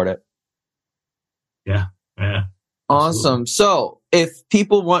 I'll support it. Yeah. Awesome. So if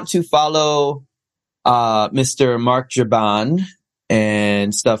people want to follow Mr. Mark Gerban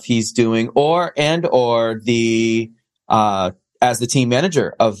and stuff he's doing, or the as the team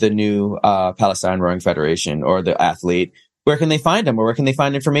manager of the new Palestine Rowing Federation, or the athlete, where can they find him, or where can they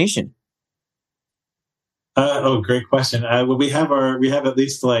find information? Great question. Well, we have at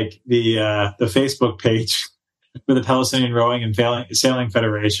least like the Facebook page for the Palestinian Rowing and Sailing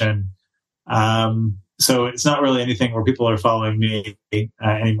Federation. So it's not really anything where people are following me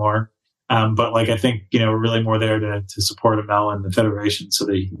anymore. But like, I think, we're really more there to support Amel and the Federation so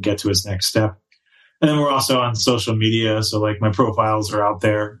that he can get to his next step. And then we're also on social media. So like my profiles are out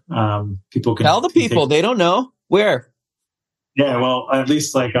there. People can tell the people they don't know where. Yeah. Well, at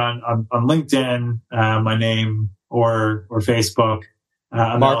least like on LinkedIn, my name or Facebook,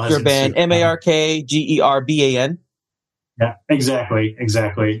 Mark Gerban, MarkGerban. Yeah,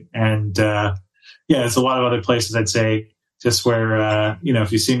 exactly. And, it's a lot of other places, I'd say, just where,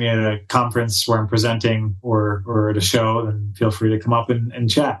 if you see me at a conference where I'm presenting or at a show, then feel free to come up and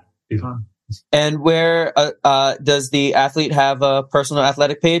chat. It'd be fun. And where does the athlete have a personal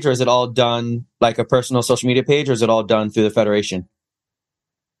athletic page, or is it all done like a personal social media page, or is it all done through the Federation?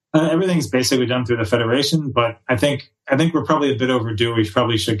 Everything's basically done through the Federation, but I think we're probably a bit overdue. We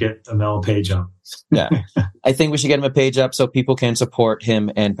probably should get Amel page up. Yeah, I think we should get him a page up so people can support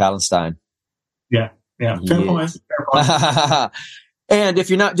him and Palestine. Yeah. Fair point. And if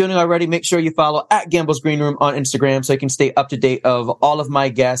you're not doing it already, make sure you follow @Gamble's Green Room on Instagram so you can stay up to date of all of my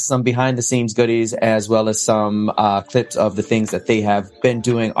guests, some behind the scenes goodies, as well as some clips of the things that they have been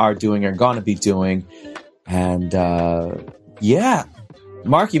doing, are doing, or going to be doing. And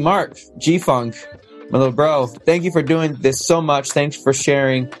Mark, G-Funk, my little bro, thank you for doing this so much. Thanks for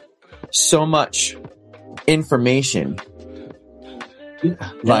sharing so much information.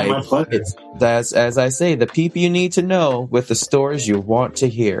 My pleasure. That's, as I say, the people you need to know with the stories you want to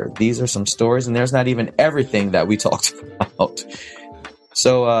hear. These are some stories, and there's not even everything that we talked about.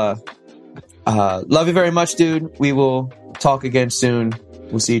 So, love you very much, dude. We will talk again soon.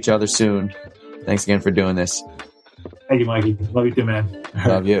 We'll see each other soon. Thanks again for doing this. Thank you, Mikey. Love you too, man.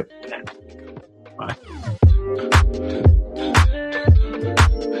 Love you. Bye.